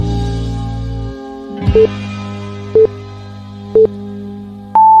Okay,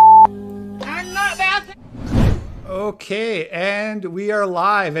 and we are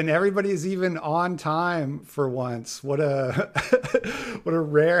live, and everybody's even on time for once. What a what a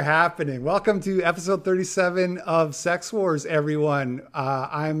rare happening. Welcome to episode 37 of Sex Wars, everyone.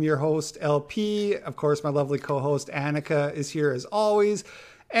 I'm your host, LP. Of course, my lovely co-host, Annika, is here as always.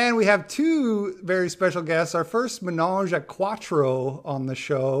 And we have two very special guests. Our first menage a quattro on the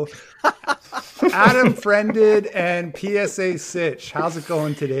show, Adam Friended and PSA Sitch. How's it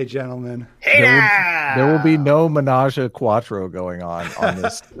going today, gentlemen? Hey, there will be no menage a quattro going on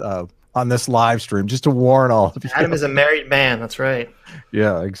this live stream. Just to warn all of you. Adam is a married man. That's right.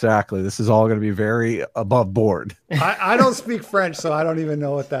 Yeah, exactly. This is all going to be very above board. I don't speak French, so I don't even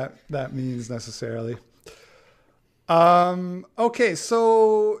know what that means necessarily. Okay,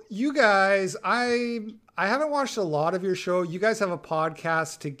 so you guys, I haven't watched a lot of your show. You guys have a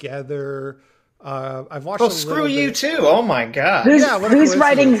podcast together. I've watched. Oh, screw you too! Oh my god! Who's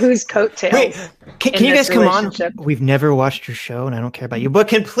riding whose coattails? Wait, can you guys come on? We've never watched your show, and I don't care about you. But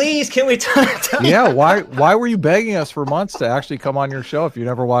can we talk? Yeah, why were you begging us for months to actually come on your show if you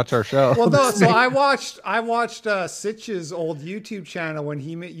never watch our show? Well, no. So I watched Sitch's old YouTube channel when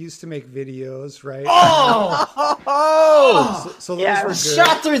he used to make videos, right? So those were good.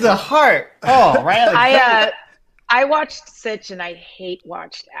 Shot through the heart. Oh, right. I watched Sitch and I hate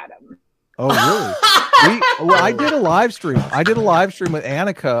watched Adam. Oh, really? I did a live stream. With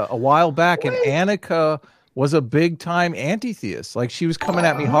Annika a while back, and Annika was a big time anti-theist. Like, she was coming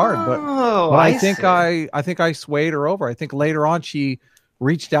at me hard, but I think I swayed her over. I think later on she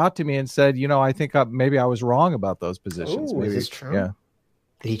reached out to me and said, I think maybe I was wrong about those positions. Maybe. Is this true? Yeah.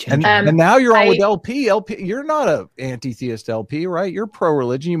 Did he change? And now you're on with LP. LP, you're not a anti-theist, LP, right? You're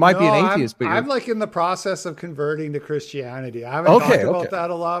pro-religion. You might be an atheist, but I'm like in the process of converting to Christianity. I haven't talked about that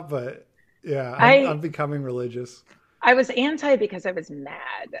a lot, but. Yeah, I'm becoming religious. I was anti because I was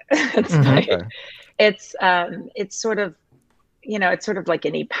mad. It's sort of, it's sort of like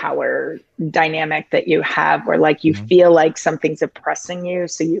any power dynamic that you have where like you feel like something's oppressing you,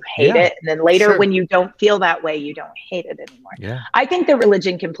 so you hate it. And then later when you don't feel that way, you don't hate it anymore. Yeah. I think that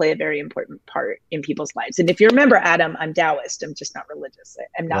religion can play a very important part in people's lives. And if you remember, Adam, I'm Taoist. I'm just not religious.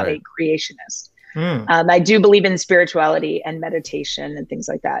 I'm not a creationist. I do believe in spirituality and meditation and things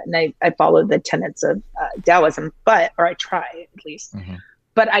like that. And I follow the tenets of Taoism, or I try at least.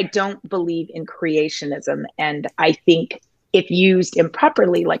 But I don't believe in creationism. And I think if used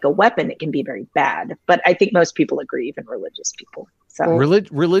improperly like a weapon, it can be very bad. But I think most people agree, even religious people. So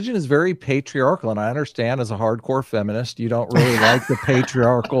religion is very patriarchal. And I understand as a hardcore feminist, you don't really like the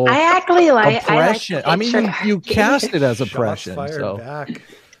patriarchal oppression. I mean, you cast it as oppression. Back.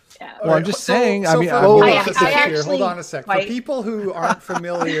 Well, I'm just saying. Hold on a sec. For people who aren't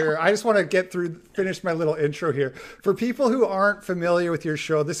familiar, I just want to finish my little intro here. For people who aren't familiar with your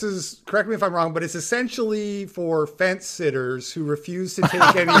show, this is, correct me if I'm wrong, but it's essentially for fence sitters who refuse to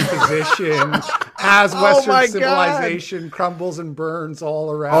take any position as Western civilization crumbles and burns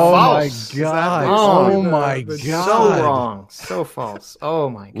all around. Oh my god! So wrong, so false. Oh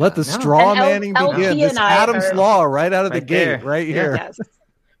my god! Let the straw manning begin. This Adam's law right out of the gate, right here. Yes.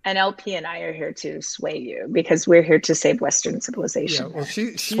 And LP and I are here to sway you because we're here to save Western civilization. Yeah, well,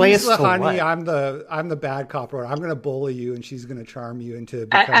 she's the honey. I'm the bad cop. I'm going to bully you, and she's going to charm you into.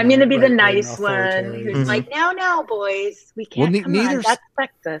 I'm going to be the nice one who's like, "No, boys, we can't. Come on, that's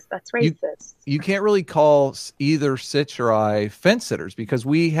sexist. That's racist." You can't really call either Sitch or I fence sitters because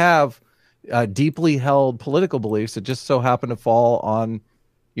we have deeply held political beliefs that just so happen to fall on.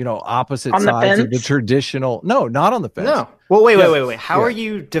 Opposite sides of the traditional. No, not on the fence. No. Well, wait. How are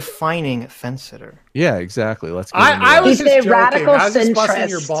you defining fence sitter? Yeah, exactly. Let's. I was just joking. Radical I was just centrist. busting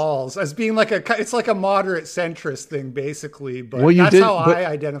your balls as being it's like a moderate centrist thing, basically. But that's how I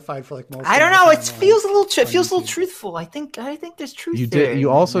identified for like most. I don't know. It feels a little truthful. I think there's truth. You there did. You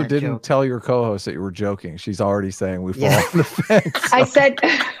also didn't tell your co-host that you were joking. She's already saying we fall on the fence. So. I said.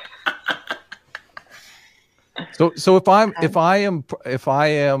 So if I am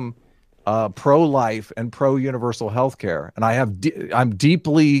pro-life and pro-universal healthcare, and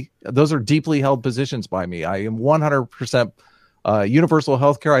those are deeply held positions by me. I am 100% universal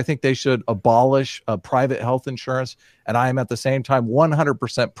healthcare. I think they should abolish private health insurance, and I am at the same time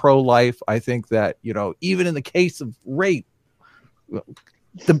 100% pro-life. I think that even in the case of rape,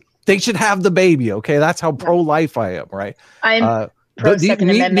 they should have the baby. Okay, that's how pro-life I am. Right. I'm pro-Second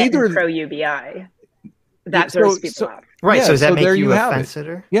Amendment and pro-UBI. That throws people out. Right. Yeah, so does that make you a fence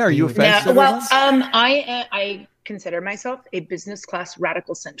sitter? Yeah. Are you a fence sitter? Well, I consider myself a business class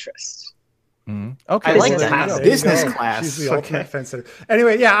radical centrist. Okay, I like that. Business class. She's the ultimate fence sitter.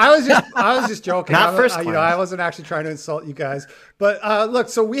 Anyway, yeah, I was just joking. Not first class. I wasn't actually trying to insult you guys. But look,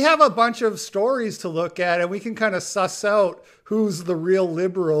 so we have a bunch of stories to look at, and we can kind of suss out who's the real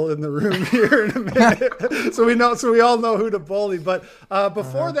liberal in the room here in a minute. So we all know who to bully. But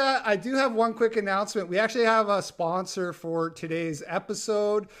before that, I do have one quick announcement. We actually have a sponsor for today's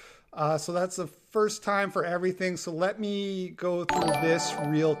episode. So that's the first time for everything. So let me go through this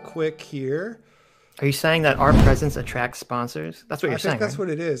real quick here. Are you saying that our presence attracts sponsors? That's what you're saying. I think that's right?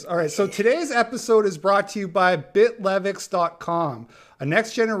 what it is. All right. So today's episode is brought to you by Bitlevix.com, a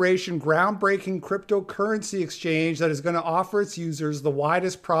next generation groundbreaking cryptocurrency exchange that is going to offer its users the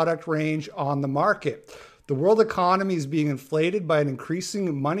widest product range on the market. The world economy is being inflated by an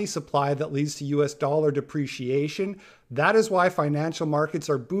increasing money supply that leads to US dollar depreciation. That is why financial markets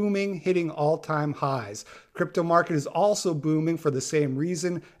are booming, hitting all-time highs. Crypto market is also booming for the same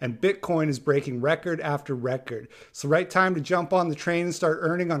reason, and Bitcoin is breaking record after record. It's the right time to jump on the train and start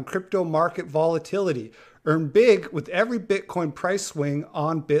earning on crypto market volatility. Earn big with every Bitcoin price swing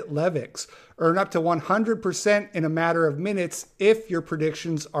on Bitlevix. Earn up to 100% in a matter of minutes if your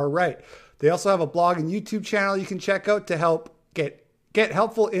predictions are right. They also have a blog and YouTube channel you can check out to help get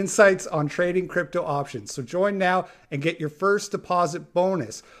helpful insights on trading crypto options. So join now and get your first deposit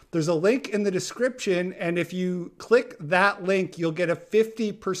bonus. There's a link in the description, and if you click that link, you'll get a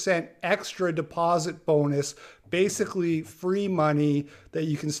 50% extra deposit bonus, basically free money that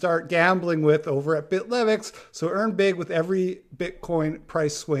you can start gambling with over at Bitlevix. So earn big with every Bitcoin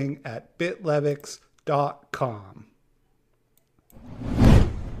price swing at bitlevix.com.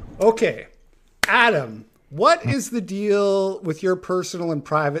 Okay, Adam, what is the deal with your personal and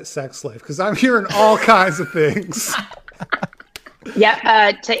private sex life? Because I'm hearing all kinds of things.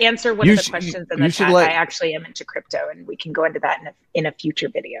 Yeah, to answer one of the questions in the chat, I actually am into crypto, and we can go into that in a future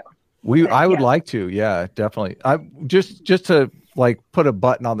video. I would like to, yeah, definitely. I just to like put a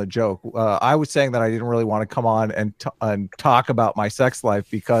button on the joke. I was saying that I didn't really want to come on and talk about my sex life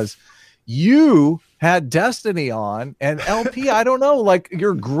because you had Destiny on, and LP, I don't know, like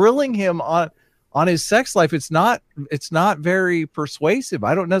you're grilling him on his sex life. It's not very persuasive.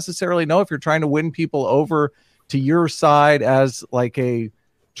 I don't necessarily know if you're trying to win people over to your side as like a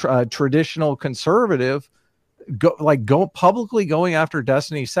traditional conservative. Publicly going after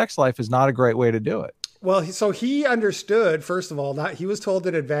Destiny's sex life is not a great way to do it. Well, so he understood, first of all, that he was told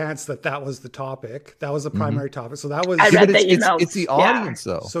in advance that was the topic. That was the primary topic. So that was it's the audience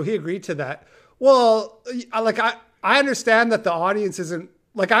though. So he agreed to that. Well, I understand that the audience isn't,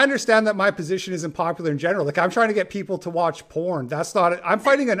 like, I understand that my position isn't popular in general. Like, I'm trying to get people to watch porn. That's not it. I'm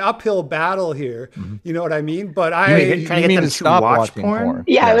fighting an uphill battle here. Mm-hmm. You know what I mean? But trying to get them to stop watching porn?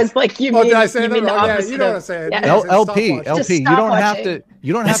 Yeah, I was like, did I say that wrong? Yeah, you know what I'm saying. Yeah. LP, you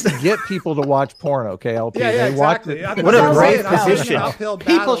don't have to get people to watch porn, okay, LP? Yeah, exactly. What a great position.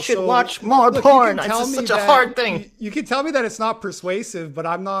 People should watch more porn. It's such a hard thing. You can tell me that it's not persuasive, but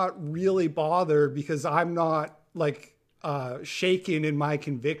I'm not really bothered because I'm not like shaken in my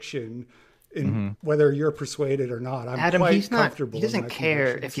conviction in whether you're persuaded or not. I'm Adam, quite comfortable. He doesn't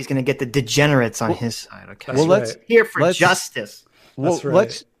care if he's going to get the degenerates on his side. Okay. Well, let's here for justice. Well,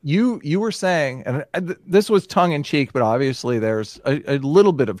 let's. You were saying, and this was tongue in cheek, but obviously there's a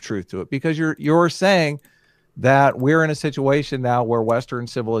little bit of truth to it because you're saying that we're in a situation now where Western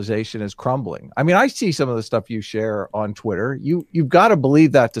civilization is crumbling. I mean, I see some of the stuff you share on Twitter. You've got to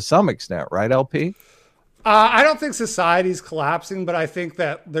believe that to some extent, right, LP? I don't think society's collapsing, but I think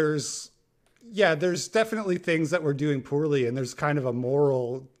that there's definitely things that we're doing poorly, and there's kind of a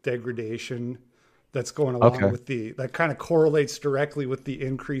moral degradation that's going along with that kind of correlates directly with the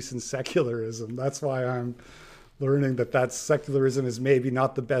increase in secularism. That's why I'm learning that secularism is maybe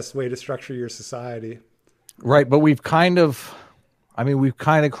not the best way to structure your society. Right, but we've kind of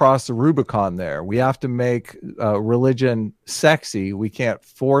crossed the Rubicon there. We have to make religion sexy. We can't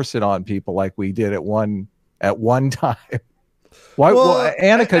force it on people like we did at one time. Why,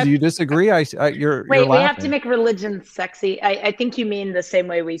 Annika, do you disagree? You're we laughing. have to make religion sexy. I think you mean the same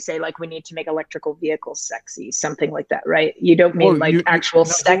way we say like we need to make electrical vehicles sexy, something like that, right? You don't mean actual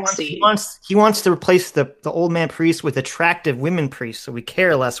sexy. He wants to replace the old man priest with attractive women priests, so we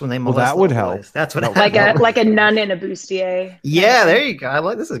care less when they molest. Well, that would help. Boys. That's what like a nun in a bustier. Yeah, there you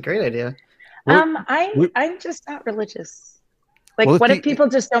go. This is a great idea. I'm just not religious. Like, what if people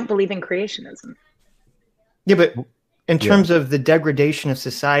just don't believe in creationism? Yeah, but in terms of the degradation of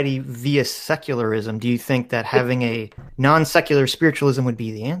society via secularism, do you think that having a non-secular spiritualism would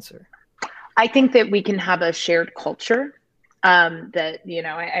be the answer? I think that we can have a shared culture that, you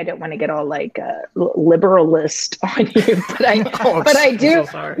know, I don't want to get all like liberalist on you, but I do.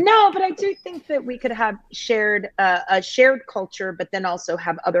 So no, but I do think that we could have a shared culture, but then also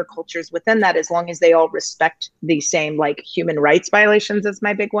have other cultures within that, as long as they all respect the same like human rights violations. That's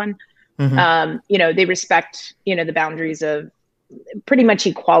my big one. Mm-hmm. You know, they respect, you know, the boundaries of pretty much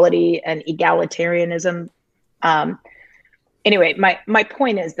equality and egalitarianism. Anyway, my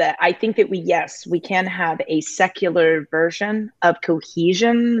point is that I think that we can have a secular version of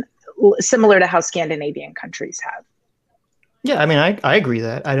cohesion similar to how Scandinavian countries have. Yeah, I mean, I agree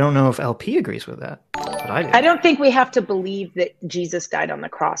that. I don't know if LP agrees with that, but I do. I don't think we have to believe that Jesus died on the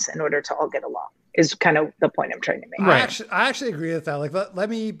cross in order to all get along, is kind of the point I'm trying to make. Right. I actually agree with that. Like,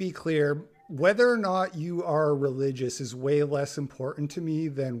 let me be clear. Whether or not you are religious is way less important to me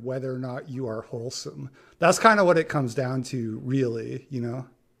than whether or not you are wholesome. That's kind of what it comes down to, really, you know?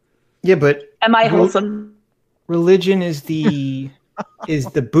 Yeah, but am I wholesome? Religion is the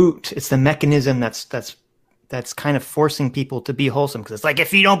boot. It's the mechanism that's kind of forcing people to be wholesome, because it's like,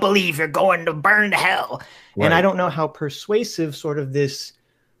 if you don't believe, you're going to burn to hell. Right. And I don't know how persuasive sort of this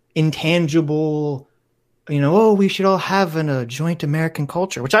intangible, you know, oh, we should all have a joint American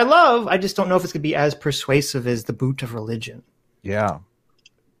culture, which I love. I just don't know if it's going to be as persuasive as the boot of religion. Yeah.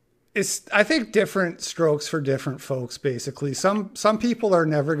 It's, I think, different strokes for different folks, basically. Some people are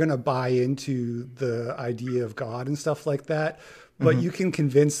never going to buy into the idea of God and stuff like that, but you can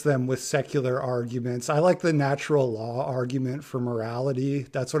convince them with secular arguments. I like the natural law argument for morality.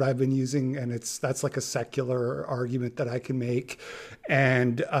 That's what I've been using, and that's like a secular argument that I can make.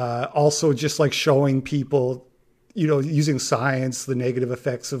 And also just like showing people, you know, using science, the negative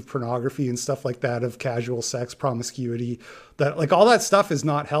effects of pornography and stuff like that, of casual sex, promiscuity, that like all that stuff is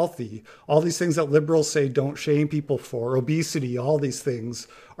not healthy. All these things that liberals say don't shame people for, obesity, all these things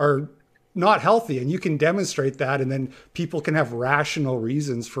are not healthy. And you can demonstrate that, and then people can have rational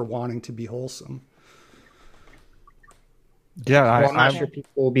reasons for wanting to be wholesome. Yeah, I'm not sure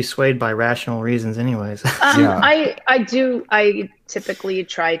people will be swayed by rational reasons anyways. Yeah. I typically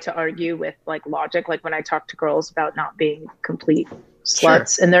try to argue with like logic, like when I talk to girls about not being complete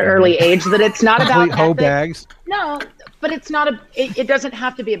sluts in their early age, that it's not about hoe bags. No, but it's not it doesn't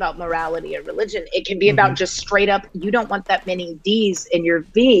have to be about morality or religion. It can be about just straight up, you don't want that many D's in your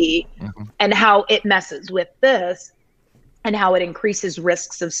V, and how it messes with this, and how it increases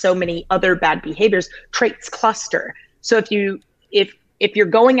risks of so many other bad behaviors. Traits cluster. So if you're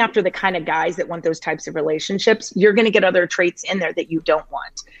going after the kind of guys that want those types of relationships, you're going to get other traits in there that you don't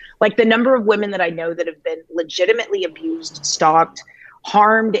want. Like the number of women that I know that have been legitimately abused, stalked,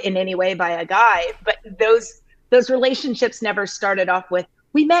 harmed in any way by a guy, but those relationships never started off with,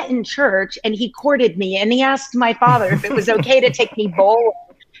 we met in church and he courted me and he asked my father if it was okay to take me bowling.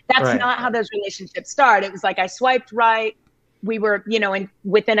 That's not how those relationships start. It was like, I swiped right. We were, you know, and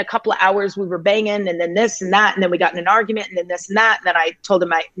within a couple of hours we were banging, and then this and that, and then we got in an argument, and then this and that, and then I told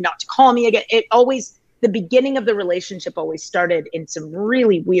him not to call me again. It always, the beginning of the relationship always started in some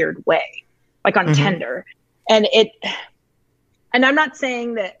really weird way, like on Tinder. And I'm not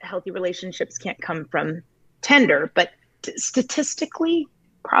saying that healthy relationships can't come from Tinder, but statistically,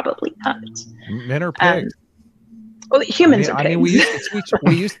 probably not. Men are pigs. Well, humans are pigs. I mean,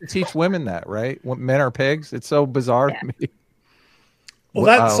 we used to teach women that, right? Men are pigs. It's so bizarre to me.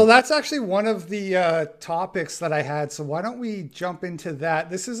 Well, that's actually one of the topics that I had. So why don't we jump into that?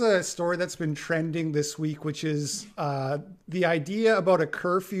 This is a story that's been trending this week, which is the idea about a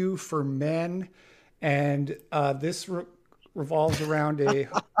curfew for men. And this revolves around a,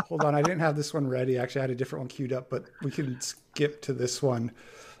 hold on, I didn't have this one ready. Actually, I had a different one queued up, but we can skip to this one.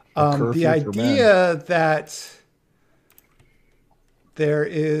 The idea that there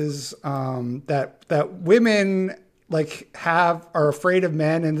is that women like are afraid of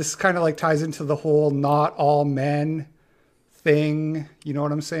men, and this kind of like ties into the whole not all men thing. You know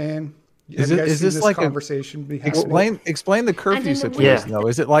what I'm saying? Is this like conversation? Explain the curfew situation though.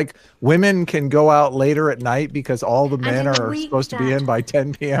 Is it like women can go out later at night because all the men are supposed to be in by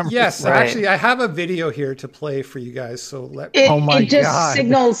 10 p.m.? Yes, actually, I have a video here to play for you guys. So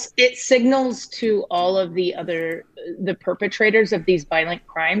it signals to all of the perpetrators of these violent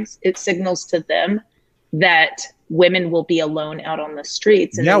crimes. It signals to them that women will be alone out on the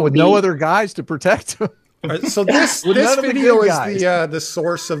streets. And with no other guys to protect them. Right, so this video is the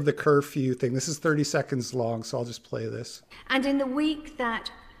source of the curfew thing. This is 30 seconds long, so I'll just play this. And in the week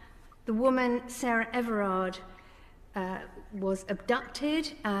that the woman, Sarah Everard, was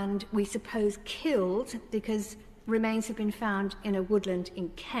abducted and we suppose killed because remains have been found in a woodland in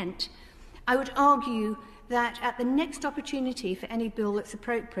Kent, I would argue that at the next opportunity for any bill that's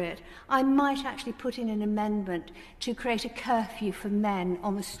appropriate, I might actually put in an amendment to create a curfew for men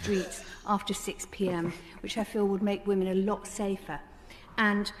on the streets after 6 p.m, which I feel would make women a lot safer.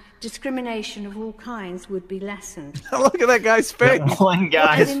 And discrimination of all kinds would be lessened. Look at that guy's face. One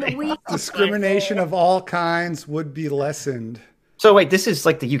guy's And in the week Discrimination of all kinds would be lessened. So wait, this is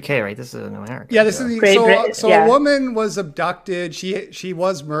like the UK, right? This is in America. Yeah, this is Great Britain, so yeah. a woman was abducted. She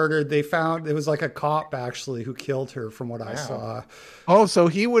was murdered. They found it was like a cop actually who killed her, from what I saw. Oh, so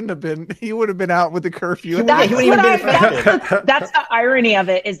he wouldn't have been out with the curfew. That's, he wouldn't even be that's the irony of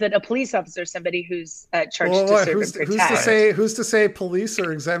it, is that a police officer is somebody who's charged to serve and protect. Who's to say police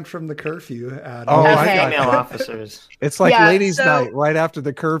are exempt from the curfew, Adam? Oh, I Okay. got Female you. officers. It's like Yeah, ladies' so- night right after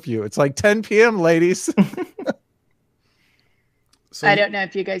the curfew. It's like 10 p.m. ladies. So I don't know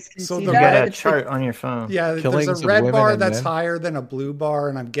if you guys can So see the You got that. a It's chart on your phone. yeah, Killings there's a of red women bar and that's men. higher than a blue bar,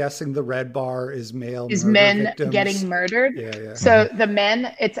 and I'm guessing the red bar is male is murder men victims. getting murdered. Yeah. So the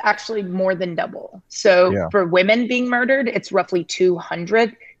men, it's actually more than double. So Yeah. for women being murdered, it's roughly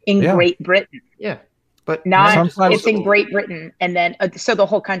 200 in Yeah. Great Britain. Yeah. But Not Sometimes- it's in Great Britain, and then so the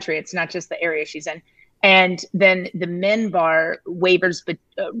whole country. It's not just the area she's in. And then the men bar wavers, but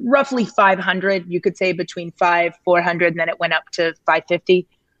roughly 500. You could say between 400, and then it went up to 550.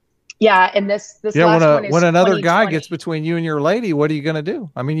 Yeah, and this Yeah, last one is when another guy 2020. gets between you and your lady, what are you going to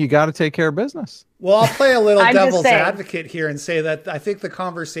do? I mean, you got to take care of business. Well, I'll play a little I'm just devil's saying. advocate here and say that I think the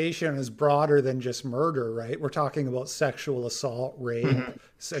conversation is broader than just murder, right? We're talking about sexual assault, rape,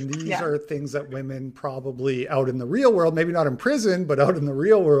 and these Yeah. are things that women probably out in the real world, maybe not in prison, but out in the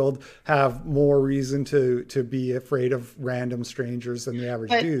real world, have more reason to be afraid of random strangers than the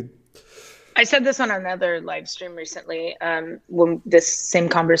average But- dude. I said this on another live stream recently, when this same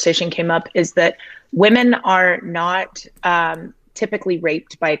conversation came up, is that women are not typically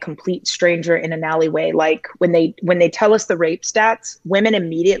raped by a complete stranger in an alleyway. Like when they tell us the rape stats, women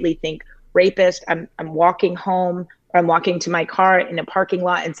immediately think rapist. I'm walking home, or I'm walking to my car in a parking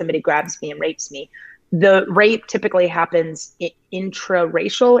lot, and somebody grabs me and rapes me. The rape typically happens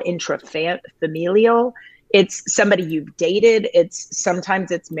intraracial, intrafamilial. It's somebody you've dated.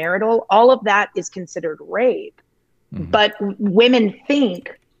 Sometimes it's marital. All of that is considered rape. But women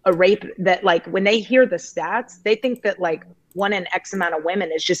think a rape, that like when they hear the stats, they think that like 1 in X amount of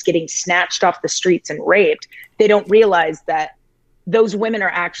women is just getting snatched off the streets and raped. They don't realize that those women are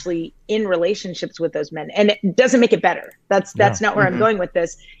actually in relationships with those men, and it doesn't make it better. That's not where I'm going with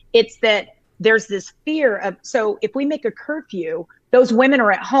this. It's that there's this fear of, so if we make a curfew, those women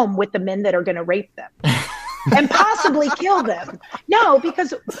are at home with the men that are going to rape them. And possibly kill them. No,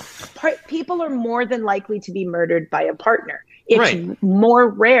 because people are more than likely to be murdered by a partner. It's Right. more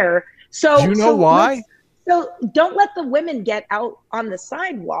rare. So Do you know why? So don't let the women get out on the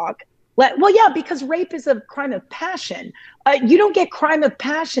sidewalk. Because rape is a crime of passion. You don't get crime of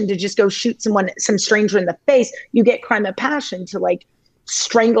passion to just go shoot some stranger in the face. You get crime of passion to like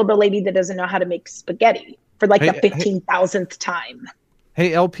strangle the lady that doesn't know how to make spaghetti for like the 15,000th time.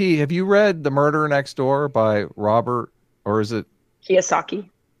 Hey, LP, have you read The Murder Next Door by Robert, or is it? Kiyosaki.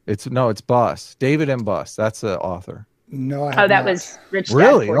 It's Buss. David M. Buss. That's the author. No, I Oh, have that not. was Rich Dad,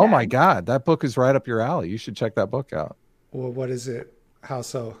 Really? Poor Oh Dad. my God. That book is right up your alley. You should check that book out. Well, what is it? How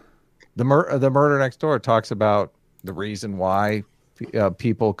so? The Murder Next Door talks about the reason why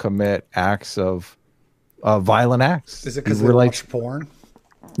people commit acts of violent acts. Is it because It they relates- watch porn?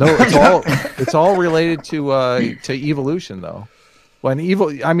 No, it's all related to evolution, though. When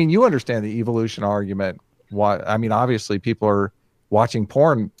you understand the evolution argument. Why? I mean, obviously, people are watching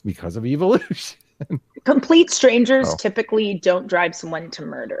porn because of evolution. Complete strangers Oh. typically don't drive someone to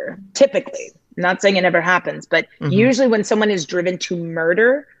murder. Typically. I'm not saying it never happens, but usually when someone is driven to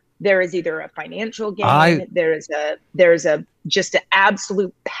murder, there is either a financial gain, there's a just an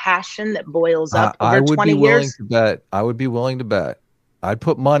absolute passion that boils up over I would 20 be willing years. to bet. I would be willing to bet. I'd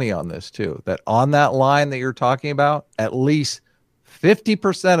put money on this too. That on that line that you're talking about, at least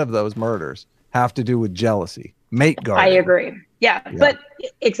 50% of those murders have to do with jealousy, mate guarding. I agree. Yeah, but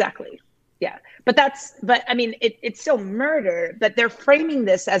exactly. Yeah. But I mean, it's still murder, but they're framing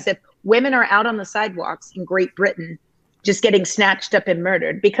this as if women are out on the sidewalks in Great Britain just getting snatched up and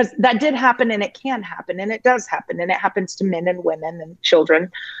murdered, because that did happen, and it can happen, and it does happen, and it happens to men and women and children.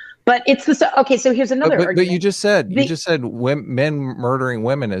 But it's okay. So here's another argument. But you just said men murdering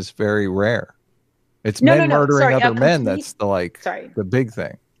women is very rare. It's No, men no, no. murdering Sorry, other men. That's the big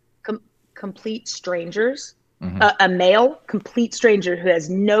thing. Complete strangers. Mhm. A male complete stranger who has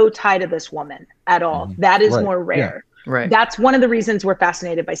no tie to this woman at all. That is Right. more rare. Right. That's one of the reasons we're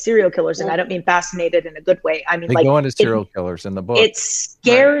fascinated by serial killers. And I don't mean fascinated in a good way. I mean, They go into serial killers in the book. It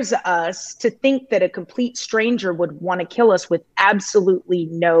scares us to think that a complete stranger would want to kill us with absolutely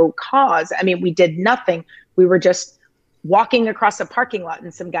no cause. I mean, we did nothing. We were just walking across a parking lot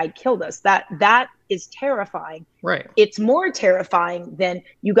and some guy killed us. That is terrifying. Right. It's more terrifying than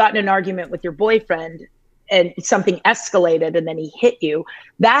you got in an argument with your boyfriend and something escalated and then he hit you.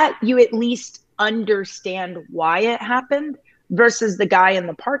 That you at least understand why it happened, versus the guy in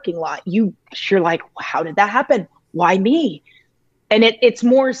the parking lot. You're like, how did that happen? Why me? And it's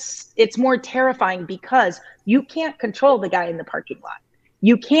more terrifying because you can't control the guy in the parking lot.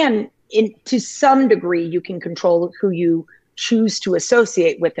 You can, to some degree, you can control who you choose to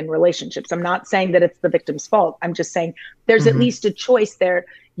associate with in relationships. I'm not saying that it's the victim's fault. I'm just saying there's at least a choice there.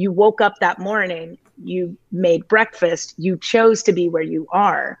 You woke up that morning, you made breakfast, you chose to be where you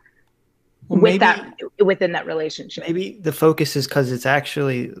are. Within that relationship. Maybe the focus is because it's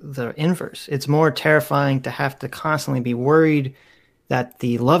actually the inverse. It's more terrifying to have to constantly be worried that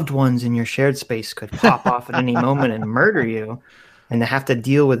the loved ones in your shared space could pop off at any moment and murder you, and to have to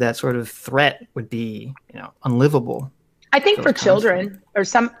deal with that sort of threat would be, unlivable. I think for children or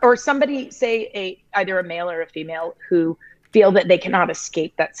somebody, say either a male or a female, who feel that they cannot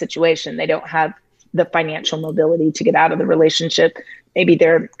escape that situation. They don't have the financial mobility to get out of the relationship. Maybe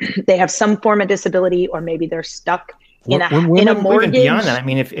they have some form of disability, or maybe they're stuck in a mortgage. Even beyond that, I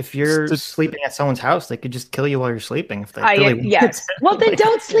mean, if you're sleeping at someone's house, they could just kill you while you're sleeping. If they yes. Well, then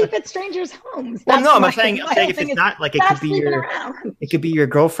don't sleep at strangers' homes. Well, no, I'm saying if it's not like it could be your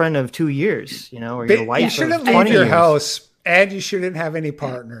girlfriend of 2 years, or your wife. You shouldn't leave your house. And you shouldn't have any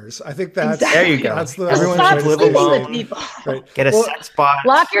partners. I think that's there. You go. That's Everyone should live alone. Right. Get a sex box.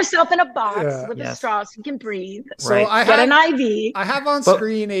 Lock yourself in a box with a straw so you can breathe. So I get an IV. I have on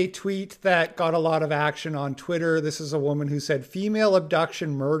screen a tweet that got a lot of action on Twitter. This is a woman who said, "Female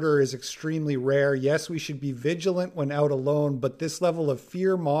abduction murder is extremely rare. Yes, we should be vigilant when out alone, but this level of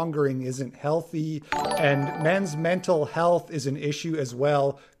fear mongering isn't healthy, and men's mental health is an issue as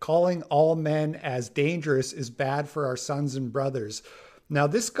well. Calling all men as dangerous is bad for our sons and brothers." Now,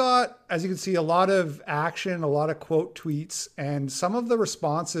 this got, as you can see, a lot of action, a lot of quote tweets, and some of the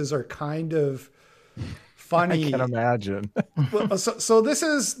responses are kind of funny. I can imagine. So this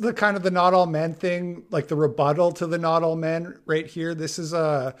is the kind of the not all men thing, like the rebuttal to the not all men right here. This is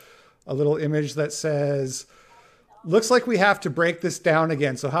a little image that says, "Looks like we have to break this down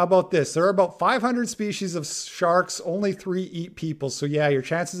again. So how about this? There are about 500 species of sharks. Only 3 eat people. So yeah, your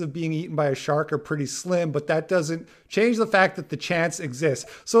chances of being eaten by a shark are pretty slim, but that doesn't change the fact that the chance exists."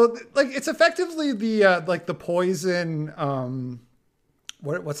 So like, it's effectively the like the poison.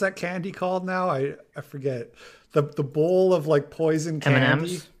 What's that candy called now? I forget. The bowl of like poison candy.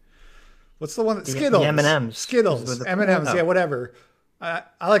 M&Ms? What's the one that Skittles? The M&Ms. Skittles. M&Ms. Yeah, whatever. I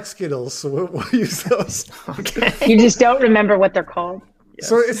like Skittles, so we'll use those. Okay. You just don't remember what they're called. Yes.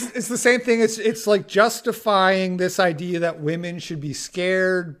 So it's the same thing. It's like justifying this idea that women should be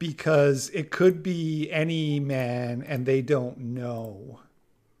scared because it could be any man and they don't know.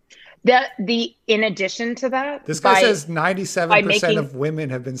 In addition to that, this guy says 97% of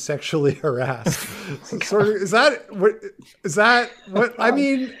women have been sexually harassed. Is that what I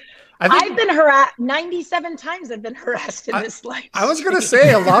mean? I've been harassed 97 times. I've been harassed in this life. I was going to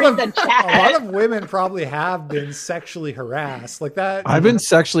say a lot of women probably have been sexually harassed like that. I've been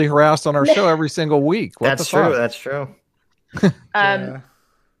sexually harassed on our show every single week. That's true. That's true.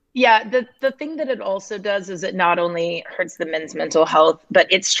 Yeah. The thing that it also does is it not only hurts the men's mental health,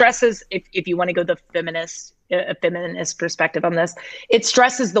 but it stresses, if you want to go the feminist perspective on this, it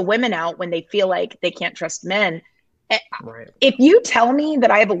stresses the women out when they feel like they can't trust men. Right. If you tell me that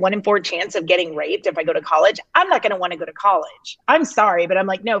I have a 1 in 4 chance of getting raped if I go to college, I'm not going to want to go to college. I'm sorry, but I'm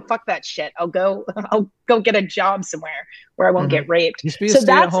like, no, fuck that shit. I'll go get a job somewhere where I won't get raped. So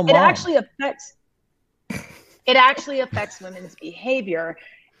it actually affects women's behavior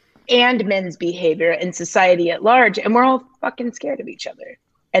and men's behavior in society at large, and we're all fucking scared of each other.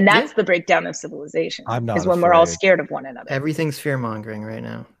 And that's the breakdown of civilization. I'm not is when we're all scared of one another. Everything's fear mongering right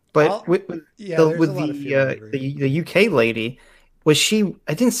now. But with the UK lady, was she?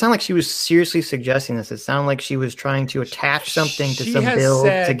 It didn't sound like she was seriously suggesting this. It sounded like she was trying to attach something to some bill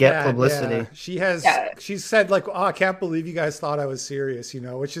to get publicity. Yeah. She said like, "Oh, I can't believe you guys thought I was serious,"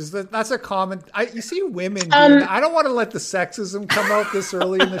 which is that's a common. You see women. I don't want to let the sexism come out this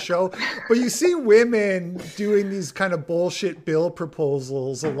early in the show, but you see women doing these kind of bullshit bill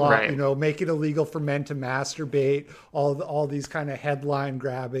proposals a lot. Right. Make it illegal for men to masturbate. All these kind of headline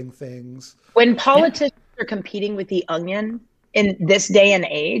grabbing things. When politicians are competing with the Onion in this day and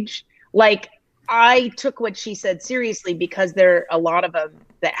age, like I took what she said seriously because there are a lot of them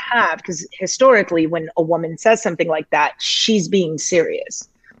that have, because historically when a woman says something like that, she's being serious.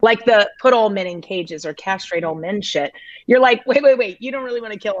 Like the put all men in cages or castrate all men shit. You're like, wait. You don't really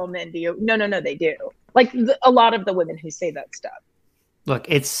want to kill all men, do you? No, they do. Like a lot of the women who say that stuff. Look,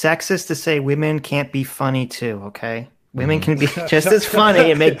 it's sexist to say women can't be funny too, okay? Women can be just as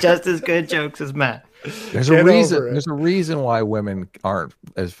funny and make just as good jokes as men. There's a reason. There's a reason why women aren't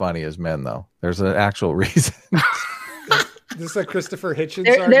as funny as men, though. There's an actual reason. This is a Christopher Hitchens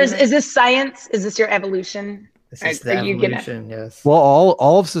argument? Is this science? Is this your evolution? This is the evolution, yes. Well,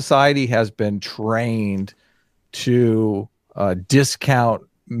 all of society has been trained to discount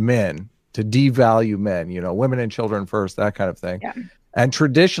men, to devalue men, women and children first, that kind of thing. Yeah. And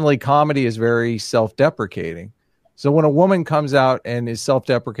traditionally, comedy is very self-deprecating. So when a woman comes out and is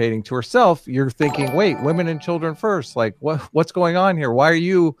self-deprecating to herself, you're thinking, wait, women and children first. Like, what's going on here? Why are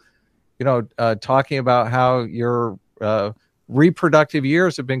you, talking about how your reproductive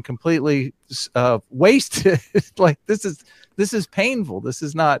years have been completely wasted? Like, this is painful. This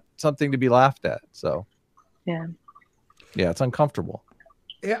is not something to be laughed at. So, yeah, it's uncomfortable.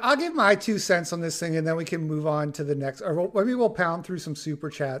 Yeah, I'll give my 2 cents on this thing, and then we can move on to the next. Or maybe we'll pound through some super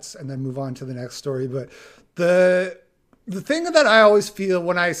chats and then move on to the next story. But the thing that I always feel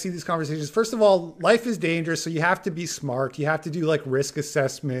when I see these conversations, first of all, life is dangerous, so you have to be smart. You have to do like risk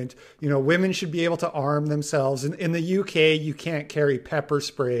assessment. Women should be able to arm themselves. In the UK, you can't carry pepper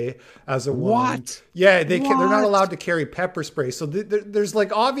spray as a woman. What? Yeah, they're not allowed to carry pepper spray. So there's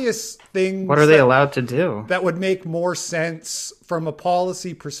like obvious things. What are they allowed to do? That would make more sense from a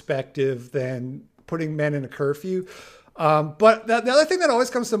policy perspective than putting men in a curfew. But the other thing that always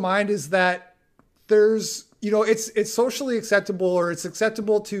comes to mind is that there's, it's socially acceptable, or it's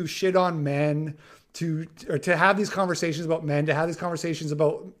acceptable to shit on men, to have these conversations about men, to have these conversations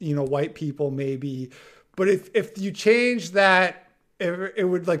about, white people maybe. But if you change that, it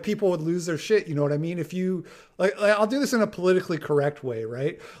would, like, people would lose their shit. You know what I mean? If you like I'll do this in a politically correct way,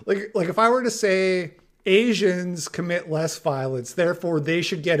 right? Like if I were to say Asians commit less violence, therefore they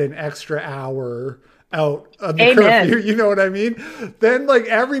should get an extra hour out of the curfew, you know what I mean? Then like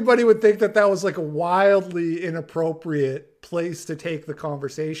everybody would think that was like a wildly inappropriate place to take the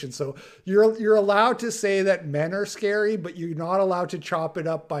conversation. So you're allowed to say that men are scary, but you're not allowed to chop it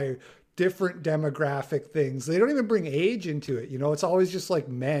up by different demographic things. They don't even bring age into it. It's always just like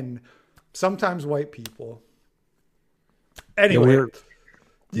men, sometimes white people. Anyway,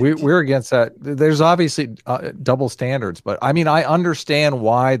 we're against that. There's obviously double standards, but I mean, I understand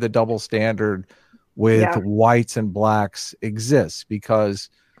why the double standard with whites and blacks exists, because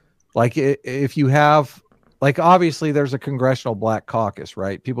like if you have, like, obviously there's a congressional black caucus,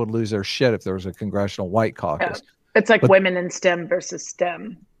 right? People would lose their shit if there was a congressional white caucus. Yeah. It's like women in STEM versus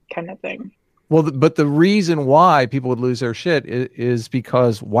STEM kind of thing. Well, but the reason why people would lose their shit is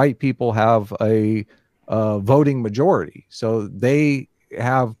because white people have a voting majority. So they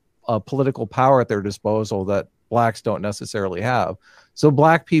have a political power at their disposal that blacks don't necessarily have. So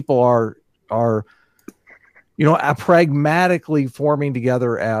black people are pragmatically forming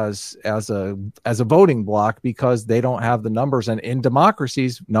together as a voting bloc because they don't have the numbers, and in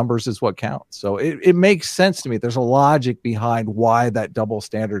democracies, numbers is what counts. So it makes sense to me. There's a logic behind why that double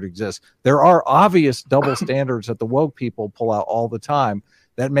standard exists. There are obvious double standards that the woke people pull out all the time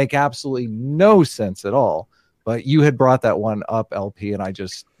that make absolutely no sense at all. But you had brought that one up, LP, and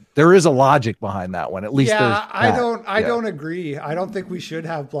there is a logic behind that one. At least I don't agree. I don't think we should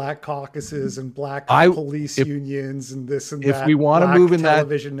have black caucuses and black police unions and this and that. If we want to move in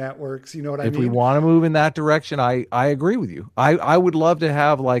television networks, you know what I mean? If we want to move in that direction, I agree with you. I would love to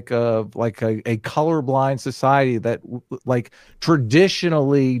have like a colorblind society that, like,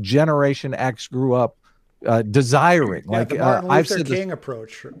 traditionally Generation X grew up desiring, like the Martin Luther King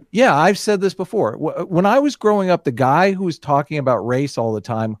approach. Yeah, I've said this before. When I was growing up, the guy who was talking about race all the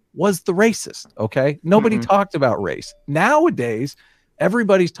time was the racist. Okay, nobody talked about race. Nowadays,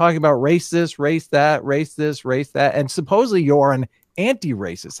 everybody's talking about race this, race that, race this, race that, and supposedly you're an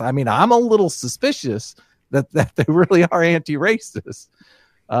anti-racist. I mean, I'm a little suspicious that they really are anti-racist.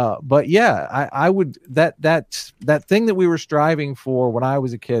 But yeah, I would that thing that we were striving for when I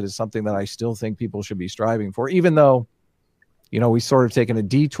was a kid is something that I still think people should be striving for, even though, we sort of taken a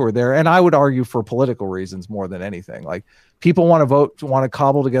detour there. And I would argue for political reasons more than anything. Like, people want to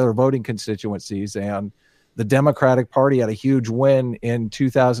cobble together voting constituencies, and the Democratic Party had a huge win in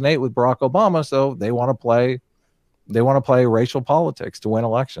 2008 with Barack Obama. So they want to play racial politics to win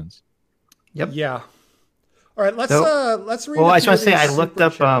elections. Yep. Yeah. All right, let's read. Well, I just want to say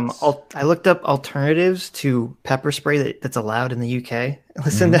I looked up alternatives to pepper spray that's allowed in the UK.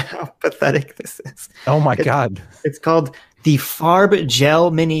 Listen to how pathetic this is. Oh my God! It's called the Farb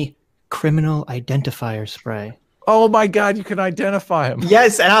Gel Mini Criminal Identifier Spray. Oh my God! You can identify them.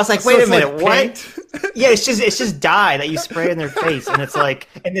 Yes, and I was like, wait a minute, like what? Yeah, it's just dye that you spray in their face, and it's like,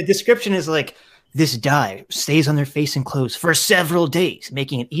 and the description is like, this dye stays on their face and clothes for several days,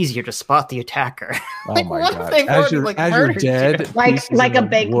 making it easier to spot the attacker. Oh like, my what God! if they As you're murdered dead, you? like a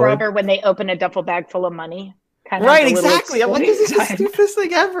bank robber when they open a duffel bag full of money. Kind Right, of exactly. I'm like, this is the stupidest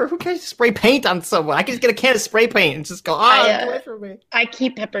thing ever. Who cares? Spray paint on someone. I can just get a can of spray paint and just go, get away from me. I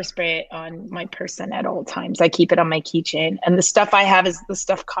keep pepper spray on my person at all times. I keep it on my keychain. And the stuff I have is the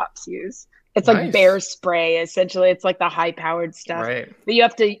stuff cops use. It's like bear spray, essentially. It's like the high-powered stuff. Right.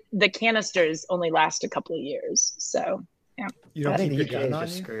 But the canisters only last a couple of years. So, yeah. You don't keep your gun on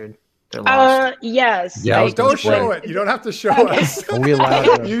you? Screwed. They're lost. Yes. Yeah, don't show it. You don't have to show us. Are we allowed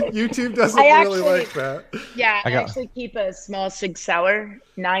to? YouTube doesn't really like that. Yeah, I actually keep a small Sig Sauer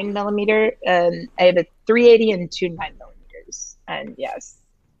 9mm, and I have a 380 and two 9mm, and yes,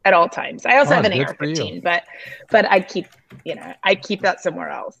 at all times. I also have an AR-15, but I keep that somewhere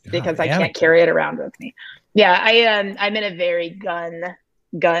else because I can't carry it around with me. Yeah, I'm in a very gun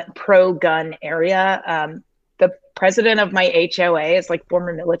pro gun area. The president of my HOA is like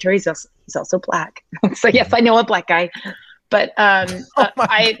former military. He's also black. So yes, I know a black guy, but because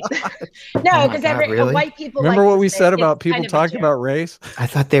white people. Remember what we said about people talking about race? I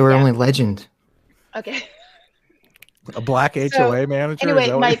thought they were only legend. Okay. A black HOA manager.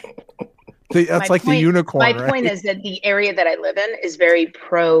 Anyway, that's like the unicorn. My point is that the area that I live in is very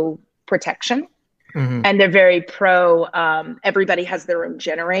pro protection. Mm-hmm. And they're very pro, everybody has their own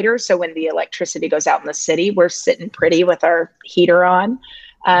generator. So when the electricity goes out in the city, we're sitting pretty with our heater on.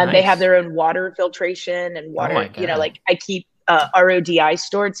 Nice. They have their own water filtration and water, I keep RODI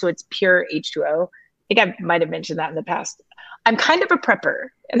stored. So it's pure H2O. I think I might've mentioned that in the past. I'm kind of a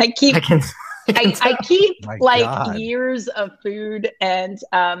prepper, and I keep years of food. And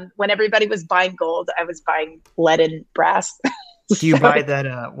when everybody was buying gold, I was buying lead and brass. Do you buy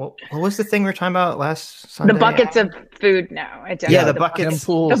that? What was the thing we were talking about last Sunday? The buckets of food. No, I don't. Yeah, the buckets.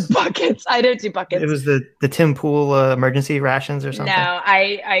 The buckets. I don't do buckets. It was the Tim Pool emergency rations or something. No,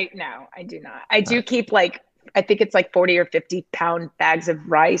 I do not. I do keep I think it's 40 or 50 pound bags of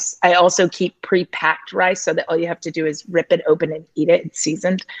rice. I also keep pre-packed rice so that all you have to do is rip it open and eat it. It's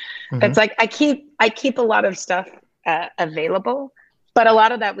seasoned. Mm-hmm. It's I keep a lot of stuff available, but a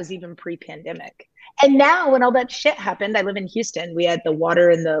lot of that was even pre-pandemic. And now when all that shit happened, I live in Houston. We had the water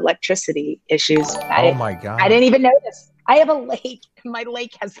and the electricity issues. Oh my God. I didn't even notice. I have a lake. My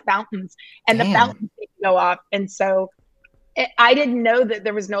lake has fountains and the fountains go off. And so I didn't know that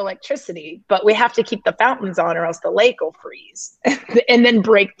there was no electricity, but we have to keep the fountains on or else the lake will freeze and then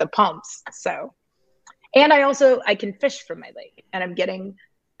break the pumps. So, and I can fish from my lake, and I'm getting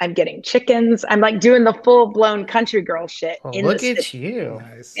chickens. I'm doing the full blown country girl shit. Look at you.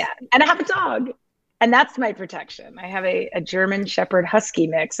 Nice. Yeah. And I have a dog. And that's my protection. I have a German Shepherd Husky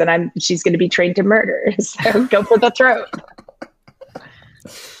mix, and she's going to be trained to murder. So go for the throat.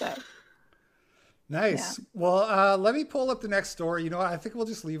 So. Nice. Yeah. Well, let me pull up the next story. You know what? I think we'll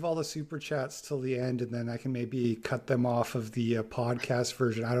just leave all the super chats till the end, and then I can maybe cut them off of the podcast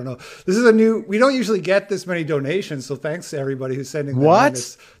version. I don't know. This is we don't usually get this many donations, so thanks to everybody who's sending them in.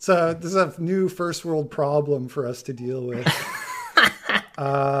 This is a new first world problem for us to deal with.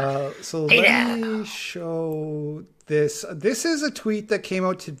 So let me show this. This is a tweet that came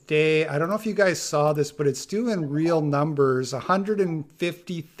out today. I don't know if you guys saw this, but it's due in real numbers,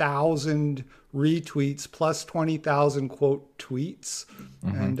 150,000 retweets plus 20,000 quote tweets.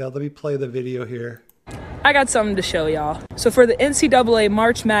 Mm-hmm. And let me play the video here. I got something to show y'all. So for the NCAA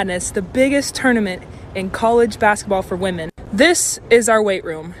March Madness, the biggest tournament in college basketball for women, this is our weight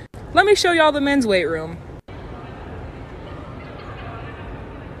room. Let me show y'all the men's weight room.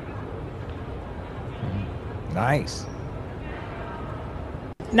 Nice.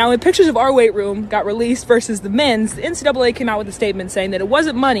 Now, when pictures of our weight room got released versus the men's, the NCAA came out with a statement saying that it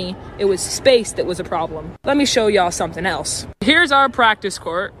wasn't money, it was space that was a problem. Let me show y'all something else. Here's our practice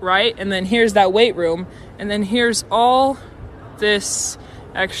court, right? And then here's that weight room. And then here's all this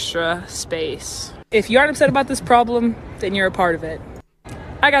extra space. If you aren't upset about this problem, then you're a part of it.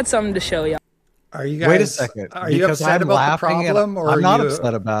 I got something to show y'all. Are you guys? Wait a second. Are you upset about the problem, or I'm not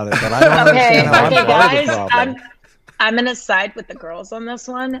upset about it? But I don't understand how I'm part of the problem. I'm gonna side with the girls on this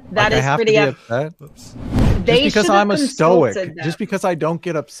one. That is pretty upset. Just because I'm a stoic, just because I don't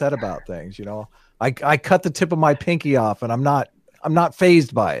get upset about things, I cut the tip of my pinky off, and I'm not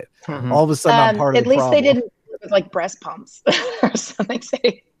fazed by it. Mm-hmm. All of a sudden, I'm part of the problem. with like breast pumps or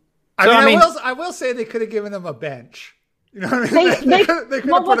something. I will say they could have given them a bench. You know what I mean? They could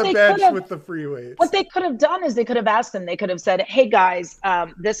have put a bench with the free weights. What they could have done is they could have asked them. They could have said, "Hey guys,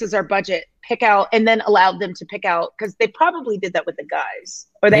 this is our budget. Pick out," and then allowed them to pick out, because they probably did that with the guys,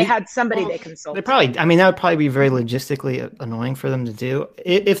 or they had somebody they consulted. They probably. I mean, that would probably be very logistically annoying for them to do.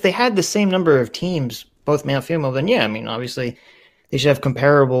 If they had the same number of teams, both male and female, then yeah, I mean, obviously they should have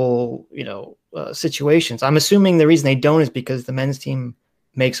comparable, situations. I'm assuming the reason they don't is because the men's team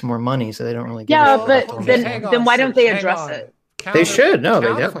makes more money, so they don't really. But then why don't they address it? They should. No,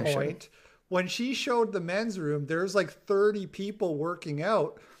 they definitely should. When she showed the men's room, there's like 30 people working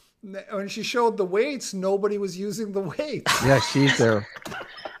out. When she showed the weights, nobody was using the weights. Yeah, she's there.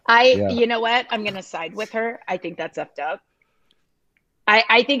 You know what? I'm going to side with her. I think that's effed up.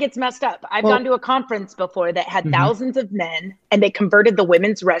 I think it's messed up. I've gone to a conference before that had thousands of men, and they converted the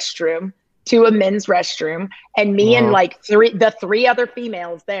women's restroom to a men's restroom, and me and like the three other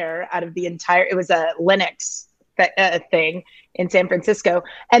females there out of the entire, it was a Linux thing in San Francisco.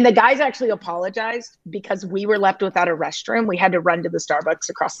 And the guys actually apologized because we were left without a restroom. We had to run to the Starbucks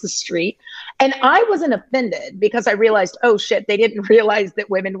across the street. And I wasn't offended because I realized, oh shit, they didn't realize that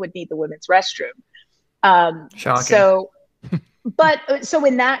women would need the women's restroom. Shocking. So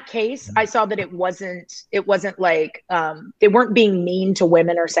in that case, I saw that it wasn't like, they weren't being mean to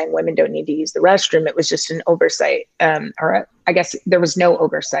women or saying women don't need to use the restroom. It was just an oversight. Or I guess there was no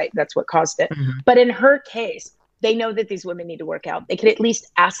oversight. That's what caused it. Mm-hmm. But in her case, they know that these women need to work out. They could at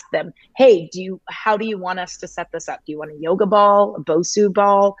least ask them, hey, how do you want us to set this up? Do you want a yoga ball, a Bosu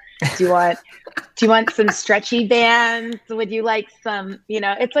ball? Do you want some stretchy bands? Would you like some,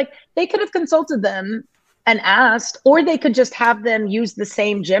 it's like they could have consulted them and asked, or they could just have them use the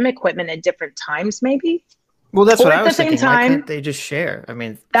same gym equipment at different times, maybe. Well, that's what I was thinking. Why can't they just share? I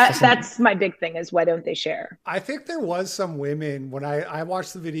mean, that's my big thing is why don't they share? I think there was some women when I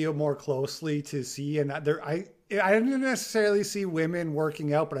watched the video more closely to see, and I didn't necessarily see women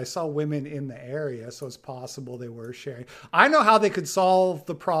working out, but I saw women in the area, so it's possible they were sharing. I know how they could solve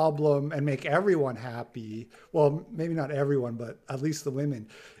the problem and make everyone happy. Well, maybe not everyone, but at least the women.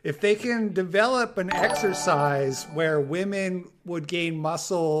 If they can develop an exercise where women would gain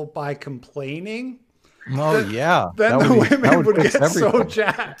muscle by complaining, then the women would get so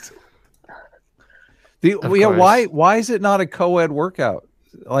jacked. Why is it not a co-ed workout?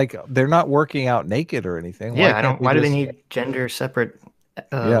 Like they're not working out naked or anything. Yeah, why do they need gender separate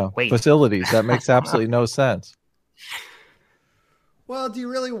facilities? That makes absolutely no sense. Well, do you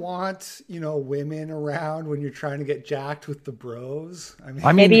really want, women around when you're trying to get jacked with the bros? I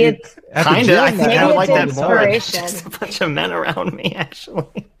mean maybe it's kind of. I think I would like that more. Inspiration. Just a bunch of men around me,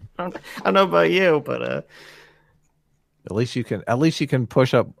 actually. I don't know about you, but at least you can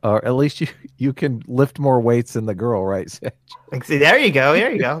push up, or at least you can lift more weights than the girl, right? See, there you go.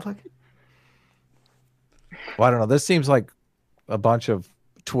 Well, I don't know. This seems like a bunch of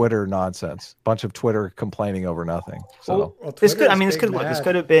Twitter nonsense, bunch of Twitter complaining over nothing. So this could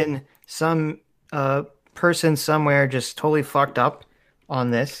have been some person somewhere just totally fucked up on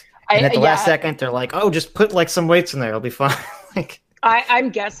this, and at the last second they're like, "Oh, just put like some weights in there, it'll be fine." I'm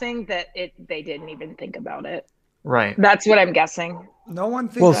guessing that they didn't even think about it. Right. That's what I'm guessing. No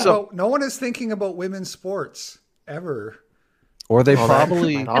one is thinking about women's sports ever. Or they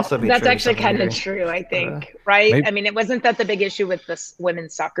probably that's actually kind of true, I think. Right? Maybe. I mean, it wasn't that the big issue with this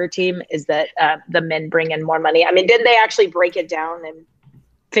women's soccer team is that the men bring in more money. I mean, didn't they actually break it down and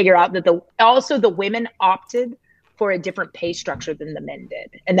figure out that the women opted for a different pay structure than the men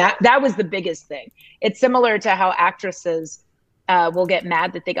did? And that was the biggest thing. It's similar to how actresses will get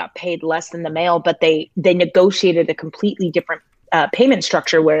mad that they got paid less than the male, but they negotiated a completely different payment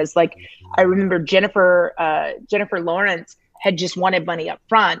structure. Whereas, like, I remember Jennifer Lawrence had just wanted money up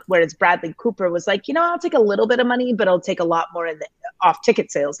front, whereas Bradley Cooper was like, I'll take a little bit of money, but I'll take a lot more in the off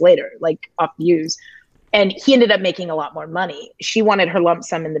ticket sales later, like off views. And he ended up making a lot more money. She wanted her lump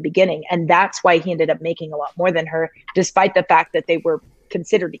sum in the beginning, and that's why he ended up making a lot more than her, despite the fact that they were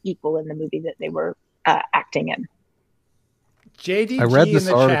considered equal in the movie that they were acting in. JDG in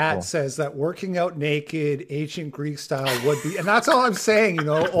the chat says that working out naked, ancient Greek style would be, and that's all I'm saying,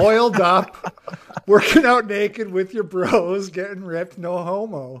 oiled up, working out naked with your bros, getting ripped, no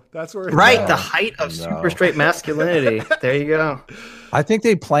homo. That's where it's at. The height of super straight masculinity. There you go. I think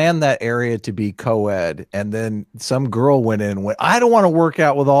they planned that area to be co-ed, and then some girl went in and went, I don't want to work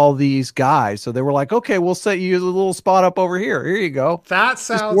out with all these guys. So they were like, okay, we'll set you a little spot up over here. Here you go. That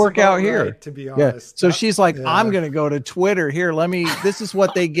sounds just work out here, right, to be honest. Yeah. So she's like, I'm going to go to Twitter here. This is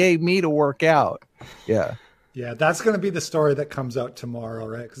what they gave me to work out. Yeah. Yeah, that's going to be the story that comes out tomorrow,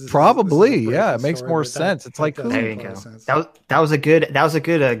 right? Probably, yeah. It makes more sense. It's like, there you go. That was a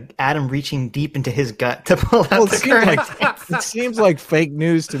good Adam reaching deep into his gut to pull out the current. It seems like fake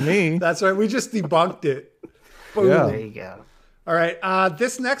news to me. That's right. We just debunked it. Boom. Yeah. There you go. All right.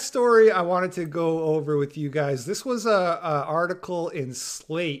 This next story I wanted to go over with you guys. This was a article in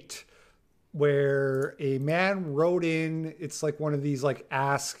Slate where a man wrote in. It's like one of these like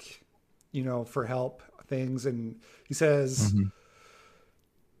ask, for help things, and he says,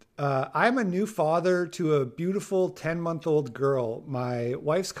 I'm a new father to a beautiful 10-month-old girl. My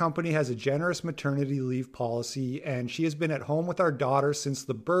wife's company has a generous maternity leave policy, and she has been at home with our daughter since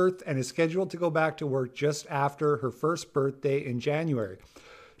the birth and is scheduled to go back to work just after her first birthday in January.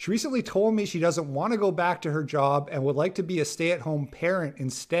 She recently told me she doesn't want to go back to her job and would like to be a stay-at-home parent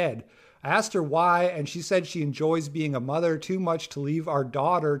instead. I asked her why, and she said she enjoys being a mother too much to leave our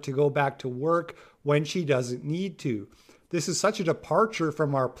daughter to go back to work when she doesn't need to. This is such a departure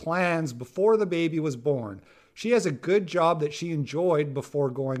from our plans before the baby was born. She has a good job that she enjoyed before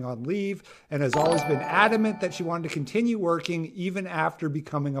going on leave and has always been adamant that she wanted to continue working even after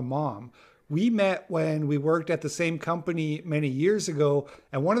becoming a mom. We met when we worked at the same company many years ago,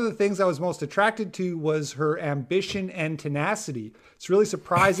 and one of the things I was most attracted to was her ambition and tenacity. It's really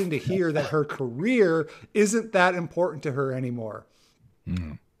surprising to hear that her career isn't that important to her anymore.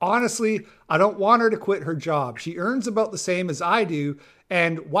 Honestly, I don't want her to quit her job. She earns about the same as I do,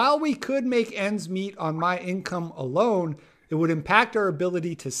 and while we could make ends meet on my income alone, it would impact our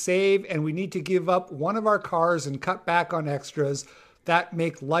ability to save, and we need to give up one of our cars and cut back on extras that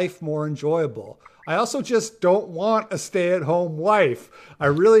make life more enjoyable. I also just don't want a stay-at-home wife. I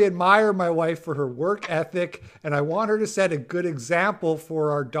really admire my wife for her work ethic, and I want her to set a good example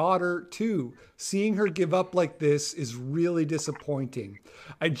for our daughter too. Seeing her give up like this is really disappointing.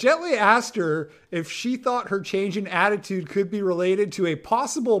 I gently asked her if she thought her change in attitude could be related to a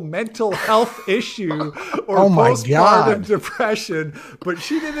possible mental health issue or postpartum depression, but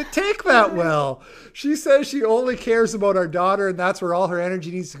she didn't take that well. She says she only cares about our daughter and that's where all her energy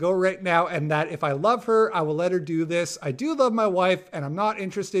needs to go right now, and that if I love her, I will let her do this. I do love my wife and I'm not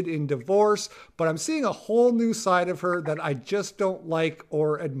interested in divorce, but I'm seeing a whole new side of her that I just don't like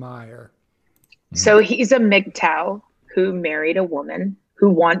or admire. So he's a MGTOW who married a woman who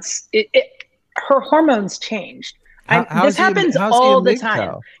wants her hormones changed. This happens all the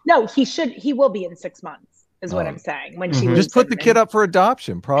time. No, he will be in 6 months is what I'm saying. When she just put the kid up for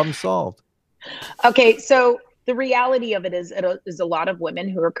adoption, problem solved. Okay. So the reality of it is a lot of women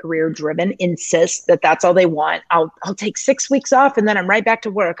who are career driven insist that that's all they want. I'll take 6 weeks off and then I'm right back to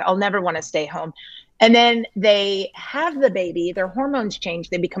work. I'll never want to stay home. And then they have the baby, their hormones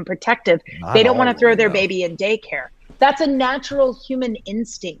change, they become protective. They don't want to throw their baby in daycare. That's a natural human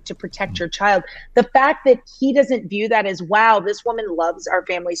instinct to protect your child. The fact that he doesn't view that as, wow, this woman loves our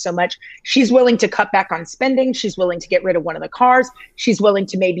family so much. She's willing to cut back on spending. She's willing to get rid of one of the cars. She's willing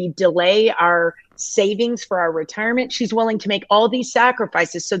to maybe delay our savings for our retirement. She's willing to make all these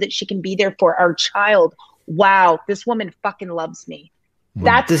sacrifices so that she can be there for our child. Wow, this woman fucking loves me.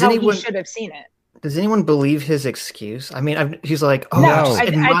 That's how he should have seen it. Does anyone believe his excuse? I mean, he's like, oh, no, I just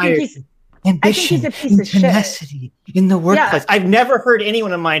admire ambition, a piece of tenacity in the workplace. Yeah. I've never heard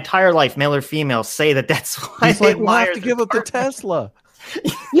anyone in my entire life, male or female, say that that's why he's like, we'll have to give up the Tesla.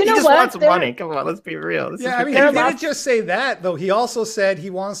 You know he just what? wants money. Come on, let's be real. He didn't just say that, though. He also said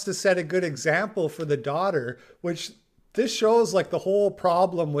he wants to set a good example for the daughter, which this shows like the whole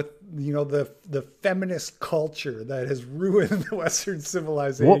problem with, the feminist culture that has ruined the Western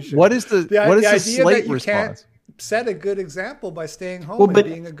civilization. What is the idea Slate that you response? Can't set a good example by staying home and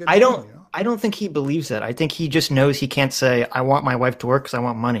being a good man, I don't think he believes that. I think he just knows he can't say, I want my wife to work because I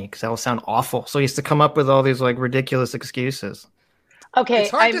want money, because that will sound awful. So he has to come up with all these like ridiculous excuses. Okay,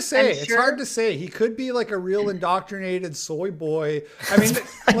 it's hard to say. It's hard to say. He could be like a real indoctrinated soy boy. I mean,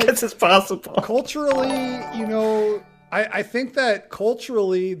 I guess it's possible. Culturally, I think that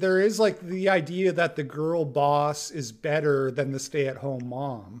culturally there is like the idea that the girl boss is better than the stay-at-home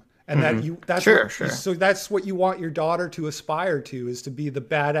mom. And so that's what you want your daughter to aspire to, is to be the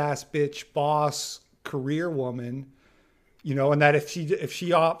badass bitch boss career woman, and that if she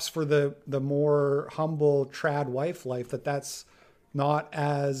opts for the more humble trad wife life, that's not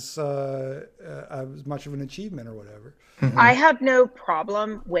as much of an achievement or whatever. I have no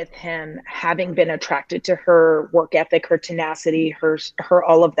problem with him having been attracted to her work ethic, her tenacity, her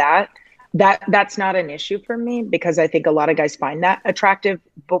all of that. That's not an issue for me, because I think a lot of guys find that attractive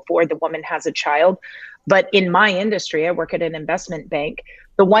before the woman has a child. But in my industry, I work at an investment bank.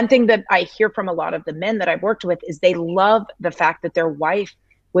 The one thing that I hear from a lot of the men that I've worked with is they love the fact that their wife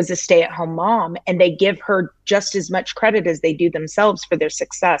was a stay-at-home mom, and they give her just as much credit as they do themselves for their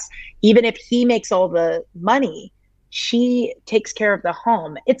success. Even if he makes all the money, she takes care of the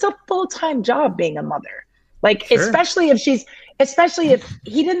home. It's a full-time job being a mother. Like, sure. especially if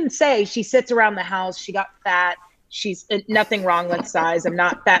he didn't say she sits around the house, she got fat, she's nothing wrong with size. I'm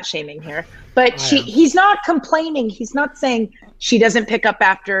not fat shaming here, but he's not complaining. He's not saying she doesn't pick up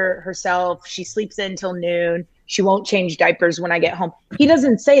after herself. She sleeps in till noon. She won't change diapers when I get home. He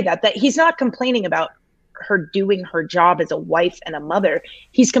doesn't say that he's not complaining about her doing her job as a wife and a mother.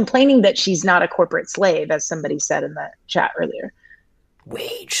 He's complaining that she's not a corporate slave, as somebody said in the chat earlier.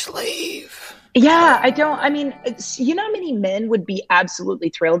 Wage slave. Yeah, I mean, you know how many men would be absolutely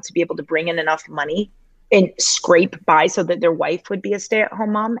thrilled to be able to bring in enough money and scrape by so that their wife would be a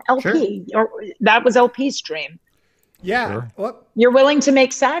stay-at-home mom? LP, sure. Or that was LP's dream. Yeah. Sure. Well, you're willing to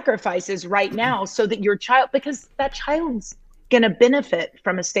make sacrifices right now so that your child, because that child's going to benefit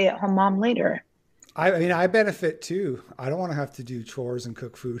from a stay-at-home mom later. I mean, I benefit too. I don't want to have to do chores and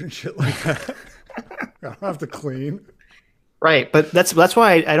cook food and shit like that. I don't have to clean. Right, but that's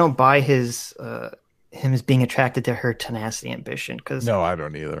why I don't buy his him as being attracted to her tenacity, ambition. Because no, I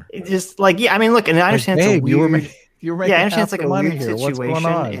don't either. It's just like, yeah, I mean, look, and I understand it's a weird. You were making I understand it's like a weird here.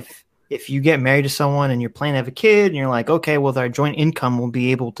 situation. If you get married to someone and you're planning to have a kid, and you're like, okay, well, with our joint income, we'll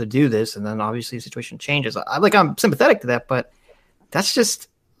be able to do this, and then obviously the situation changes. I'm sympathetic to that, but that's just.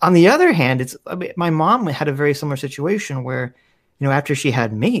 On the other hand, my mom had a very similar situation where, you know, after she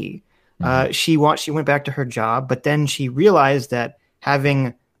had me, she went back to her job, but then she realized that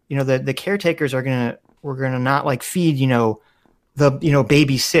having, you know, the caretakers we're gonna not like feed,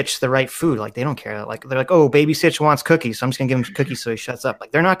 baby Sitch the right food. Like, they don't care. Like, they're like, oh, baby Sitch wants cookies, so I'm just gonna give him cookies so he shuts up. Like,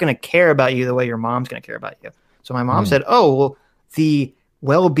 they're not gonna care about you the way your mom's gonna care about you. So my mom said, oh, well, the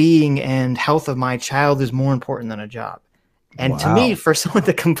well-being and health of my child is more important than a job. And to me, for someone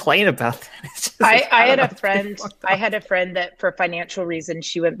to complain about that, it's just I had a friend that for financial reasons,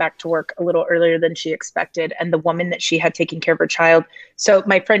 she went back to work a little earlier than she expected. And the woman that she had taking care of her child. So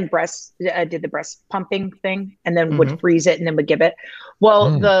my friend did the breast pumping thing and then would freeze it and then would give it.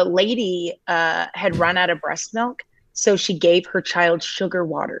 Well, the lady had run out of breast milk. So she gave her child sugar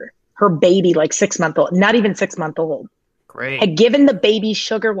water, her baby, like 6 month old, not even 6 month old. Great. Had given the baby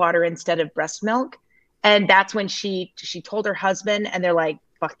sugar water instead of breast milk. And that's when she told her husband, and they're like,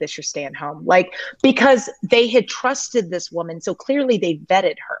 fuck this, you're staying home. Like, because they had trusted this woman. So clearly they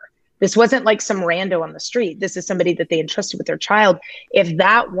vetted her. This wasn't like some rando on the street. This is somebody that they entrusted with their child. If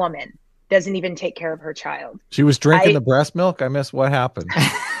that woman doesn't even take care of her child. She was drinking the breast milk? I missed what happened.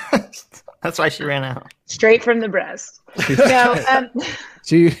 That's why she ran out. Straight from the breast.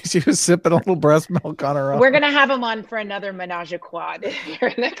 She was sipping a little breast milk on her own. We're going to have them on for another menage a quad.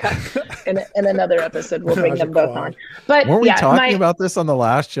 In another episode, we'll bring them both on. But weren't we talking about this on the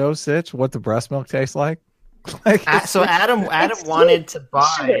last show, Sitch? What the breast milk tastes like? So Adam wanted to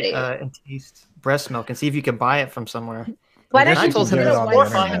buy and taste breast milk and see if you could buy it from somewhere. Why don't you told him it's more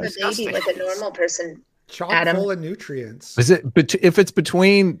fun of a baby like a normal person? Chock full of nutrients. Is it? If it's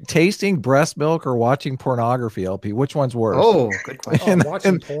between tasting breast milk or watching pornography, LP, which one's worse? Oh, good question.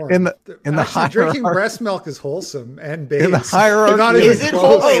 Watching porn. In the hierarchy, drinking breast milk is wholesome and based. In the hierarchy, is it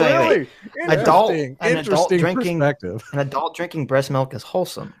wholesome? Really? Interesting perspective. An adult drinking breast milk is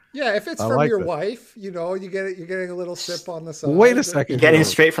wholesome. Yeah, if it's from your wife, you get it. You're getting a little sip on the side. Wait a second. You're getting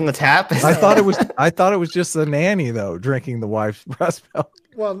straight from the tap. I thought it was just the nanny though drinking the wife's breast milk.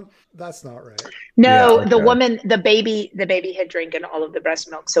 Well, that's not right. No, the woman, the baby had drinking all of the breast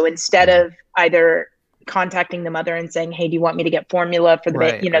milk. So instead of either contacting the mother and saying, "Hey, do you want me to get formula for the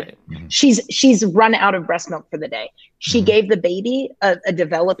baby?" She's run out of breast milk for the day. She gave the baby a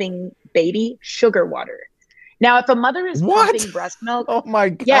developing baby sugar water. Now, if a mother is pumping breast milk, oh my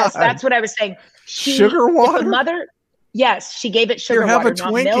God, yes, that's what I was saying. Sugar water. Yes, she gave it sugar have water, a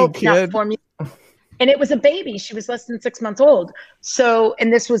not Twinkie, milk, kid. not formula. And it was a baby. She was less than 6 months old. So,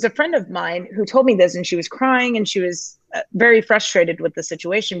 and this was a friend of mine who told me this, and she was crying and she was very frustrated with the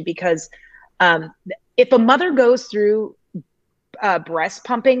situation because if a mother goes through breast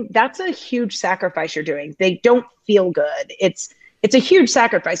pumping, that's a huge sacrifice you're doing. They don't feel good. It's a huge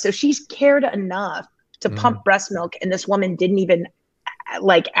sacrifice. So she's cared enough to pump breast milk, and this woman didn't even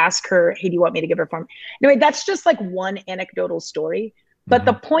ask her, "Hey, do you want me to give her formula?" Anyway, that's just like one anecdotal story. But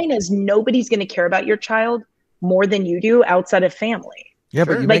the point is, nobody's going to care about your child more than you do outside of family. Yeah,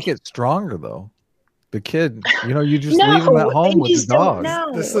 but you make it stronger though. The kid, you just leave him at home with the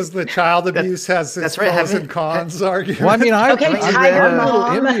dog. This is the child abuse has its pros and cons argument. Well, I mean, I'm a little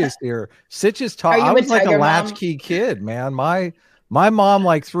Mom. envious here. Sitch is taught. I was like a latchkey kid, man. My My mom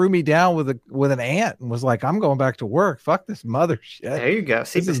like threw me down with an ant and was like, "I'm going back to work. Fuck this mother shit." There you go.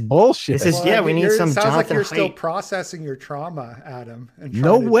 See, this is bullshit. This is we need some. It sounds like you're Jonathan still Haidt. processing your trauma, Adam. And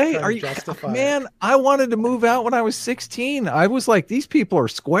No trying to- way. trying Are to you, justify man? it. I wanted to move out when I was 16. I was like, these people are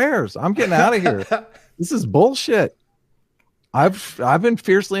squares. I'm getting out of here. This is bullshit. I've been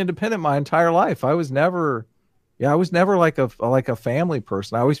fiercely independent my entire life. I was never like a family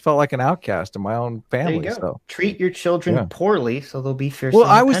person. I always felt like an outcast in my own family. There you go. So Treat your children poorly, so they'll be fiercely well,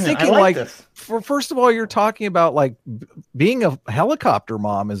 I was independent. thinking like this. first of all, you're talking about like being a helicopter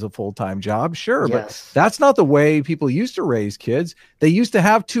mom is a full-time job, sure, Yes. but that's not the way people used to raise kids. They used to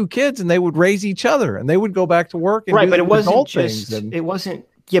have 2 kids and they would raise each other and they would go back to work and Right, do but it wasn't adult just things and- it wasn't.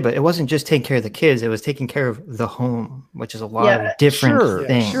 Yeah, but it wasn't just taking care of the kids; it was taking care of the home, which is a lot of different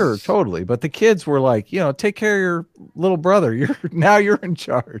things. Sure, totally. But the kids were like, take care of your little brother. You're in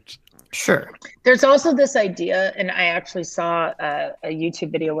charge. Sure. There's also this idea, and I actually saw a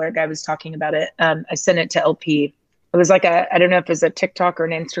YouTube video where a guy was talking about it. I sent it to LP. It was like I don't know if it was a TikTok or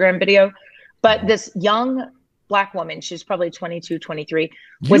an Instagram video, but this young Black woman, she's probably 22, 23,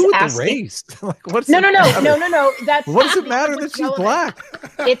 was asking. The race. Like, what's No. That's what does it matter that she's relevant. Black?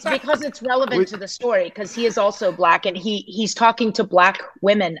 It's because it's relevant to the story because he is also Black and he's talking to Black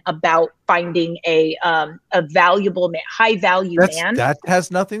women about finding a valuable man, high value man. That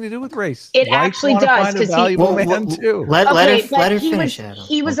has nothing to do with race. It actually does because too. Let her finish.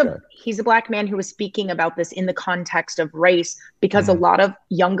 Adam. He's a Black man who was speaking about this in the context of race because a lot of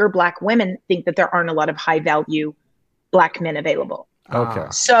younger Black women think that there aren't a lot of high value Black men available. Okay.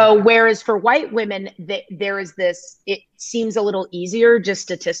 So whereas for white women, there is this, it seems a little easier, just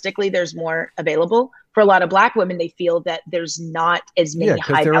statistically, there's more available. For a lot of Black women, they feel that there's not as many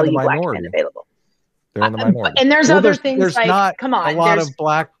high value Black men available. They're in the minority. And there's other things there's like, not come on, a lot of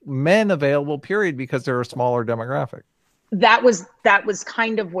Black men available, period, because they're a smaller demographic. That was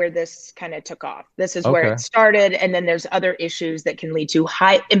kind of where this kind of took off. This is where it started. And then there's other issues that can lead to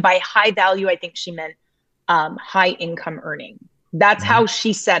high, and by high value, I think she meant high income earning. That's how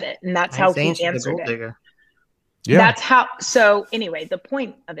she said it. And that's how he answered it. Yeah. That's how. So anyway, the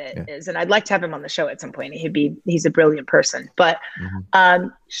point of it is, and I'd like to have him on the show at some point. He's a brilliant person, but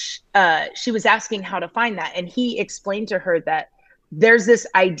she was asking how to find that. And he explained to her that there's this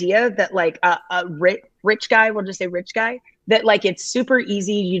idea that like a rich guy, we'll just say rich guy, that like, it's super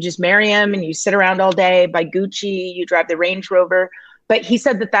easy. You just marry him and you sit around all day, buy Gucci, you drive the Range Rover. But he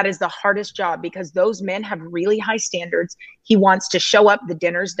said that is the hardest job because those men have really high standards. He wants to show up, the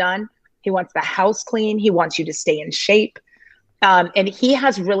dinner's done. He wants the house clean. He wants you to stay in shape. And he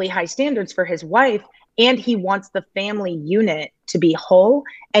has really high standards for his wife. And he wants the family unit to be whole.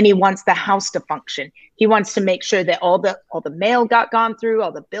 And he wants the house to function. He wants to make sure that all the mail got gone through,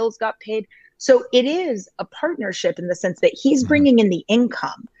 all the bills got paid. So it is a partnership in the sense that he's bringing in the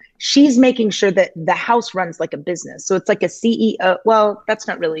income. She's making sure that the house runs like a business. So it's like a CEO. Well, that's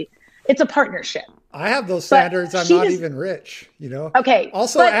not really, it's a partnership. I have those standards. I'm not even rich, Okay.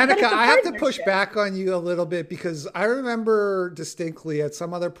 Also, Annika, I have to push back on you a little bit because I remember distinctly at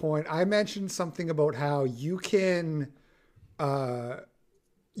some other point, I mentioned something about how you can,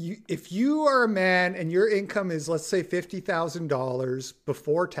 if you are a man and your income is, let's say, $50,000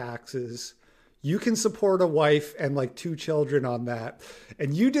 before taxes, you can support a wife and like 2 children on that.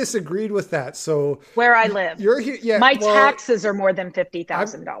 And you disagreed with that. So where I live, you're here. Yeah, my taxes are more than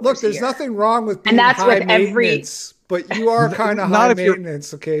 $50,000. Look, there's nothing wrong with being and that's high with maintenance, but you are kind of high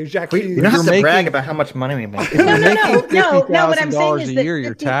maintenance. Okay, Jacques. You don't have to brag about how much money we make. No. What I'm saying is a year,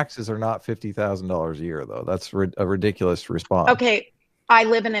 your taxes are not $50,000 a year, though. That's a ridiculous response. Okay, I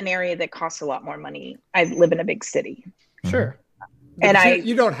live in an area that costs a lot more money. I live in a big city. Sure. And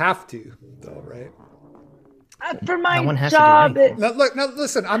you don't have to, though, right? For my job,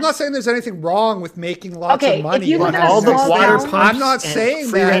 listen. I'm not saying there's anything wrong with making lots of money. If you live in all the water town, pumps I'm not saying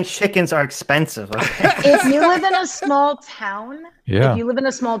free that range chickens are expensive. Okay? If you live in a small town,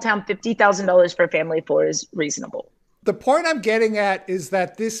 $50,000 for a family of 4 is reasonable. The point I'm getting at is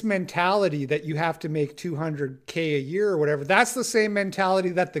that this mentality that you have to make $200K a year or whatever, that's the same mentality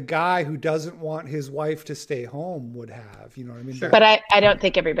that the guy who doesn't want his wife to stay home would have. You know what I mean? Sure. But I don't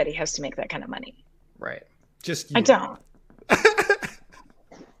think everybody has to make that kind of money. Right. Just you. I don't.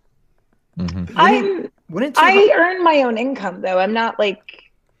 I earn my own income, though. I'm not like,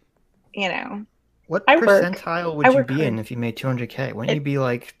 What percentile would you be in if you made $200K? Wouldn't you be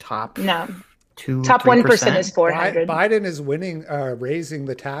like top? No. Top 1% is 400. Biden is winning, raising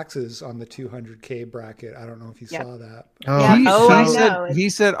the taxes on the 200K bracket. I don't know if you saw that. He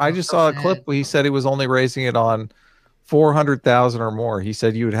said, I just saw a clip where he said he was only raising it on 400,000 or more. He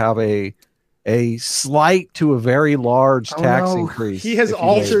said you would have a a slight to a very large tax increase. He has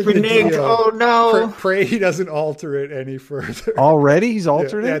altered the deal. Oh no! Pray he doesn't alter it any further. Already, he's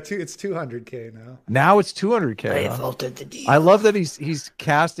altered it. it. It's $200K now. Now it's $200K. They've altered the deal. I love that he's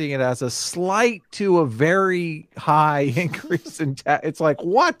casting it as a slight to a very high increase in tax. It's like,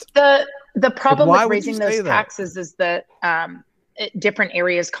 what? The problem Why with would raising you those say that? taxes is that different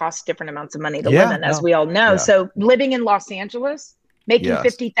areas cost different amounts of money to live in, as we all know. Yeah. So living in Los Angeles, making Yes.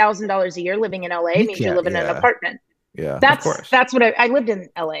 $50,000 a year living in LA means you live in an apartment. Yeah, That's what I lived in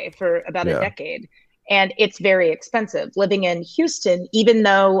LA for about a decade, and it's very expensive. Living in Houston, even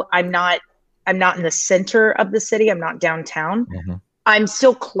though I'm not in the center of the city, I'm not downtown. Mm-hmm. I'm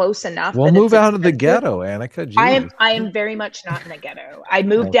still close enough. Well, that move it's out of the expensive. ghetto, Annika. Jeez. I am very much not in the ghetto. I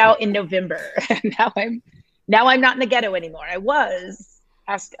moved out in November, and now I'm not in the ghetto anymore. I was.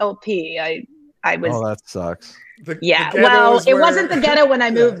 Ask LP. I was. Oh, that sucks. The Well, is it where- wasn't the ghetto when I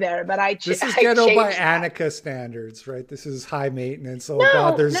moved there, but This is I ghetto by changed that. Annika standards, right? This is high maintenance. Oh No,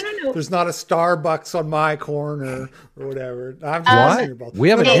 God, there's no. there's not a Starbucks on my corner or whatever. I'm just thinking about We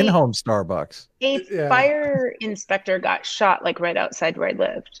have an No. in-home Starbucks. A Yeah. fire inspector got shot like right outside where I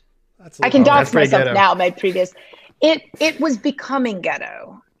lived. That's I can dox pretty myself ghetto. now. My previous, it was becoming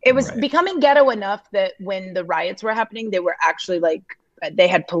ghetto. It was becoming ghetto enough that when the riots were happening, they were actually like they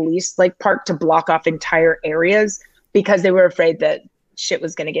had police like parked to block off entire areas because they were afraid that shit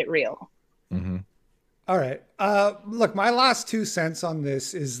was going to get real. Mm-hmm. All right. Look, my last 2 cents on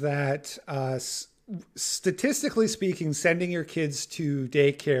this is that statistically speaking, sending your kids to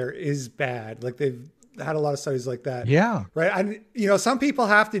daycare is bad. Like they've had a lot of studies like that. Yeah. Right. And, some people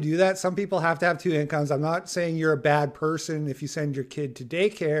have to do that. Some people have to have 2 incomes. I'm not saying you're a bad person if you send your kid to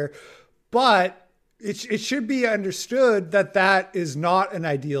daycare, but it should be understood that that is not an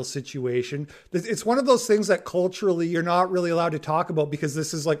ideal situation. It's one of those things that culturally you're not really allowed to talk about because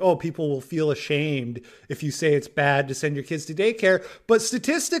this is like, oh, people will feel ashamed if you say it's bad to send your kids to daycare. But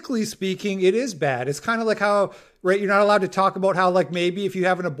statistically speaking, it is bad. It's kind of like how, right, you're not allowed to talk about how like maybe if you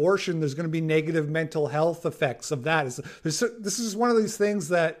have an abortion, there's going to be negative mental health effects of that. This is one of these things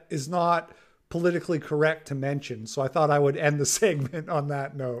that is not politically correct to mention. So I thought I would end the segment on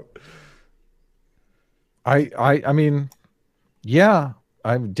that note. I mean, yeah,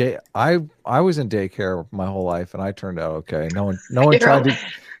 I was in daycare my whole life and I turned out okay. No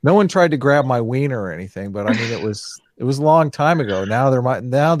one tried to grab my wiener or anything, but I mean it was a long time ago. Now the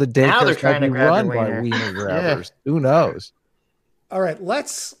daycare's might be run by wiener grabbers. Yeah. Who knows? All right,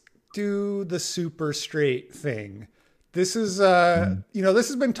 let's do the super straight thing. This is, this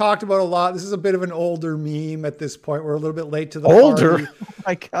has been talked about a lot. This is a bit of an older meme at this point. We're a little bit late to the party. Oh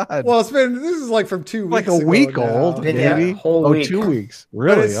my God. Well, this is like from 2 weeks like a ago week now. old, maybe. Yeah, whole week. 2 weeks.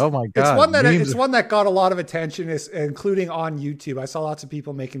 Really? Oh my God. It's one that got a lot of attention, including on YouTube. I saw lots of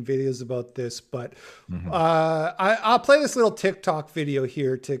people making videos about this, but I'll play this little TikTok video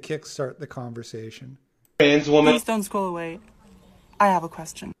here to kickstart the conversation. Trans woman. Please don't scroll away. I have a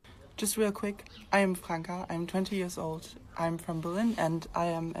question. Just real quick, I am Franka, I'm 20 years old, I'm from Berlin, and I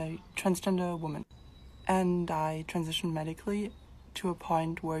am a transgender woman. And I transitioned medically to a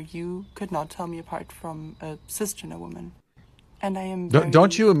point where you could not tell me apart from a cisgender woman. And I am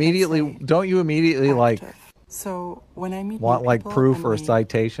don't you immediately active. like so when I meet want like people proof or a we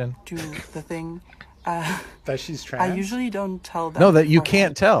citation? do the thing. That she's trans? I usually don't tell them. No, that you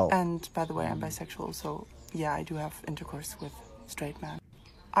beforehand. can't tell. And by the way, I'm bisexual, so yeah, I do have intercourse with straight men.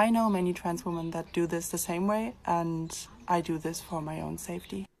 I know many trans women that do this the same way, and I do this for my own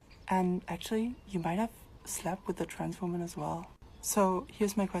safety. And actually, you might have slept with a trans woman as well. So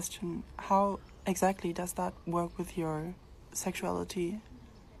here's my question. How exactly does that work with your sexuality?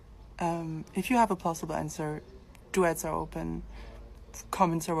 If you have a plausible answer, duets are open,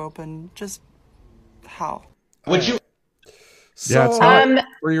 comments are open, just how? Would you? Yeah, it's not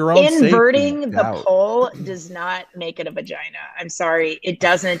for your own inverting safety. the poll does not make it a vagina. I'm sorry, it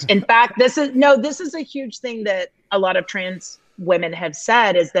doesn't. In fact, this is a huge thing that a lot of trans women have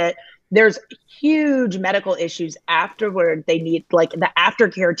said is that there's huge medical issues afterward. They need like the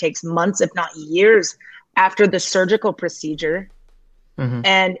aftercare takes months, if not years, after the surgical procedure,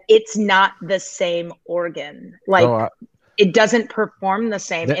 and it's not the same organ. Like it doesn't perform the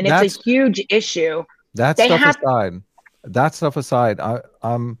same, and it's a huge issue. That stuff aside,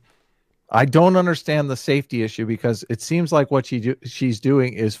 I don't understand the safety issue because it seems like what she's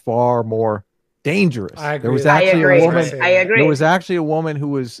doing is far more dangerous. I agree. There was actually a woman. I agree. There was actually a woman who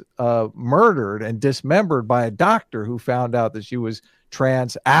was murdered and dismembered by a doctor who found out that she was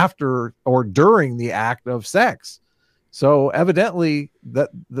trans after or during the act of sex. So evidently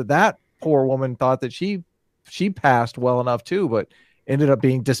that poor woman thought that she passed well enough too, but ended up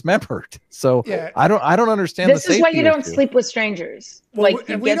being dismembered. So Yeah. I don't understand. This is why you don't sleep with strangers. Well, like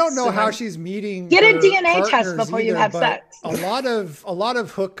and we don't know how she's meeting. Get a her DNA test partners before you either, have but sex. a lot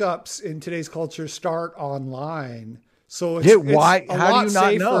of hookups in today's culture start online. So it's, Yeah, why? it's a How lot do you not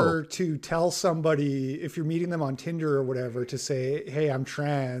safer know? to tell somebody if you're meeting them on Tinder or whatever to say, "Hey, I'm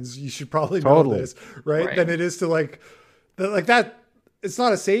trans. You should probably know this," right? Than it is to like that. It's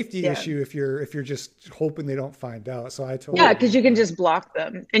not a safety issue if you're just hoping they don't find out. So I totally because you can just block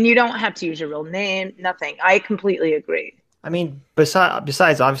them and you don't have to use your real name. Nothing. I completely agree. I mean,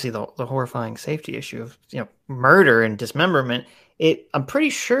 besides obviously the horrifying safety issue of murder and dismemberment, I'm pretty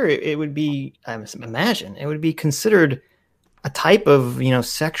sure it would be, I imagine it would be considered a type of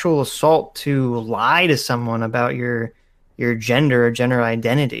sexual assault to lie to someone about your gender or gender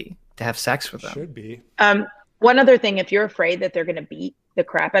identity to have sex with them. Should be. One other thing, if you're afraid that they're going to beat the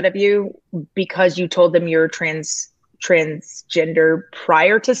crap out of you because you told them you're transgender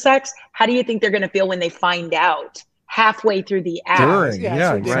prior to sex, how do you think they're going to feel when they find out halfway through the act?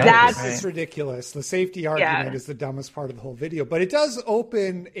 It's ridiculous. The safety argument is the dumbest part of the whole video, but it does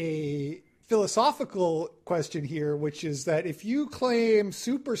open a philosophical question here, which is that if you claim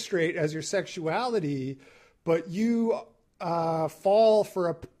super straight as your sexuality, but you fall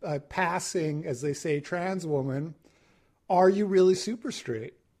for a passing, as they say, trans woman, are you really super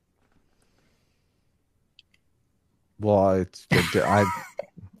straight? Well,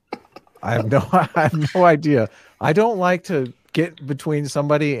 I have no idea. I don't like to get between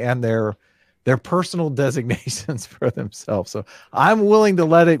somebody and their personal designations for themselves. So I'm willing to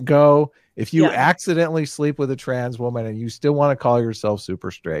let it go. If you accidentally sleep with a trans woman and you still want to call yourself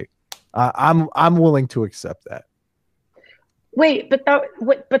super straight, I'm willing to accept that. Wait, but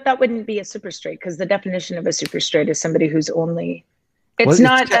that wouldn't be a super straight, because the definition of a super straight is somebody who's only. It's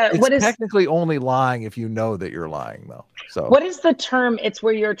technically only lying if you know that you're lying, though. So what is the term? It's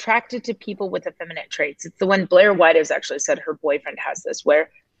where you're attracted to people with effeminate traits. It's the one Blair White has actually said her boyfriend has this, where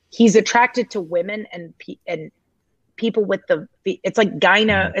he's attracted to women and people with it's like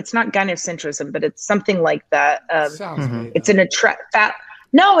it's not gynocentrism, but it's something like that. It's an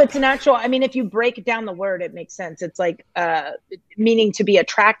No, it's an actual, I mean, if you break down the word, it makes sense. It's like meaning to be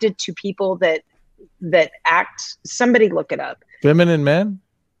attracted to people that act, somebody look it up. Feminine men?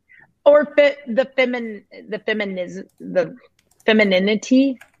 Or the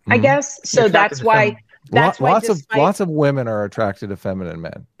femininity, I guess. So that's why lots of women are attracted to feminine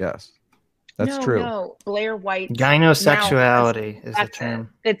men. Yes. That's true. No, Blair White. Gynosexuality is the term.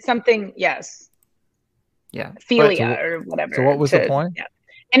 It's something, yes. Yeah. Philia or whatever. So what was the point? Yeah.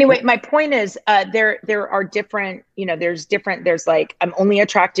 Anyway, my point is there are different, there's like, I'm only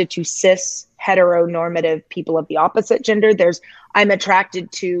attracted to cis heteronormative people of the opposite gender. I'm attracted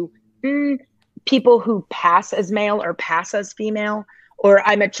to people who pass as male or pass as female, or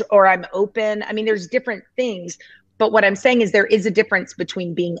I'm open. I mean, there's different things, but what I'm saying is there is a difference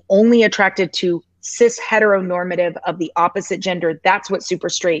between being only attracted to cis heteronormative of the opposite gender. That's what super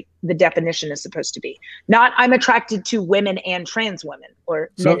straight, the definition is supposed to be. Not I'm attracted to women and trans women,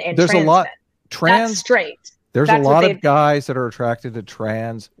 or men and trans men. That's straight. There's a lot of guys that are attracted to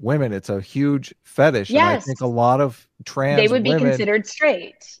trans women. It's a huge fetish. Yes. And I think a lot of trans they would be women, considered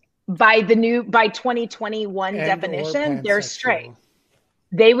straight by 2021 definition. They're straight.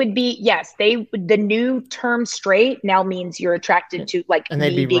 They would be, yes, the new term straight now means you're attracted to, like, and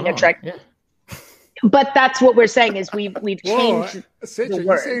me being attracted. Yeah. But that's what we're saying is we've changed. Sitch, are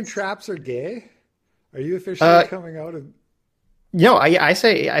you saying traps are gay? Are you officially coming out of? No, I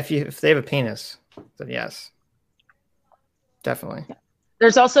say if they have a penis, then yes, definitely.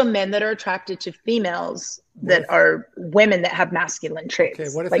 There's also men that are attracted to females that are women that have masculine traits.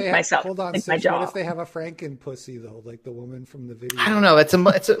 Okay, what if like they myself? Hold on, like Sitch, what if they have a Franken pussy though, like the woman from the video? I don't know. It's a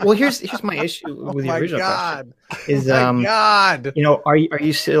well. Here's my issue with the original question. Is are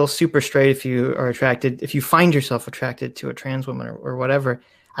you still super straight if you find yourself attracted to a trans woman or whatever?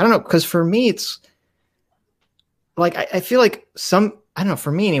 I don't know, because for me it's like I feel like I don't know.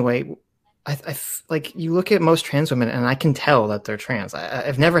 For me anyway, I like you look at most trans women and I can tell that they're trans.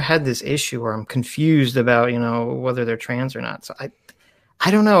 I've never had this issue where I'm confused about whether they're trans or not. So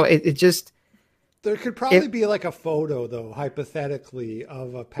I don't know. It just. There could probably be like a photo, though, hypothetically,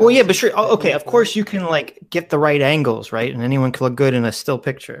 of a. Well, yeah, but sure. Oh, okay, of course you can like get the right angles, right, and anyone can look good in a still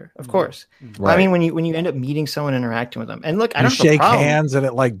picture, of course. Right. I mean, when you end up meeting someone, interacting with them, and look, I don't shake hands and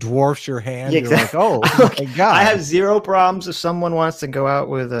it like dwarfs your hand. Yeah, exactly. You're like, oh my god! I have zero problems if someone wants to go out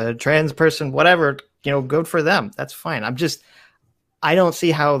with a trans person, whatever. Good for them. That's fine. I don't see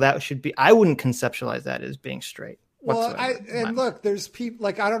how that should be. I wouldn't conceptualize that as being straight. Well, look, there's people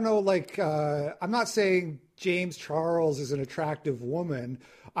like, I don't know, like, I'm not saying James Charles is an attractive woman.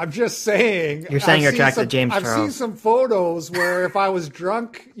 I'm just saying. You're saying you're attracted to James Charles. I've seen some photos where if I was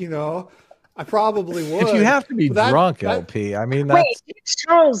drunk, I probably would. If you have to be drunk, LP, I mean,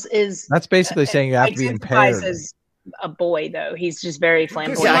 Charles is. That's basically saying you have to be impaired. As a boy, though, he's just very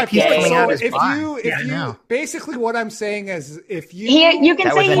flamboyant. Yeah, if you basically what I'm saying is if you you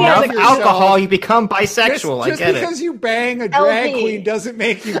can say he has alcohol, you become bisexual. Just I get because it. you bang a drag queen doesn't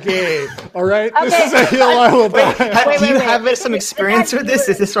make you gay. All right, this is a hill I will die. Do you have some experience with this?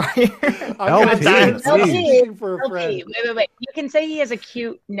 Is this right here? I'm gonna die for a friend. Wait. You can say he has a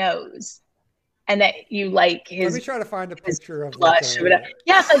cute nose. And that you like his. Let me try to find a picture of blush.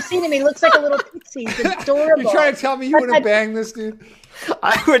 Yes, I've seen him. He looks like a little pixie. He's adorable. You trying to tell me you wouldn't bang this dude?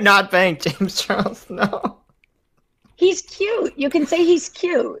 I would not bang James Charles. No. He's cute. You can say he's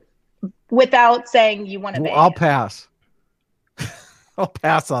cute without saying you want to bang. I'll pass. I'll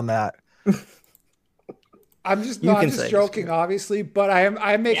pass on that. I'm just joking, obviously, but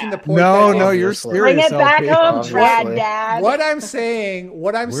I'm making the point. No, you're serious. Bring it back home, Trad Dad. What I'm saying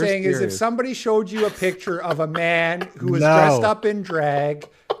is, if somebody showed you a picture of a man who was dressed up in drag,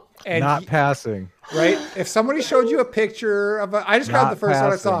 and passing, right? If somebody showed you a picture of I just grabbed the first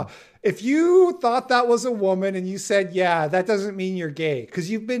one I saw. If you thought that was a woman and you said, yeah, that doesn't mean you're gay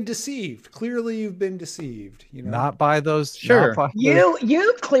because you've been deceived. Clearly, you've been deceived. Not by those. Sure.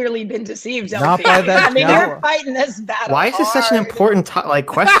 You've clearly been deceived. Not by that. I mean, you're fighting this battle. Why is this such an important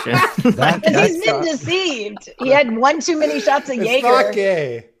question? Because he's been deceived. He had one too many shots of Jaeger. It's not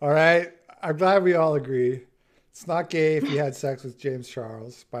gay. All right. I'm glad we all agree. It's not gay if you had sex with James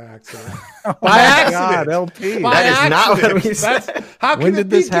Charles by accident. By accident. God, LP. That is not what we said. How can it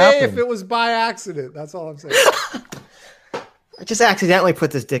be gay if it was by accident? That's all I'm saying. I just accidentally put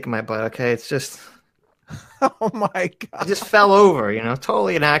this dick in my butt, okay? It's just... Oh, my God. It just fell over,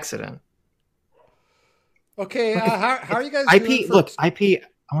 totally an accident. Okay, how are you guys doing? IP,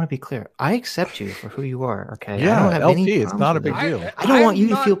 I want to be clear. I accept you for who you are, okay? Yeah, I don't have LP, it's not a big deal. I don't want you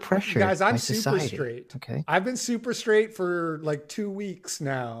to feel pressure. Guys, I'm by super society, straight. Okay. I've been super straight for like 2 weeks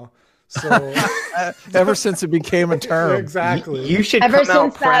now. So ever since it became a term. Exactly. You should come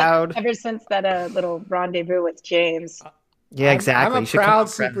out proud. Ever since that little rendezvous with James. Yeah, exactly. I'm a proud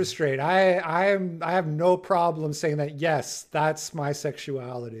super straight. I have no problem saying that. Yes, that's my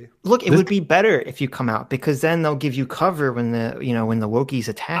sexuality. Look, it would be better if you come out because then they'll give you cover when the wokies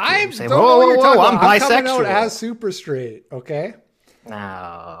attack you. Say, whoa, I'm bisexual. Coming out as super straight. Okay.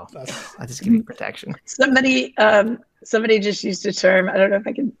 No, I just give you protection. Somebody just used a term. I don't know if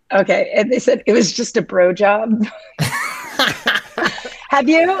I can. Okay, and they said it was just a bro job. Have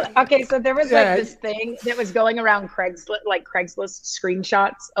you? Okay, so there was this thing that was going around Craigslist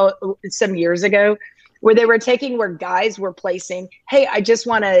screenshots some years ago, where they were where guys were placing, "Hey, I just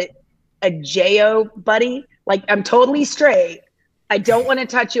want a JO buddy. Like I'm totally straight. I don't want to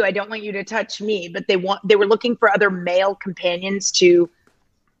touch you. I don't want you to touch me." But they were looking for other male companions to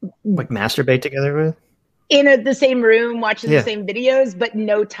masturbate together with. In the same room, watching the same videos, but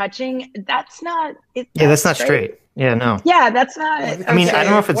no touching. That's not. That's not straight. Yeah, no. Yeah, that's not. I mean, I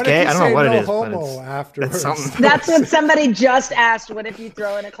don't know if it's gay. I don't know what it is. But it's something. That's what somebody just asked. What if you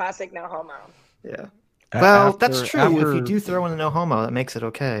throw in a classic no homo? Yeah. Well, that's true. If you do throw in a no homo, that makes it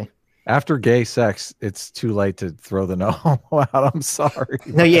okay. After gay sex, it's too late to throw the no homo out. I'm sorry.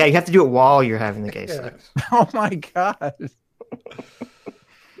 No, yeah, you have to do it while you're having the gay sex. Oh my God.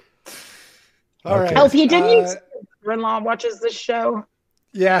 All right. LP, didn't you say your brother-in-law watches this show?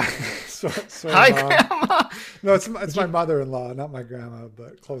 Yeah. Hi, Grandma. No, it's my mother-in-law, not my grandma,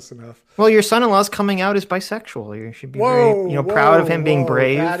 but close enough. Well, your son-in-law's coming out as bisexual. You should be very, proud of him being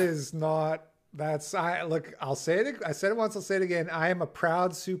brave. That is not. I'll say it. I said it once. I'll say it again. I am a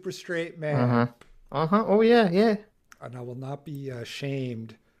proud, super straight man. Oh yeah. And I will not be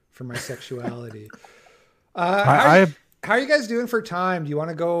shamed for my sexuality. How are you guys doing for time? Do you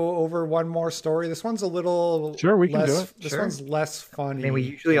want to go over one more story? This one's a little we can do it. This one's less funny. I mean, we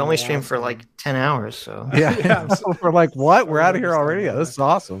usually only stream for like 10 hours, so yeah. We're like, what? We're out of here already? Yeah, this is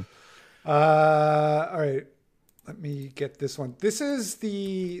awesome. All right. Let me get this one. This is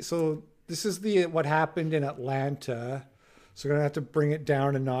the what happened in Atlanta. So we're gonna have to bring it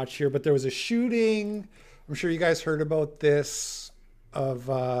down a notch here. But there was a shooting. I'm sure you guys heard about this of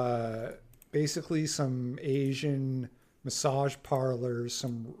basically some Asian massage parlors,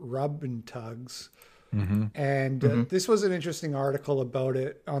 some rub and tugs. Mm-hmm. And this was an interesting article about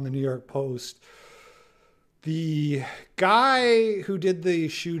it on the New York Post. The guy who did the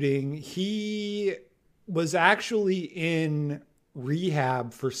shooting, he was actually in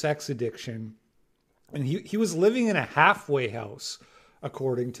rehab for sex addiction. And he was living in a halfway house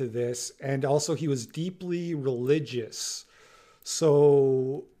according to this. And also he was deeply religious.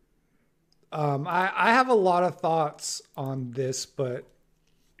 So I have a lot of thoughts on this, but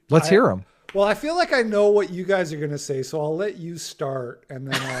let's hear them. Well, I feel like I know what you guys are going to say, so I'll let you start, and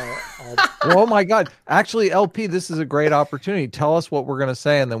then I'll... Oh my God. Actually, LP, this is a great opportunity. Tell us what we're going to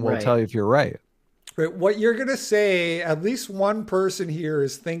say, and then we'll tell you if you're right. Right. What you're going to say, at least one person here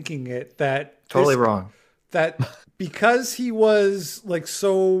is thinking it, that... Totally wrong. That because he was like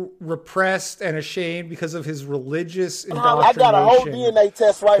so repressed and ashamed because of his religious indoctrination... I got a whole DNA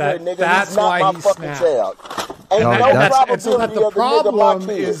test right here, nigga. That's not why my he fucking snapped. child. Ain't And so that the problem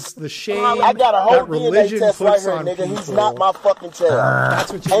is the shame I got a whole that religion DNA test puts right on here, nigga. people. He's not my fucking child.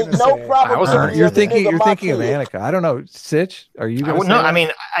 That's what you're Ain't gonna no say. probability. You're of the thinking nigga my of kid. Annika. I don't know. Sitch, are you going to say No, that? I mean,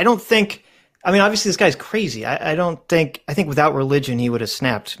 I don't think. I mean, obviously, this guy's crazy. I don't think. I think without religion, he would have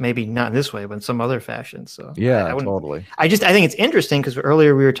snapped. Maybe not in this way, but in some other fashion. So yeah, I totally. I think it's interesting because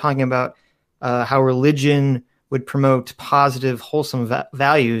earlier we were talking about how religion would promote positive, wholesome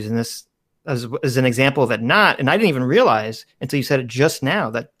values, and this as an example of it not. And I didn't even realize until you said it just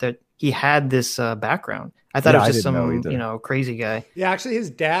now that he had this background. I thought it was just some crazy guy. Yeah, actually, his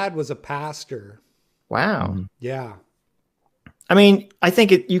dad was a pastor. Wow. Mm-hmm. Yeah. I mean, I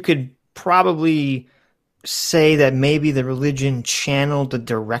think you could probably say that maybe the religion channeled the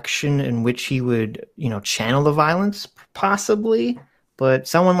direction in which he would, channel the violence, possibly.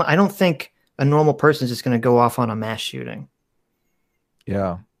 But I don't think a normal person is just going to go off on a mass shooting.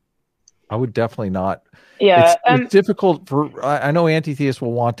 Yeah, I would definitely not. Yeah, it's difficult I know anti-theists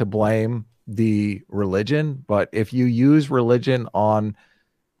will want to blame the religion, but if you use religion on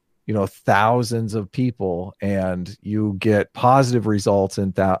thousands of people and you get positive results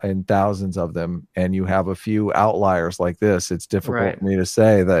in thousands of them, and you have a few outliers like this, it's difficult for me to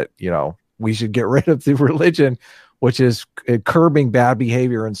say that we should get rid of the religion, which is curbing bad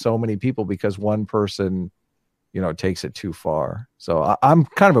behavior in so many people because one person takes it too far. So I'm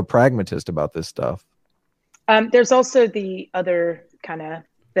kind of a pragmatist about this stuff. There's also the other kind of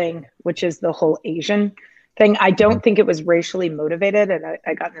thing, which is the whole Asian thing. I don't think it was racially motivated. And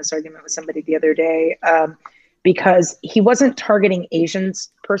I got in this argument with somebody the other day because he wasn't targeting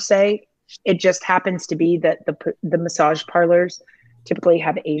Asians per se. It just happens to be that the massage parlors typically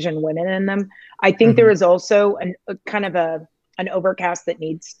have Asian women in them. I think there is also an overcast that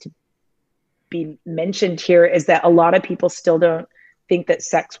needs to be mentioned here, is that a lot of people still don't think that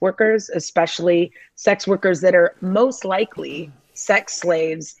sex workers, especially sex workers that are most likely sex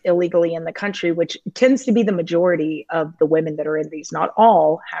slaves illegally in the country, which tends to be the majority of the women that are in these, not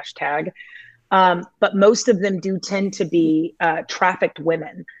all, but most of them do tend to be trafficked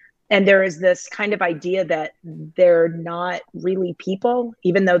women. And there is this kind of idea that they're not really people,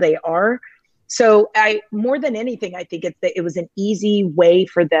 even though they are. So more than anything, I think it was an easy way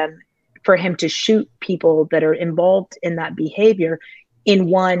for him to shoot people that are involved in that behavior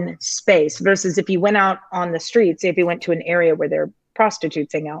in one space, versus if you went out on the streets, if you went to an area where there are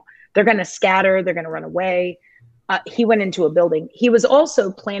prostitutes hang out, they're going to scatter, they're going to run away. He went into a building. He was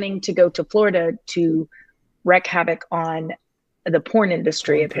also planning to go to Florida to wreak havoc on the porn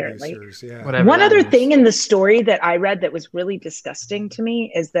industry, apparently. Yeah. One other thing in the story that I read that was really disgusting to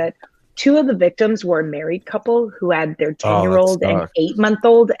me is that 2 of the victims were a married couple who had their 10-year-old and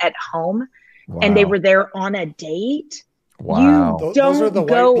 8-month-old at home. Wow. And they were there on a date. Wow. Those are the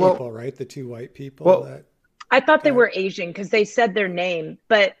white people, right? The 2 white people. I thought they were Asian because they said their name,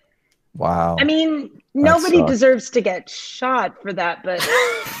 but wow. I mean, nobody deserves to get shot for that, but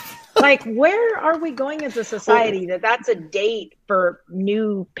like, where are we going as a society that's a date for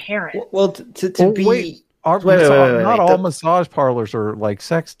new parents? Well, to be... Wait. Not all massage parlors are like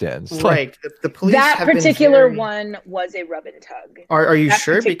sex dens. Right. The police that particular one was a rub and tug. Are you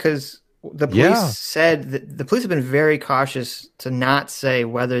sure? Because the police said that the police have been very cautious to not say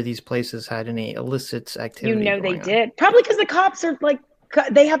whether these places had any illicit activity. They did. Probably because the cops are like,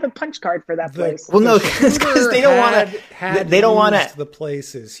 they have a punch card for that place. Well, no, because they don't want to. They don't want to. The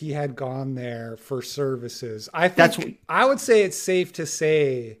places he had gone there for services. I think I would say it's safe to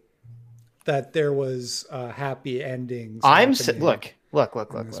say that there was happy endings. Look.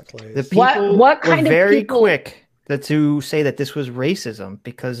 The people what kind were very of people? quick to say that this was racism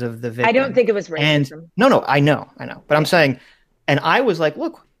because of the victim. I don't think it was racism. No, I know. But I'm saying, and I was like,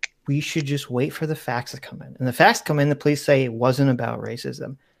 look, we should just wait for the facts to come in. And the facts come in, the police say it wasn't about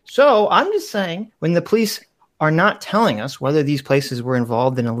racism. So I'm just saying, when the police are not telling us whether these places were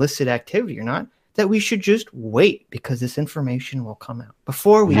involved in illicit activity or not, that we should just wait because this information will come out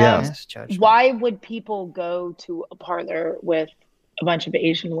before we pass judgment. Why would people go to a parlor with a bunch of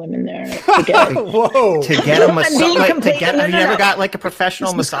Asian women there to get Whoa. To get a massage. completely- Have you ever got like a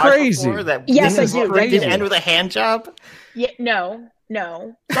professional This is massage crazy. before? That Yes, I didn't- do. That didn't end with a hand job. Yeah, no.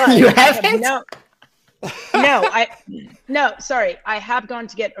 But You I have haven't? Sorry. I have gone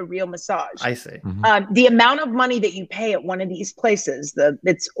to get a real massage. I see. The amount of money that you pay at one of these places,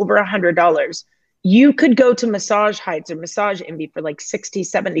 it's over $100. You could go to Massage Heights or Massage Envy for like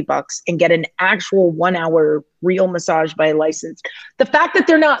 $60-$70 and get an actual 1 hour real massage by a licensed. The fact that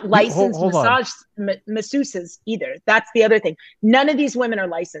they're not licensed hold on. masseuses either. That's the other thing. None of these women are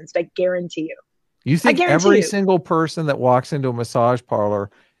licensed. I guarantee you. You think guarantee every you. single person that walks into a massage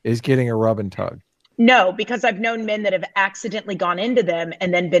parlor is getting a rub and tug? No, because I've known men that have accidentally gone into them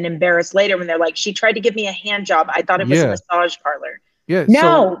and then been embarrassed later when they're like, she tried to give me a hand job. I thought it was a massage parlor. Yeah.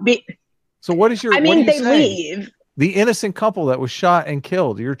 No. So what is your? I what mean, are you they saying? leave. The innocent couple that was shot and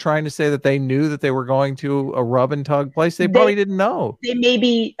killed. You're trying to say that they knew that they were going to a rub and tug place? They probably didn't know. They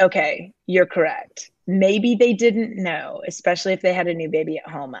maybe, okay, you're correct. Maybe they didn't know, especially if they had a new baby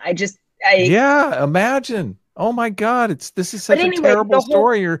at home. Yeah, imagine. Oh my God, this is such But anyway, a terrible the whole-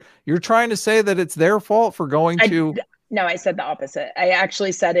 story. You're trying to say that it's their fault for going to. No, I said the opposite. I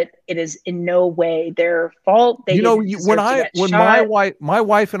actually said it is in no way their fault. They didn't deserve to get my shot.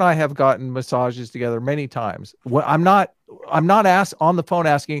 wife and I have gotten massages together many times. I'm not asked on the phone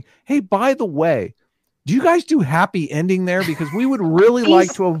asking, "Hey, by the way, do you guys do happy ending there? Because we would really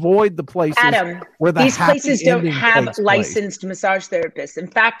like to avoid the places Adam, where the these happy places don't ending have takes place." licensed massage therapists. In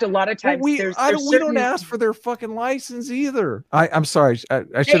fact, a lot of Well, times we there's don't ask for their fucking license either. I'm sorry.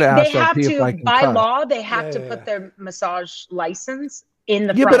 I should have asked they have LP if I to can by cut. law. They have to put their massage license in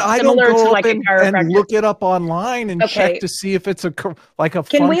the Yeah, front, but I don't similar go to up like a and chiropractor. look it up online and Okay. check to see if it's a Can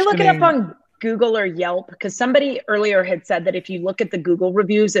we look it up functioning- on Google or Yelp? Because somebody earlier had said that if you look at the Google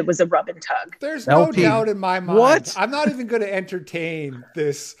reviews, it was a rub and tug. There's no LP. doubt in my mind. What? I'm not even going to entertain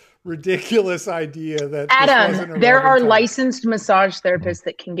this ridiculous idea that this wasn't Adam, a there rub are and tug. licensed massage therapists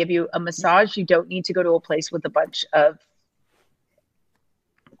that can give you a massage. You don't need to go to a place with a bunch of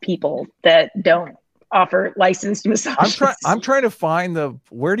people that don't offer licensed massages. I'm trying to find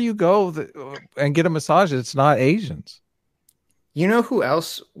where do you go and get a massage? It's not Asians. You know who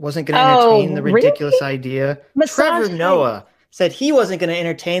else wasn't going to entertain the ridiculous idea? Massage Trevor Noah said he wasn't going to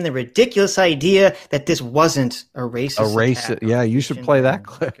entertain the ridiculous idea that this wasn't a racist attack. Yeah, you should play that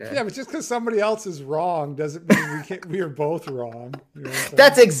clip. Yeah, but just because somebody else is wrong doesn't mean we are both wrong. You know what I'm saying?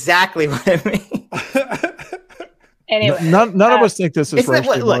 That's exactly what I mean. Anyway, None of us think this is it's not-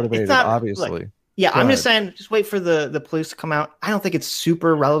 racially look, it's motivated, not- obviously. look, Yeah, Go I'm ahead. just saying, just wait for the police to come out. I don't think it's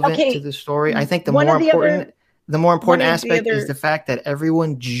super relevant Okay. to the story. I think the One more of the important other- aspect one of the is other- the fact that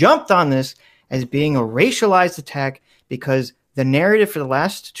everyone jumped on this as being a racialized attack because the narrative for the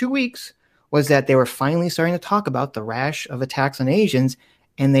last 2 weeks was that they were finally starting to talk about the rash of attacks on Asians,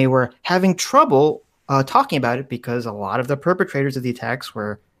 and they were having trouble talking about it because a lot of the perpetrators of the attacks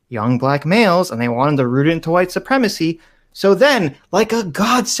were young black males, and they wanted to root it into white supremacy. So then, like a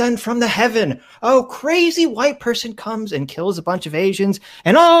godsend from the heaven, a crazy white person comes and kills a bunch of Asians,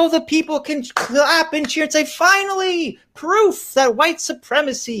 and all the people can clap and cheer and say, finally, proof that white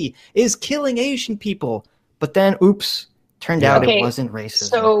supremacy is killing Asian people. But then, oops, turned out Okay, it wasn't racism.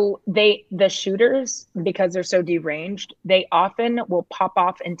 So the shooters, because they're so deranged, they often will pop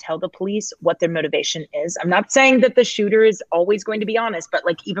off and tell the police what their motivation is. I'm not saying that the shooter is always going to be honest, but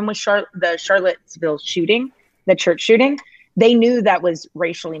like even with the Charlottesville shooting, the church shooting, they knew that was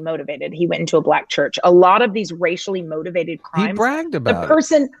racially motivated. He went into a black church. A lot of these racially motivated crimes, He bragged about the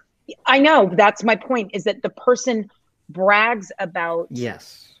person, I know, that's my point, is that the person brags about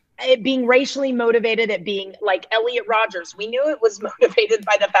yes. it being racially motivated, at being like Elliot Rodgers. We knew it was motivated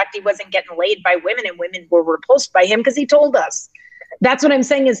by the fact he wasn't getting laid by women, and women were repulsed by him because he told us. That's what I'm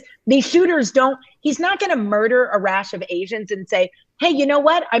saying is these shooters he's not going to murder a rash of Asians and say, hey, you know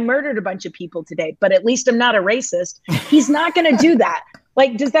what? I murdered a bunch of people today, but at least I'm not a racist. He's not going to do that.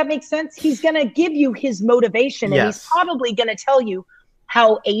 Like, does that make sense? He's going to give you his motivation, and he's probably going to tell you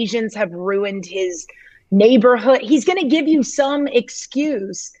how Asians have ruined his neighborhood. He's going to give you some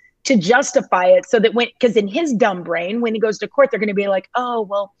excuse to justify it so that because in his dumb brain, when he goes to court, they're going to be like, oh,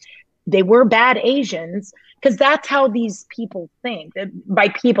 well, they were bad Asians, because that's how these people think. By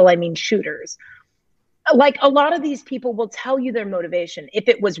people, I mean shooters. Like a lot of these people will tell you their motivation if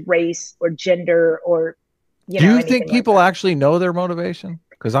it was race or gender or, Do you think people actually know their motivation?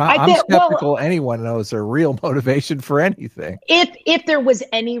 Because I'm skeptical anyone knows their real motivation for anything. If there was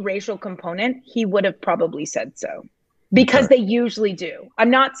any racial component, he would have probably said so. Because they usually do. I'm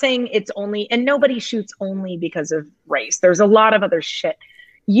not saying it's only, and nobody shoots only because of race. There's a lot of other shit.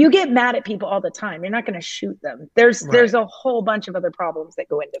 you get mad at people all the time. You're not going to shoot them. There's a whole bunch of other problems that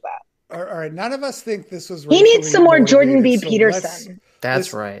go into that. All right. None of us think this was. He needs some more Jordan B. Peterson.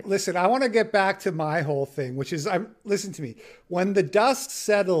 That's right. Listen, I want to get back to my whole thing, which is, listen to me. When the dust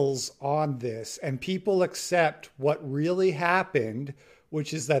settles on this and people accept what really happened,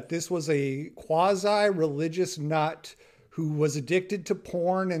 which is that this was a quasi-religious nut who was addicted to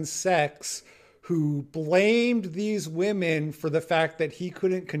porn and sex, who blamed these women for the fact that he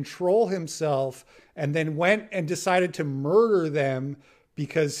couldn't control himself, and then went and decided to murder them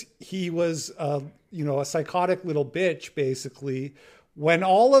because he was, a psychotic little bitch, basically.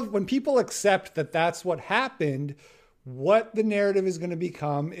 When people accept that that's what happened, what the narrative is going to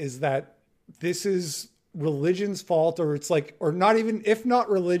become is that this is religion's fault, or it's like, or not even, if not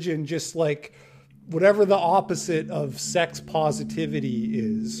religion, just like whatever the opposite of sex positivity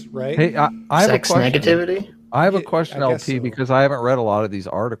is, right? Hey, I have sex a question. negativity. I have a question, LT, because I haven't read a lot of these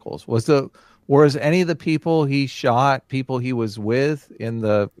articles. Was any of the people he shot people he was with in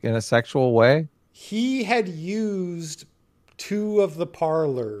a sexual way? He had used 2 of the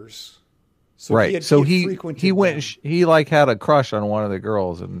parlors. So right. He went. He like had a crush on one of the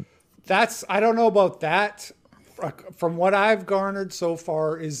girls, and I don't know about that. From what I've garnered so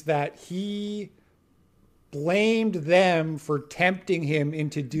far, is that he blamed them for tempting him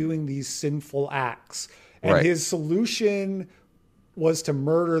into doing these sinful acts, and his solution was to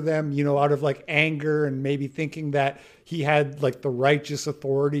murder them, out of like anger, and maybe thinking that he had like the righteous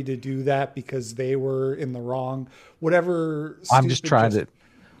authority to do that because they were in the wrong. Whatever. I'm trying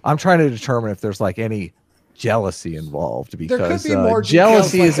to determine if there's like any jealousy involved, because there could be more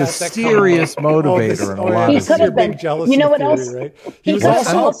jealousy like is a serious motivator in a lot of could have been jealousy. You know what theory, else? Right? He was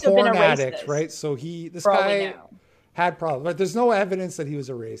also a porn been a addict, racist, right? So this guy had problems, but there's no evidence that he was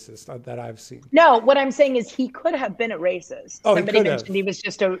a racist that I've seen. No, what I'm saying is he could have been a racist. Oh, somebody mentioned he was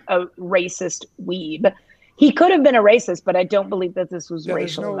just a racist weeb. He could have been a racist, but I don't believe that this was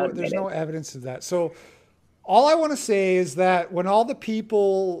racially motivated. There's no evidence of that. So all I want to say is that when all the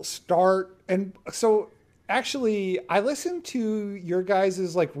people start, and so actually I listened to your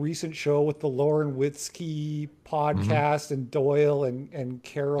guys' like recent show with the Lauren Witzke podcast, and Doyle and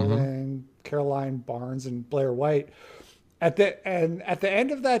Caroline Barnes and Blair White. At the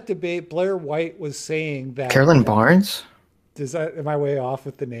end of that debate, Blair White was saying that Carolyn Barnes. Am I way off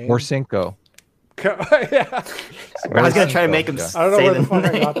with the name? Or Cinco. Yeah. I was gonna try to make him. I don't know where the fuck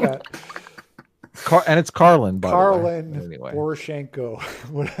I got that. And it's Carlin, by Carlin the way. Anyway. Poroshenko,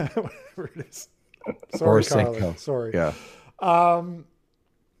 whatever it is. Sorry, Carlin. Sorry. Yeah.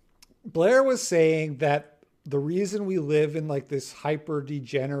 Blair was saying that the reason we live in like this hyper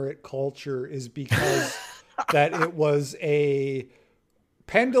degenerate culture is because that it was a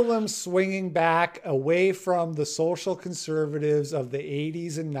pendulum swinging back away from the social conservatives of the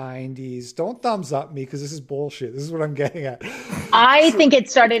 80s and 90s. Don't thumbs up me because this is bullshit. This is what I'm getting at. I think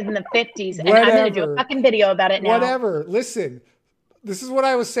it started in the 50s, and I'm going to do a fucking video about it now. Whatever. Listen, this is what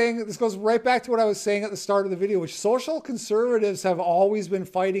I was saying. This goes right back to what I was saying at the start of the video, which social conservatives have always been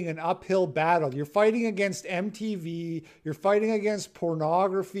fighting an uphill battle. You're fighting against MTV. You're fighting against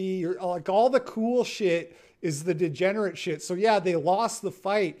pornography. You're like, all the cool shit is the degenerate shit. So yeah, they lost the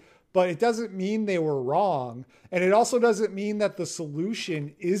fight, but it doesn't mean they were wrong. And it also doesn't mean that the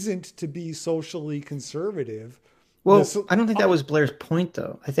solution isn't to be socially conservative. Well, I don't think that was Blair's point,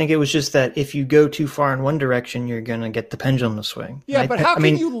 though. I think it was just that if you go too far in one direction, you're going to get the pendulum to swing. Yeah, but how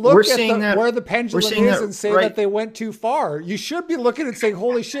can you look at where the pendulum is and say that they went too far? You should be looking and saying,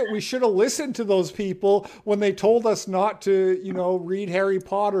 holy shit, we should have listened to those people when they told us not to, read Harry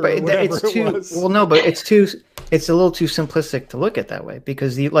Potter or whatever it was. Well, no, but it's a little too simplistic to look at that way,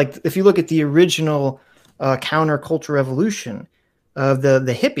 because if you look at the original counterculture revolution of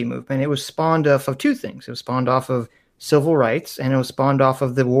the hippie movement, it was spawned off of 2 things. It was spawned off of civil rights, and it was spawned off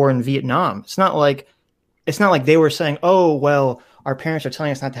of the war in Vietnam. It's not like they were saying, oh, well, our parents are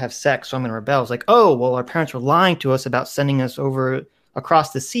telling us not to have sex, so I'm going to rebel. It's like, oh, well, our parents were lying to us about sending us over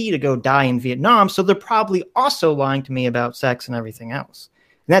across the sea to go die in Vietnam, so they're probably also lying to me about sex and everything else.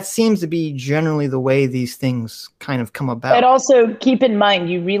 And that seems to be generally the way these things kind of come about. But also keep in mind,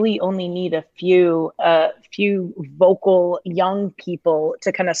 you really only need a few vocal young people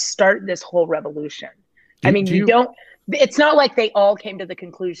to kind of start this whole revolution. It's not like they all came to the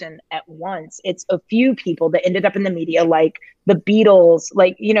conclusion at once. It's a few people that ended up in the media, like the Beatles,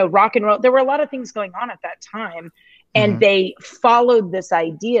 like, rock and roll. There were a lot of things going on at that time. And they followed this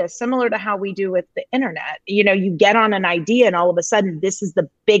idea, similar to how we do with the internet. You get on an idea and all of a sudden this is the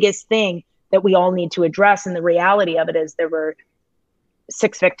biggest thing that we all need to address. And the reality of it is there were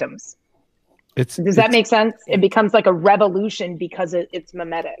 6 victims. Does that make sense? It becomes like a revolution because it's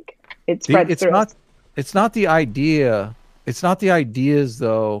mimetic. It spreads through. It's not the idea. It's not the ideas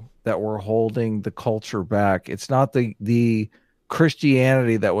though that were holding the culture back. It's not the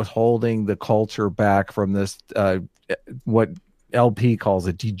Christianity that was holding the culture back from this, what LP calls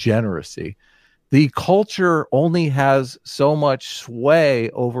a degeneracy. The culture only has so much sway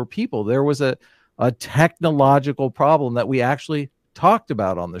over people. There was a technological problem that we actually talked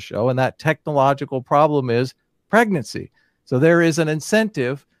about on the show, and that technological problem is pregnancy. So there is an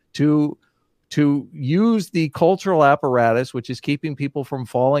incentive to use the cultural apparatus, which is keeping people from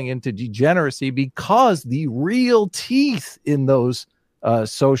falling into degeneracy, because the real teeth in those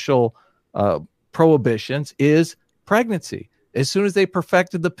social prohibitions is pregnancy. As soon as they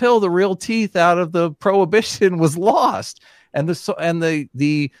perfected the pill, the real teeth out of the prohibition was lost, and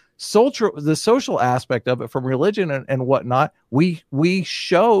the social aspect of it from religion and whatnot. We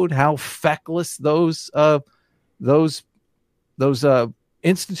showed how feckless those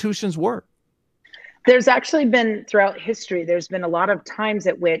institutions were. There's actually been, throughout history, there's been a lot of times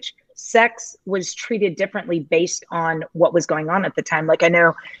at which sex was treated differently based on what was going on at the time. Like I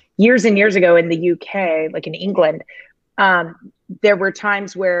know years and years ago in the UK, like in England, there were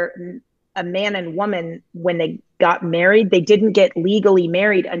times where a man and woman, when they got married, they didn't get legally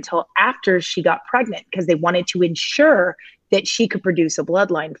married until after she got pregnant, because they wanted to ensure that she could produce a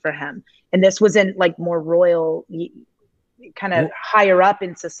bloodline for him. And this was in like more royal, kind of higher up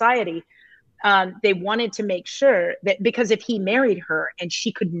in society. They wanted to make sure that, because if he married her and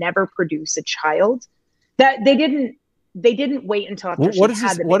she could never produce a child, that they didn't wait until after what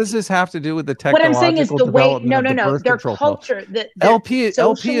does this have to do with the technological what I'm saying is the way, no, their culture. LP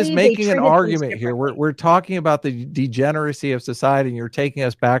is making an argument here. We're talking about the degeneracy of society, and you're taking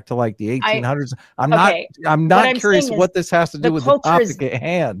us back to like the 1800s. I'm not curious what this has to do with the topic at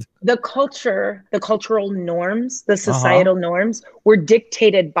hand. The culture, the cultural norms, the societal norms were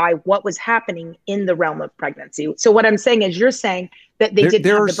dictated by what was happening in the realm of pregnancy. So what I'm saying is, you're saying that they didn't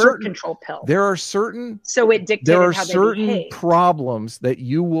have the birth control pill. There are certain problems that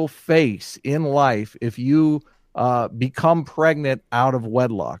you will face in life if you become pregnant out of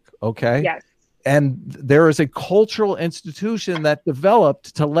wedlock. Okay. Yes. And there is a cultural institution that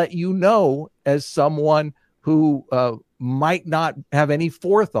developed to let you know, as someone who might not have any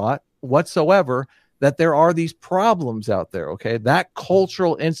forethought whatsoever, that there are these problems out there. Okay. That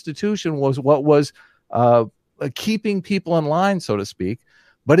cultural institution was what was keeping people in line, so to speak.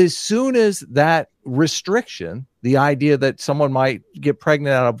 But as soon as that restriction, the idea that someone might get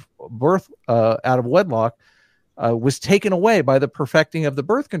pregnant out of wedlock, was taken away by the perfecting of the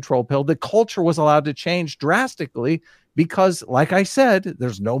birth control pill, the culture was allowed to change drastically, because, like I said,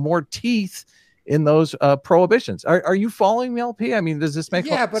 there's no more teeth in those prohibitions. Are you following me, LP? I mean, does this make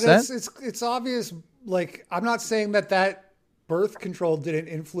sense? It's obvious. Like, I'm not saying that birth control didn't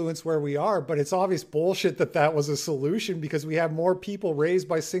influence where we are, but it's obvious bullshit that was a solution, because we have more people raised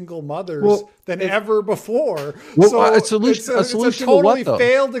by single mothers than ever before. So a solution it's a totally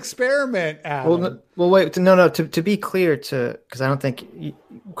failed experiment, Adam. Wait, no. To be clear, because I don't think,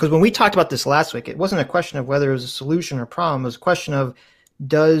 because when we talked about this last week, it wasn't a question of whether it was a solution or problem. It was a question of,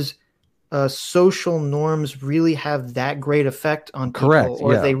 does social norms really have that great effect on people? Correct,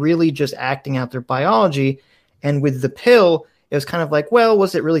 or are they really just acting out their biology? And with the pill, it was kind of like, well,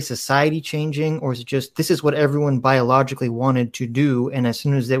 was it really society changing, or is it just, this is what everyone biologically wanted to do, and as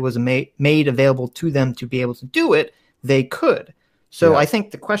soon as it was made available to them to be able to do it, they could. So I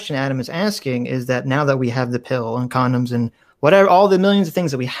think the question Adam is asking is that now that we have the pill and condoms and whatever, all the millions of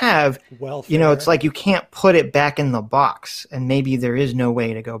things that we have, welfare, it's like you can't put it back in the box, and maybe there is no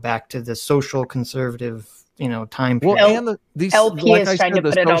way to go back to the social conservative time period. Well, LP is trying to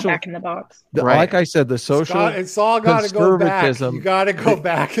put it all back in the box. Like I said, the social it's all got to go back. You got to go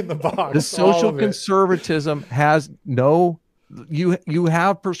back in the box. The social conservatism has no. You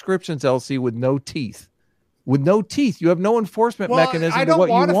have prescriptions, LC, with no teeth. With no teeth, you have no enforcement mechanism. I don't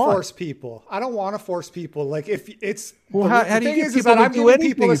want to force people. I don't want to force people. Like, if it's how do you get people I'm to do giving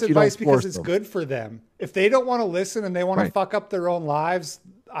people this advice because it's them? Good for them. If they don't want to listen and they want to fuck up their own lives,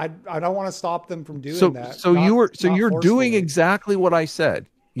 I don't want to stop them from doing that. So you're doing exactly what I said.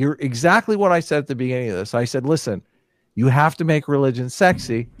 You're exactly what I said at the beginning of this. I said, listen, you have to make religion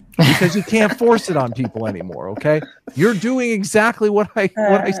sexy, because you can't force it on people anymore. Okay, you're doing exactly what I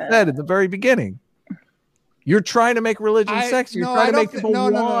said at the very beginning. You're trying to make religion sexy. You're trying to make people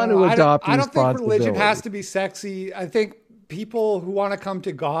want to adopt responsibility. I don't think religion has to be sexy. I think people who want to come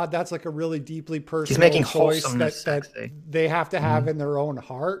to God, that's like a really deeply personal choice that they have to have in their own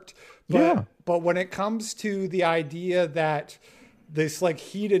heart. But when it comes to the idea that this like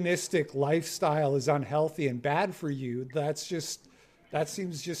hedonistic lifestyle is unhealthy and bad for you, that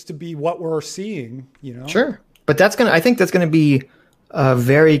seems just to be what we're seeing, you know? Sure. But I think that's going to be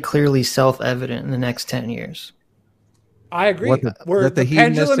very clearly self-evident in the next 10 years. I agree. The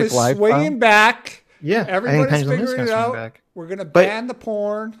pendulum is swinging back. Yeah. Everybody's figuring it out. Back. We're going to ban the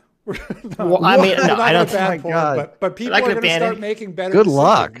porn. I don't ban porn, but people are going to start making better Good decisions.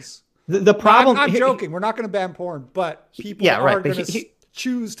 luck. The problem. I'm joking. We're not going to ban porn, but people are going to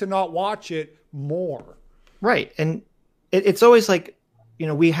choose to not watch it more. Right. And it's always like,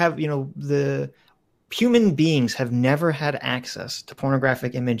 we have, the human beings have never had access to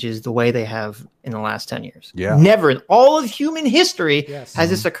pornographic images the way they have in the last 10 years. Yeah. Never. In all of human history has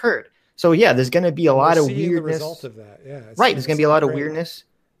this occurred. So yeah, there's going to be a lot of weirdness. The result of that. Yeah. Right. There's going to be a lot of weirdness.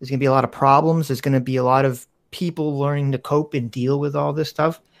 There's going to be a lot of problems. There's going to be a lot of people learning to cope and deal with all this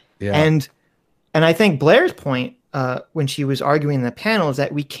stuff. Yeah. And I think Blair's point when she was arguing in the panel is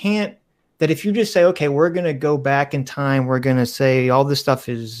that that if you just say, okay, we're going to go back in time, we're going to say all this stuff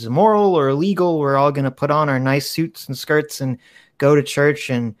is immoral or illegal, we're all going to put on our nice suits and skirts and go to church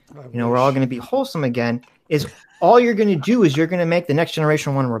and, we're all going to be wholesome again, is all you're going to do is you're going to make the next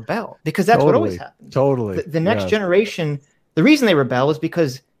generation want to rebel, because that's what always happens. Totally. The next generation, the reason they rebel is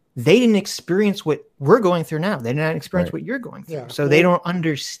because they didn't experience what we're going through now. They didn't experience what you're going through. Yeah. So they don't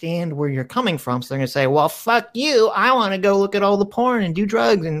understand where you're coming from. So they're going to say, well, fuck you. I want to go look at all the porn and do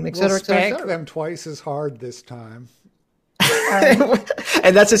drugs and et cetera, et cetera. Spank them twice as hard this time.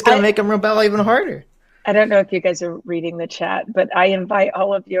 And that's just going to make them rebel even harder. I don't know if you guys are reading the chat, but I invite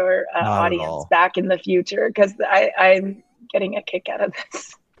all of your audience back in the future, because I'm getting a kick out of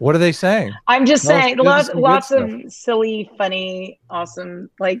this. What are they saying? I'm just saying lots of silly, funny, awesome,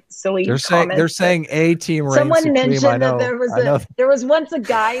 silly comments. They're saying A team reigns Someone supreme. mentioned that there was once a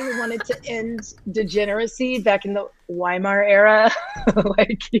guy who wanted to end degeneracy back in the Weimar era.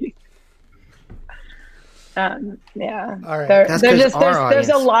 Yeah. All right. There's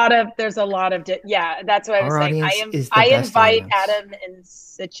a lot of yeah. That's what I was saying. I invite Adam and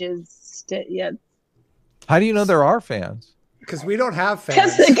Sitch's. Yeah. How do you know there are fans? Because we don't have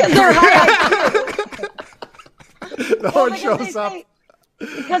fans. Because they're high. No one shows up.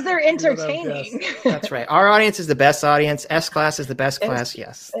 Because they're entertaining. That's right. Our audience is the best audience. S class is the best class.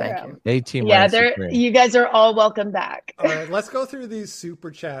 Yes. Thank you. A team. Yeah, you guys are all welcome back. All right, let's go through these super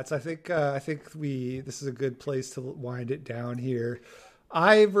chats. I think this is a good place to wind it down here.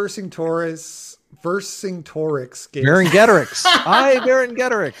 Vercingetorix. Vercingetorix.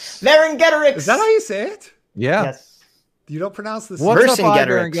 Vercingetorix. Is that how you say it? Yeah. Yes. You don't pronounce this. What's up,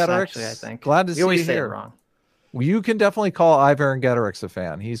 actually, I think. Glad to see you say here. It wrong. Well, you can definitely call Vercingetorix a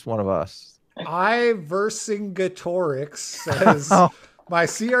fan. He's one of us. Vercingetorix says, my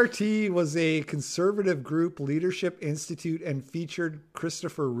CRT was a conservative group, Leadership Institute, and featured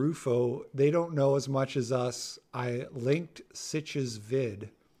Christopher Rufo. They don't know as much as us. I linked Sitch's vid.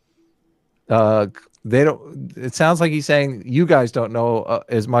 They don't. It sounds like he's saying you guys don't know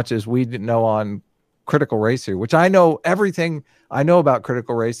as much as we didn't know on critical race theory, which I know everything I know about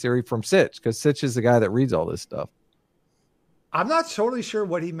critical race theory from Sitch, because Sitch is the guy that reads all this stuff. I'm not totally sure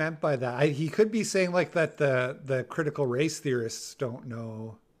what he meant by that. He could be saying that the critical race theorists don't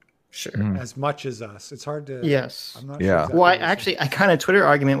know as much as us. It's hard to. Yes. I'm not sure exactly well, I kind of Twitter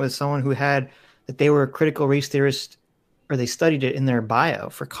argument with someone who had that they were a critical race theorist, or they studied it in their bio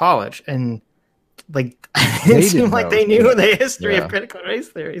for college, and it seemed like they knew the history of critical race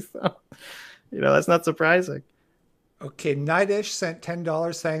theory. So. That's not surprising. Okay, Nightish sent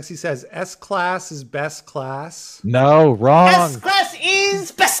 $10. Thanks. He says S class is best class. No, wrong. S class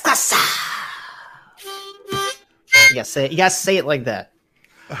is best class. You gotta say it like that.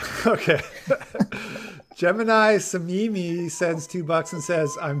 Okay. Gemini Samimi sends $2 and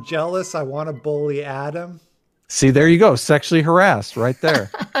says, I'm jealous. I want to bully Adam. See, there you go. Sexually harassed right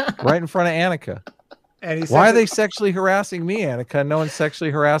there. Right in front of Annika. And he Why are they sexually harassing me, Annika? No one's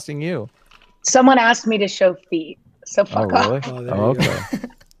sexually harassing you. Someone asked me to show feet, so fuck off. Oh, okay.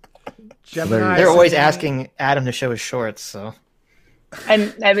 Gemini, they're always asking Adam to show his shorts. So,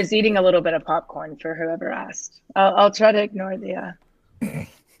 and I was eating a little bit of popcorn for whoever asked. I'll try to ignore the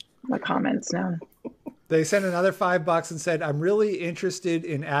comments now. They sent another $5 and said, I'm really interested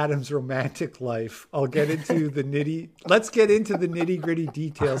in Adam's romantic life. I'll get into let's get into the nitty gritty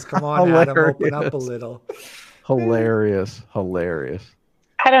details. Come on, Adam, open up a little. Hilarious.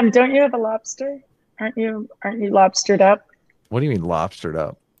 Adam, don't you have a lobster? Aren't you lobstered up? What do you mean lobstered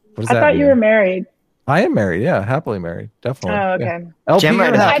up? What does I that thought mean? you were married. I am married. Yeah, happily married. Definitely. Oh, okay. Yeah. LP,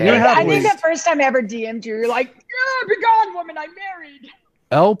 I think the first time I ever DM'd you, you're like, be gone, woman, I'm married.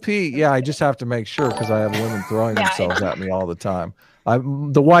 LP, yeah, I just have to make sure because I have women throwing themselves at me all the time.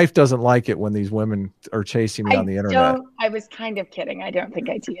 The wife doesn't like it when these women are chasing me on the internet. I was kind of kidding. I don't think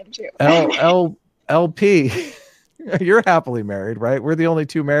I DM'd you. LP, you're happily married, right? We're the only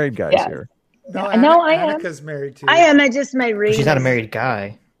two married guys here. No, I am. Anika's married too. I am. I just my ring. She's not a married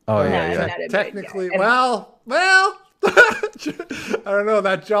guy. Oh, No, yeah. not a Technically, married guy. well, I don't know,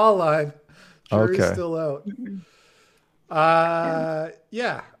 that jawline. Jury's Okay. still out.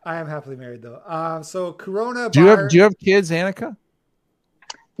 Yeah, I am happily married though. So Corona. Do you have kids, Annika?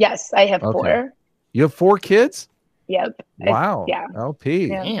 Yes, I have 4. You have 4 kids? Yep. Wow. Yeah. LP.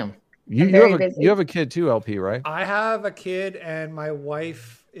 Yeah. Damn. You have a kid too, LP, right? I have a kid, and my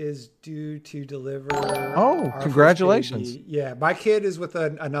wife is due to deliver. Oh, our congratulations. first baby. Yeah, my kid is with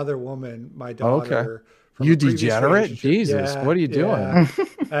another woman, my daughter. Okay. from You a previous degenerate? relationship. Jesus, what are you doing?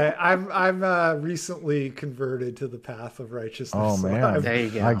 I'm recently converted to the path of righteousness. Oh, so man. There you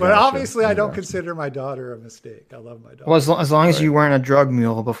go. I But gotcha. obviously, I don't gotcha. consider my daughter a mistake. I love my daughter. Well, as long as you weren't a drug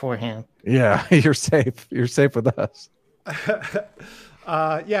mule beforehand. Yeah, you're safe. You're safe with us.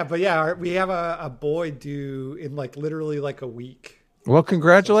 We have a boy due in literally a week. Well,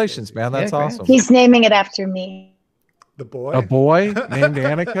 congratulations, man. That's Yeah, great. awesome. He's naming it after me. The boy? A boy named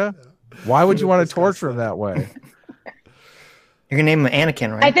Annika? Why would you want to torture him that way? You're gonna name him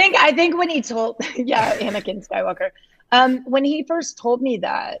Anakin, right? I think when he told Anakin Skywalker. When he first told me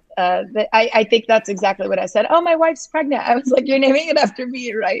that I think that's exactly what I said. Oh, my wife's pregnant. I was like, you're naming it after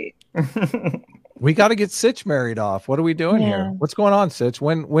me, right? We got to get Sitch married off. What are we doing here? What's going on, Sitch?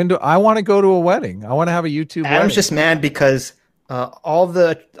 When do I want to go to a wedding? I want to have a YouTube Adam's wedding. just mad because all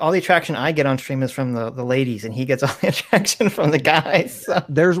the attraction I get on stream is from the ladies, and he gets all the attraction from the guys. So.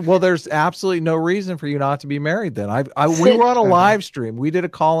 There's absolutely no reason for you not to be married. Then we were on a live stream. We did a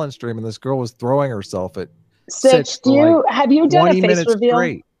call-in stream, and this girl was throwing herself at Sitch, have you done a 20 face minutes reveal?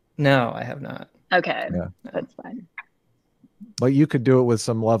 straight. No, I have not. Okay, Yeah. that's fine. But you could do it with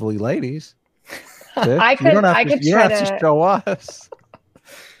some lovely ladies. Sitch. I could. You don't have I to, could you try don't have to to. show us.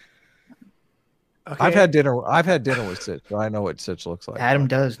 Okay. I've had dinner with Sitch, so I know what Sitch looks like. Adam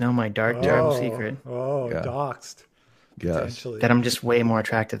does know my dark secret. Oh, Yeah. doxed. Yes. Potentially. That I'm just way more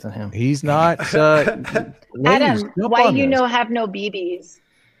attractive than him. He's not. Adam, why have no BBs?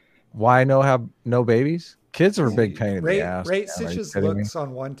 Why have no babies? Kids are a big pain in the ass. Rate man. Are you Sitch's kidding me? looks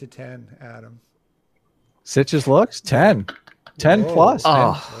on 1 to 10, Adam. Sitch's looks 10 Whoa. plus. man.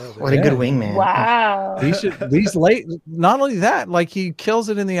 Oh, what a good wingman! Wow. These late. Not only that, he kills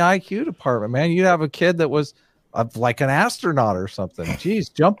it in the IQ department, man. You'd have a kid that was like an astronaut or something.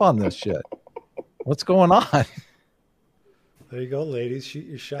 Jeez, jump on this shit. What's going on? There you go, ladies. Shoot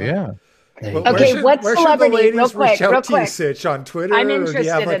your shot. Yeah. Okay, what where celebrity? should the ladies Real quick, reach out real to you, quick. Sitch, on Twitter? I'm Or do you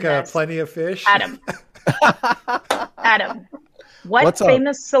interested have in this. plenty of fish? Adam. Adam, what What's up?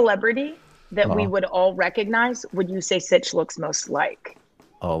 famous celebrity that we Uh-huh. would all recognize would you say Sitch looks most like?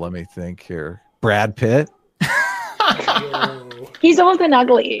 Oh, let me think here. Brad Pitt. He's old and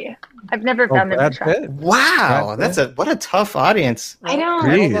ugly. I've never found him Brad attractive. Pitt. Wow, Brad Pitt. what a tough audience. I know.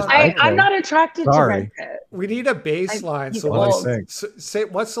 Jeez, I'm okay. not attracted Sorry. to Brad Pitt. We need a baseline. he's So old. Let me think. say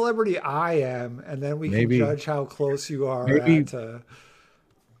what celebrity I am, and then we Maybe- can judge how close you are maybe- at.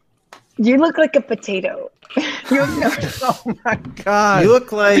 You look like a potato. You have no- Oh my God. You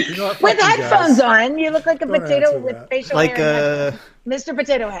look like You know what, with fuck you headphones guys. on, you look like a Don't potato answer with that. facial like hair. and a Mr.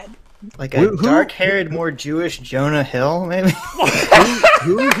 Potato Head. Who- dark-haired, more Jewish Jonah Hill, maybe.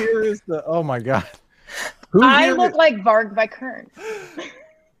 who here is the? Oh my God. Who I here, look like Varg by Kern.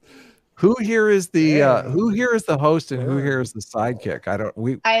 who here is the? Damn. Who here is the host and who here is the sidekick?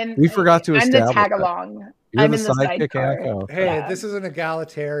 I'm, We forgot to I'm the establish tag that. along. You're I'm the in the sidekick, sidecar. Annika. Hey, Yeah. this is an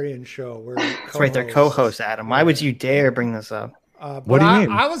egalitarian show. We're That's right, they're co-hosts, Adam. Why would you dare bring this up? What do you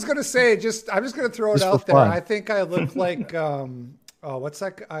mean? I was gonna say, I'm just gonna throw it Just for out there. fun. I think I look like what's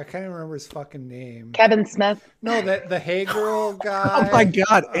that? I can't even remember his fucking name. Kevin Smith. No, the Hey Girl guy. Oh my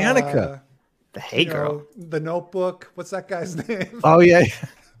God, Annika. The Hey Girl. The Notebook. What's that guy's name? Oh yeah.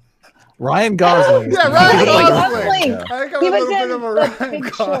 Ryan Gosling. Yeah, Ryan Gosling. I think I'm He a was little bit in of a The Ryan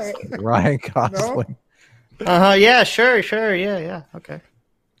Big Gosling. Short. Ryan Gosling. Yeah, sure, yeah, okay.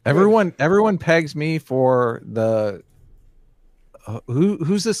 Everyone pegs me for the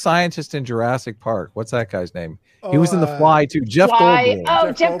who's the scientist in Jurassic Park? What's that guy's name? He was in The Fly too. Jeff Why? Goldblum.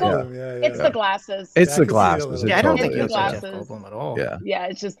 Oh, Jeff Goldblum. Yeah. It's the glasses. It's I the can see it a glasses. little Yeah, I don't bit. think he It's looks like the Jeff glasses. Goldblum at all. Yeah. Yeah,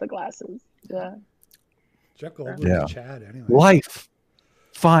 it's just the glasses. Yeah. Jeff Goldblum Yeah. and Chad anyway. Life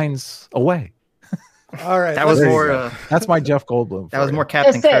finds a way. All right. That was let's- more. That's my Jeff Goldblum. That was for more you.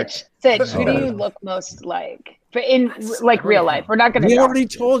 Captain Kirk. Sitch, who do Oh. you look most like? But in like real life, we're not going We to. already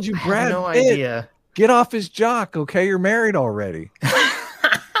told you, I have Brad. no Pitt. idea. Get off his jock, okay? You're married already.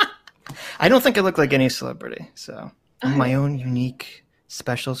 I don't think I look like any celebrity, so I'm my own unique,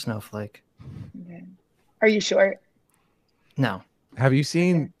 special snowflake. Okay. Are you short? No. Have you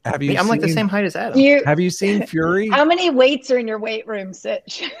seen? I'm like the same height as Adam. Have you seen Fury? How many weights are in your weight room,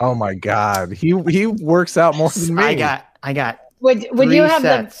 Sitch? Oh my God, he works out more than me. I got. Would you have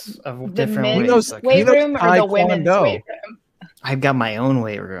of the different men's weight room or the women's weight room? I've got my own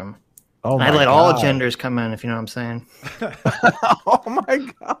weight room. Oh my I let God. all genders come in, if you know what I'm saying. Oh my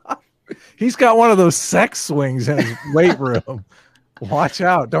God, he's got one of those sex swings in his weight room. Watch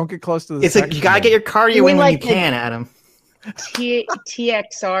out! Don't get close to the. It's like you gotta get your cardio in when you can, Adam.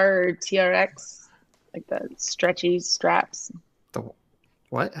 TXR or TRX, like the stretchy straps. The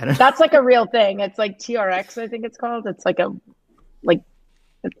what? I don't. That's like a real thing. It's like TRX, I think it's called. It's like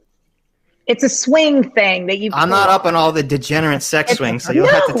it's a swing thing that you. I'm not up on all the degenerate sex swings, so you'll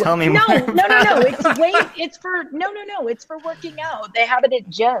have to tell me more. No. It's for It's for working out. They have it at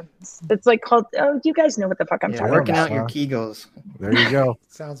gyms. It's like called. Oh, you guys know what the fuck I'm talking working about. out your Kegels. There you go.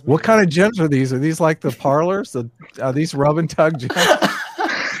 Sounds. What kind of gyms are these? Are these like the parlors? Are these rub and tug gyms?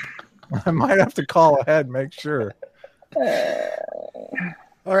 I might have to call ahead, make sure.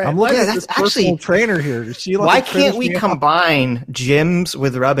 All right. I'm looking at this personal trainer here. Does she why can't we combine gyms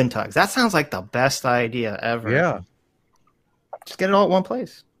with rub and tugs? That sounds like the best idea ever. Yeah. Just get it all at one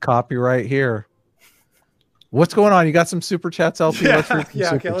place. Copyright here. What's going on? You got some super chats, LP?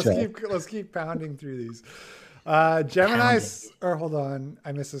 Let's keep pounding through these. Gemini, or hold on,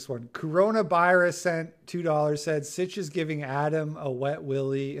 I missed this one. Coronavirus sent $2. Said Sitch is giving Adam a wet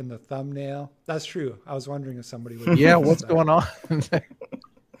willy in the thumbnail. That's true. I was wondering if somebody would. Yeah, what's going on?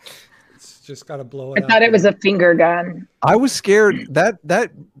 It's just got to blow it. I thought it was a finger gun. I was scared that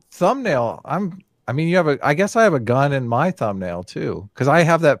thumbnail. I guess I have a gun in my thumbnail too, because I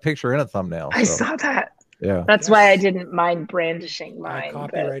have that picture in a thumbnail. I saw that. Yeah, that's why I didn't mind brandishing mine. I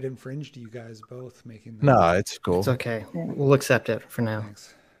copyright infringed you guys both making that. No, it's cool. It's okay. We'll accept it for now.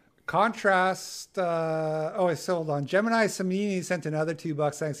 Thanks. Contrast. Hold on. Gemini Samini sent another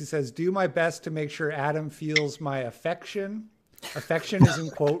 $2. Thanks. He says, "Do my best to make sure Adam feels my affection." Affection is in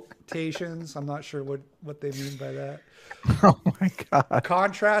quotations. I'm not sure what they mean by that. Oh my God.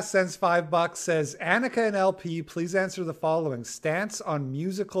 Contrast sends $5. Says, Annika and LP, please answer the following: stance on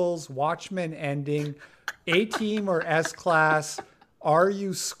musicals, Watchmen ending, A-Team or S-Class, are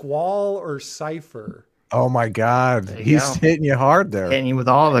you Squall or Cypher? Oh my God, he's hitting you hard there. Hitting you with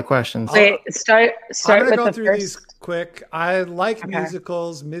all the questions. Wait, start I'm with gonna go the through first. these quick. I like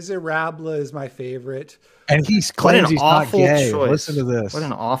musicals. Miserable is my favorite. And he claims he's not gay. Choice. Listen to this. What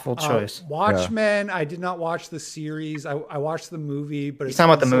an awful choice. Watchmen. I did not watch the series. I watched the movie, but it's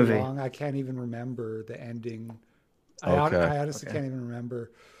talking about the so movie. long, I can't even remember the ending. Okay. I honestly can't even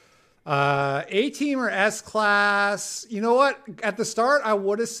remember. A-Team or S-Class. You know what? At the start, I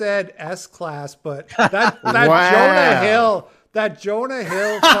would have said S-Class, but that Wow. Jonah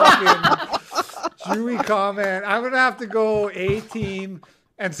Hill fucking Jewy comment. I'm gonna have to go A-Team.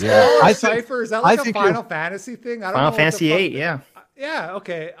 And Squall or Cypher, is that like a Final Fantasy thing? I don't know. Final Fantasy VIII, yeah. Yeah,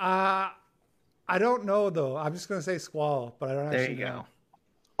 okay. I don't know though. I'm just gonna say Squall, but I don't actually know.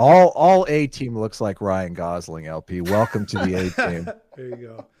 All A-Team looks like Ryan Gosling, LP. Welcome to the A-Team. There you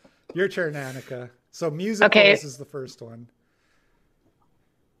go. Your turn, Annika. So musicals is the first one.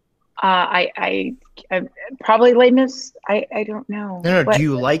 I probably Les Mis. I don't know. No. Do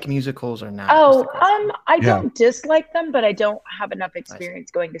you like musicals or not? I don't dislike them, but I don't have enough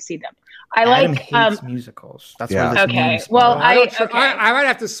experience going to see them. Adam hates musicals. That's what this means. Well, I might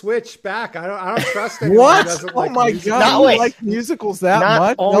have to switch back. I don't trust anyone What? who doesn't Oh like my musicals. God! You like musicals that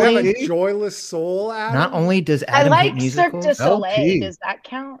much? You have a joyless soul, Adam? Not only does Adam hate musicals, Cirque du Soleil. Does that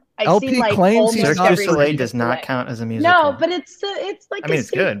count? LP claims Cirque du Soleil does not count as a musical. No, but it's like a it's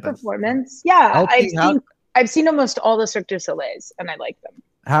good performance. Yeah, LP, I've seen almost all the Cirque du Soleils, and I like them.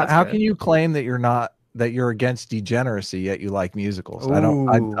 How can you claim that you're against degeneracy yet you like musicals? I don't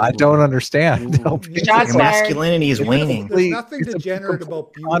understand. Your masculinity is waning. There's nothing degenerate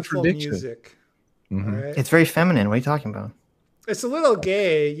about beautiful music. Mm-hmm. Right? It's very feminine. What are you talking about? It's a little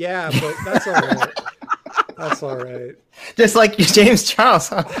gay, yeah, but that's all right. That's all right. Just like James Charles.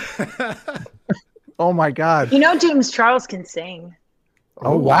 Huh? Oh my God! You know James Charles can sing.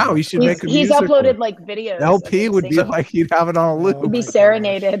 Oh wow! He should make a He's musical. uploaded like videos. LP would be like he'd have it on a loop. He'd be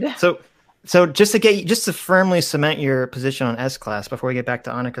serenaded. So just to firmly cement your position on S-Class before we get back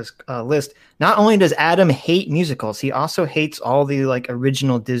to Annika's list, not only does Adam hate musicals, he also hates all the like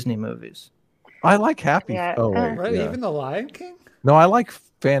original Disney movies. I like Happy. Yeah. Oh wait, Right? Even The Lion King? No, I like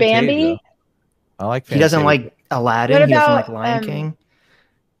Fantasia. Bambi? I like Fantasia. He doesn't like Aladdin. What He doesn't about, like Lion King.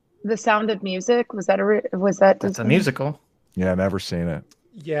 The Sound of Music? Was that That's a musical. Yeah, never seen it.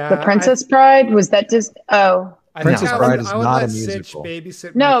 Yeah. The Princess Bride? Was that just... Oh. Princess Bride is not a musical.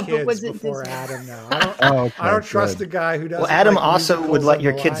 Babysit No, my but kids was it before Disney? Adam now. I don't trust a guy who doesn't. Well, Adam like also would musicals let and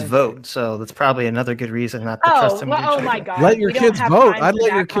your The kids Lion vote, King. so that's probably another good reason not to trust him. Oh my God! Let your We don't kids have vote. time I'd for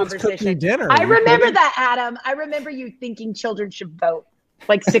let your that kids cook me conversation. dinner. I remember that, Adam. I remember you thinking children should vote,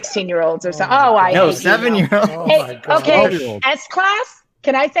 like 16-year-olds or something. my I No, God. hate you now. 7-year-old. Oh Hey, my God. okay, 12-year-old. S class.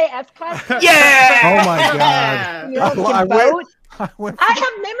 Can I say S class? Yeah. Oh my God. You all can I vote. went I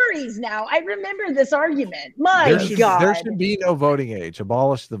have memories now. I remember this argument. My there God. should be no voting age.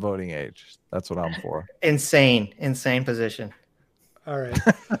 Abolish the voting age. That's what I'm for. Insane position. All right.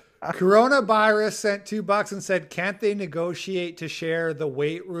 Coronavirus sent $2 and said, can't they negotiate to share the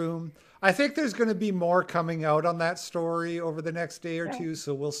weight room? I think there's going to be more coming out on that story over the next day or two,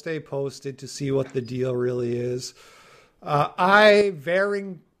 so we'll stay posted to see what the deal really is. Ivar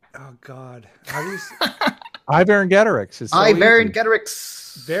Getterix. Ivar Getterix.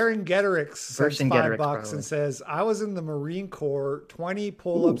 Getterix sends Getterix, $5 and says, I was in the Marine Corps. 20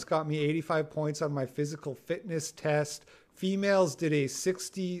 pull-ups got me 85 points on my physical fitness test. Females did a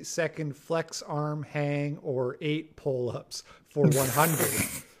 60-second flex arm hang or 8 pull-ups for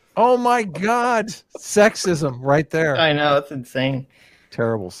 100. Oh my God. Sexism right there. I know, it's insane.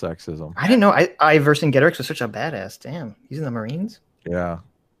 Terrible sexism. I didn't know Ivar Getterix was such a badass. Damn, he's in the Marines. Yeah.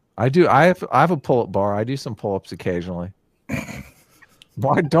 I do. I have a pull-up bar. I do some pull-ups occasionally.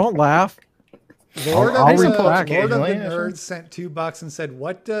 Why? Don't laugh. Lord I'll of the occasionally, yeah, Nerds sent $2 and said,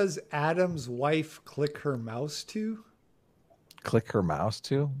 what does Adam's wife click her mouse to? Click her mouse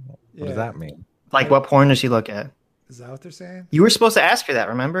to? What does that mean? Like, what porn does she look at? Is that what they're saying? You were supposed to ask her that,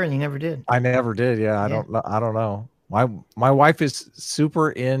 remember? And you never did. I never did. Yeah, I don't know. My wife is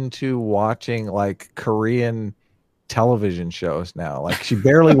super into watching like Korean television shows now. Like she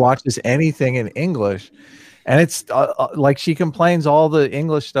barely watches anything in English, and it's like she complains all the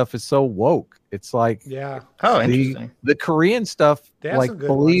English stuff is so woke. It's like interesting. The Korean stuff like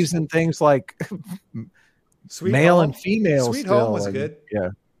believes in things like male and female. Sweet still, Home was good. Yeah.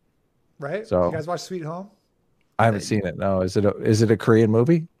 Right. So you guys watch Sweet Home? I haven't seen it. No, is it a Korean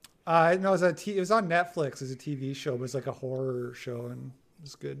movie? No, it was on Netflix as a TV show, but it's like a horror show, and it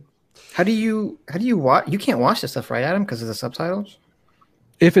was good. How do you watch? You can't watch this stuff, right, Adam, because of the subtitles?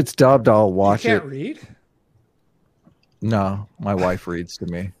 If it's dubbed, I'll watch it. You can't read? No, my wife reads to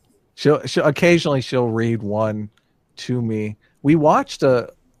me. She'll occasionally read one to me. We watched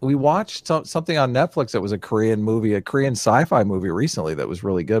something on Netflix that was a Korean movie, a Korean sci-fi movie recently that was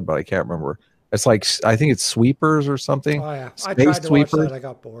really good, but I can't remember. It's like, I think it's Sweepers or something. Oh yeah, Space I tried to Sweepers. watch that. I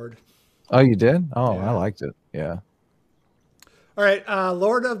got bored. Oh, you did? Oh, Yeah. I liked it. Yeah. All right,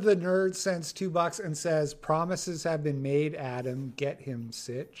 Lord of the Nerds sends $2 and says, promises have been made, Adam. Get him,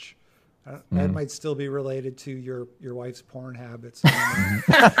 Sitch. That might still be related to your wife's porn habits. LT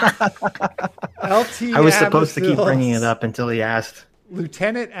I was supposed to keep bringing it up until he asked.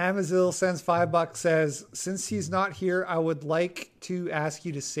 Lieutenant Amazil sends $5, says, since he's not here, I would like to ask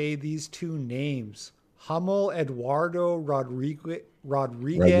you to say these two names. Hummel Eduardo Rodriguez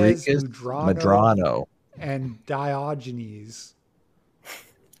Medrano, and Diogenes.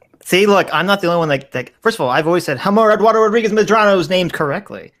 See, look, I'm not the only one that first of all, I've always said Hummel Eduardo Rodriguez Medrano's named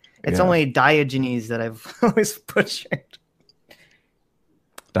correctly. It's only Diogenes that I've always butchered.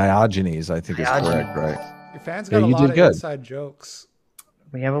 Diogenes, I think is correct, right? Your fans got a lot of inside jokes.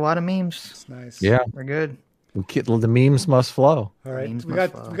 We have a lot of memes. It's nice. Yeah. We're good. The memes must flow. All right. We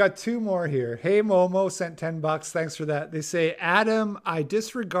got two more here. Hey Momo sent $10. Thanks for that. They say, Adam, I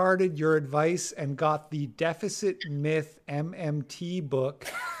disregarded your advice and got the Deficit Myth MMT book.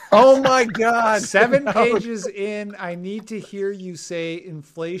 Oh my God. 7 pages in. I need to hear you say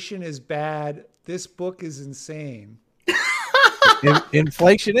inflation is bad. This book is insane.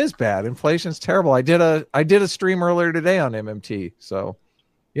 Inflation is bad. Inflation's terrible. I did a stream earlier today on MMT. So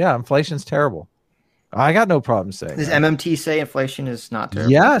yeah, inflation's terrible. I got no problem saying. Does MMT say inflation is not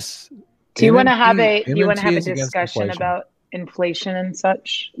terrible? Yes. Do you want to have a discussion about inflation and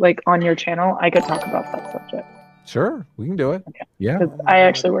such, like on your channel? I could talk about that subject. Sure, we can do it. Okay. Yeah. I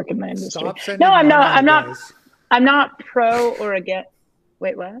actually work in the industry. No, I'm not. I'm not pro or against.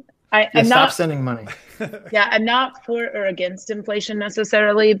 Wait, what? I'm stop not sending money. Yeah, I'm not for or against inflation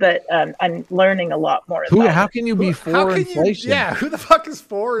necessarily, but I'm learning a lot more about How can you be for inflation? Who the fuck is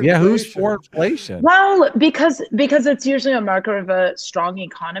for inflation? Yeah, who's for inflation? Well, because it's usually a marker of a strong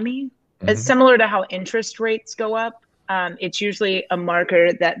economy. Mm-hmm. It's similar to how interest rates go up. It's usually a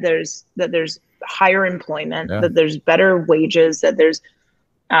marker that there's higher employment, that there's better wages, that there's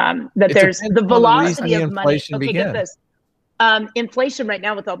the velocity of money. Okay, get this. Inflation right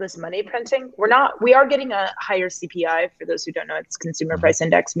now with all this money printing, we are getting a higher CPI. For those who don't know, it's consumer price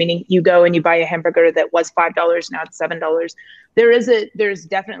index, meaning you go and you buy a hamburger that was $5, now it's $7. There's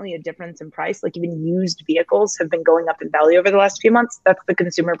definitely a difference in price. Like even used vehicles have been going up in value over the last few months. That's the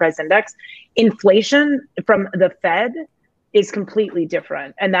consumer price index. Inflation from the Fed is completely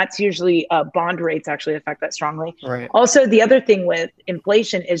different. And that's usually bond rates actually affect that strongly. Right. Also, the other thing with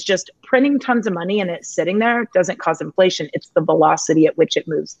inflation is just printing tons of money and it sitting there doesn't cause inflation. It's the velocity at which it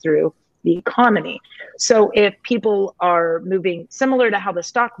moves through the economy. So if people are moving similar to how the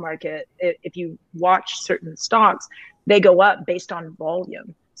stock market, if you watch certain stocks, they go up based on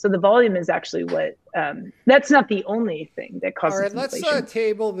volume. So the volume is actually what, that's not the only thing that causes All right, inflation. let's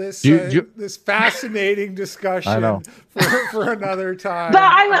table this this fascinating discussion for another time. But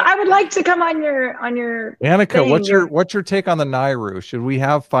I would like to come on your Annika, thing. what's your take on the NAIRU? Should we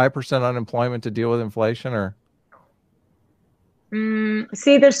have 5% unemployment to deal with inflation, or?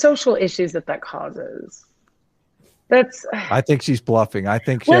 See, there's social issues that causes. I think she's bluffing. I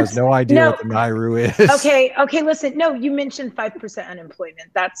think she has no idea what the NAIRU is. Okay. Listen, no, you mentioned 5% unemployment.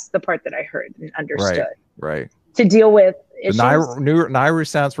 That's the part that I heard and understood. Right. To deal with issues. The NAIRU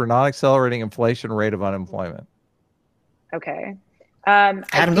stands for non-accelerating inflation rate of unemployment. Okay.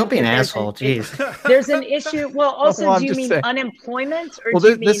 Adam, don't be an asshole. Jeez. There's an issue. Well, also, do you mean unemployment or do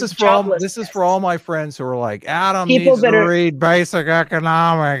you mean joblessness? This is for all my friends who are like, Adam needs to read basic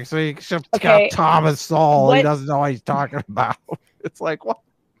economics. He should have Thomas Sowell. He doesn't know what he's talking about. It's like, what?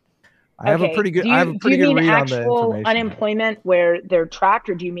 I have a pretty good read on the information. Do you mean actual unemployment where they're tracked,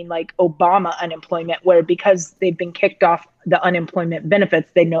 or do you mean like Obama unemployment where because they've been kicked off the unemployment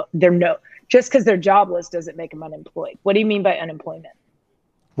benefits, just because they're jobless doesn't make them unemployed? What do you mean by unemployment?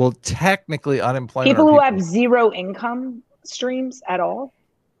 Well, technically unemployment. People who have zero income streams at all?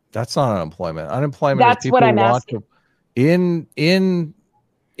 That's not unemployment. Unemployment That's is people what I'm who want asking. to,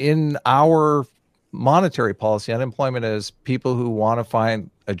 in our monetary policy, unemployment is people who want to find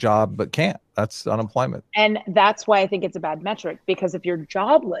a job but can't. That's unemployment. And that's why I think it's a bad metric, because if you're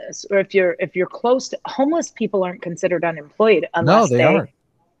jobless or if you're close to homeless, people aren't considered unemployed unless they aren't.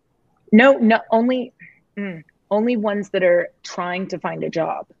 No, only ones that are trying to find a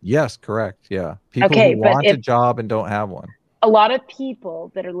job. Yes, correct. Yeah. People who want a job and don't have one. A lot of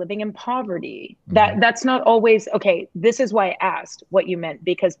people that are living in poverty, that's not always, this is why I asked what you meant,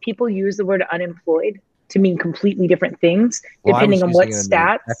 because people use the word unemployed to mean completely different things, depending on what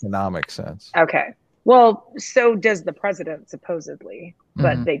stats. Economic sense. Okay. Well, so does the president supposedly,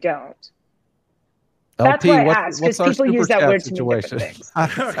 but they don't. That's why I asked, because people use that word to mean different things.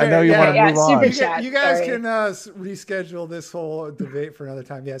 I know you want to move on. Super chat. You guys can reschedule this whole debate for another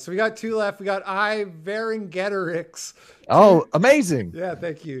time. Yeah, so we got two left. We got Varengeterix. Oh, amazing. Yeah,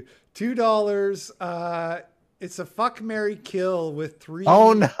 thank you. $2. It's a fuck, marry, kill with 3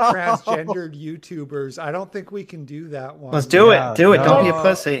 transgendered YouTubers. I don't think we can do that one. Let's do it. Do it. No. Don't be a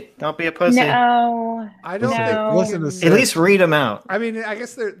pussy. Don't be a pussy. No. I don't think. Listen, at least read them out. I mean, I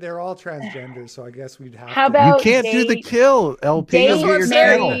guess they're all transgender, so I guess we'd have How to. about you can't do the kill, LP. That's what I'm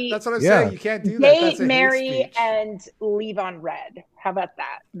saying. That's what I'm saying. You can't do that. Date, marry, and leave on red. How about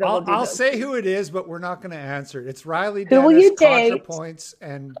that? I'll say who it is, but we're not going to answer it. It's Riley Who will Dennis, you date? ContraPoints,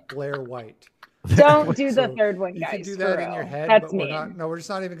 and Blair White. Don't do the third one, guys. You can do that in your head, That's but we're just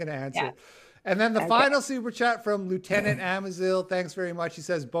not even going to answer it. And then the final super chat from Lieutenant Amazil. Thanks very much. He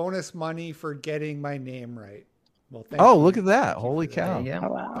says, bonus money for getting my name right. Well, thank you. Look at that. Holy cow. Yeah. Oh,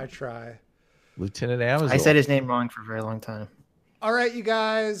 wow. I try. Lieutenant Amazil. I said his name wrong for a very long time. All right, you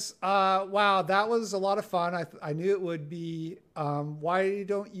guys. Wow, that was a lot of fun. I knew it would be. Why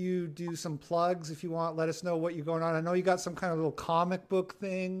don't you do some plugs if you want? Let us know what you're going on. I know you got some kind of little comic book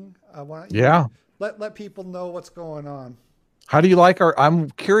thing. Why don't you let people know what's going on? How do you like I'm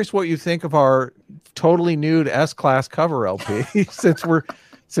curious what you think of our totally nude S-Class cover, LP, since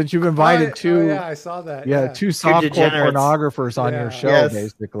you've invited two. Yeah, I saw that. Two softcore pornographers on your show,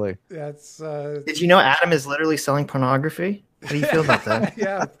 basically. That's. Did you know Adam is literally selling pornography? How do you feel about that?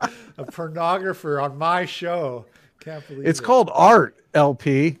 Yeah, a pornographer on my show. Can't believe it's called art,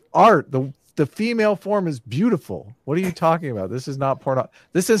 LP. Art. The female form is beautiful. What are you talking about? This is not porno.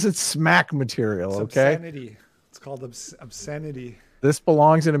 This isn't smack material. It's okay. Obscenity. It's called obscenity. This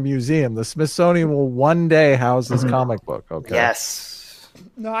belongs in a museum. The Smithsonian will one day house this comic book. Okay. Yes.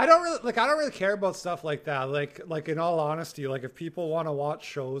 No, I don't really care about stuff like that. Like in all honesty, like if people want to watch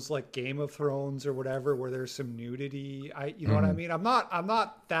shows like Game of Thrones or whatever where there's some nudity, you know what I mean? I'm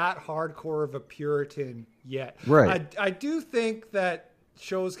not that hardcore of a Puritan yet. Right. I do think that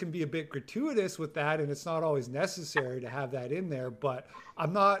shows can be a bit gratuitous with that, and it's not always necessary to have that in there, but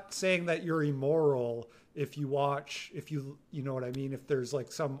I'm not saying that you're immoral if you watch, you know what I mean, if there's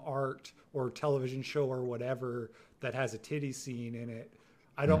like some art or television show or whatever that has a titty scene in it,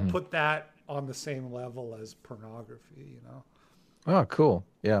 I don't put that on the same level as pornography, you know? Oh, cool.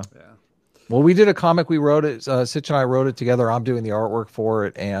 Yeah. Yeah. Well, we did a comic. We wrote it. Sitch and I wrote it together. I'm doing the artwork for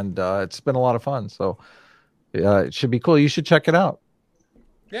it, and it's been a lot of fun. So it should be cool. You should check it out.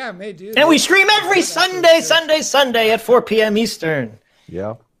 Yeah, I may do. And we stream every Sunday at 4 p.m. Eastern.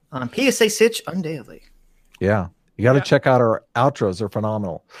 Yeah. On PSA Sitch Undaily. Yeah. You got to check out our outros. They're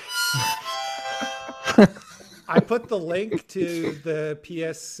phenomenal. I put the link to the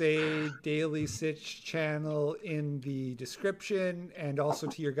PSA Daily Sitch channel in the description, and also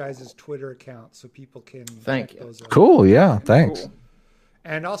to your guys' Twitter account so people can check those out. Cool. Yeah. Thanks. Cool.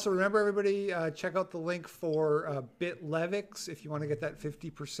 And also remember, everybody, check out the link for BitLevix if you want to get that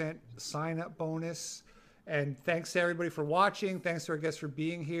 50% sign-up bonus. And thanks to everybody for watching. Thanks to our guests for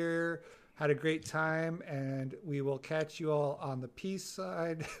being here. Had a great time, and we will catch you all on the peace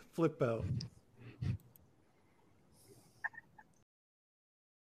side. Flip out.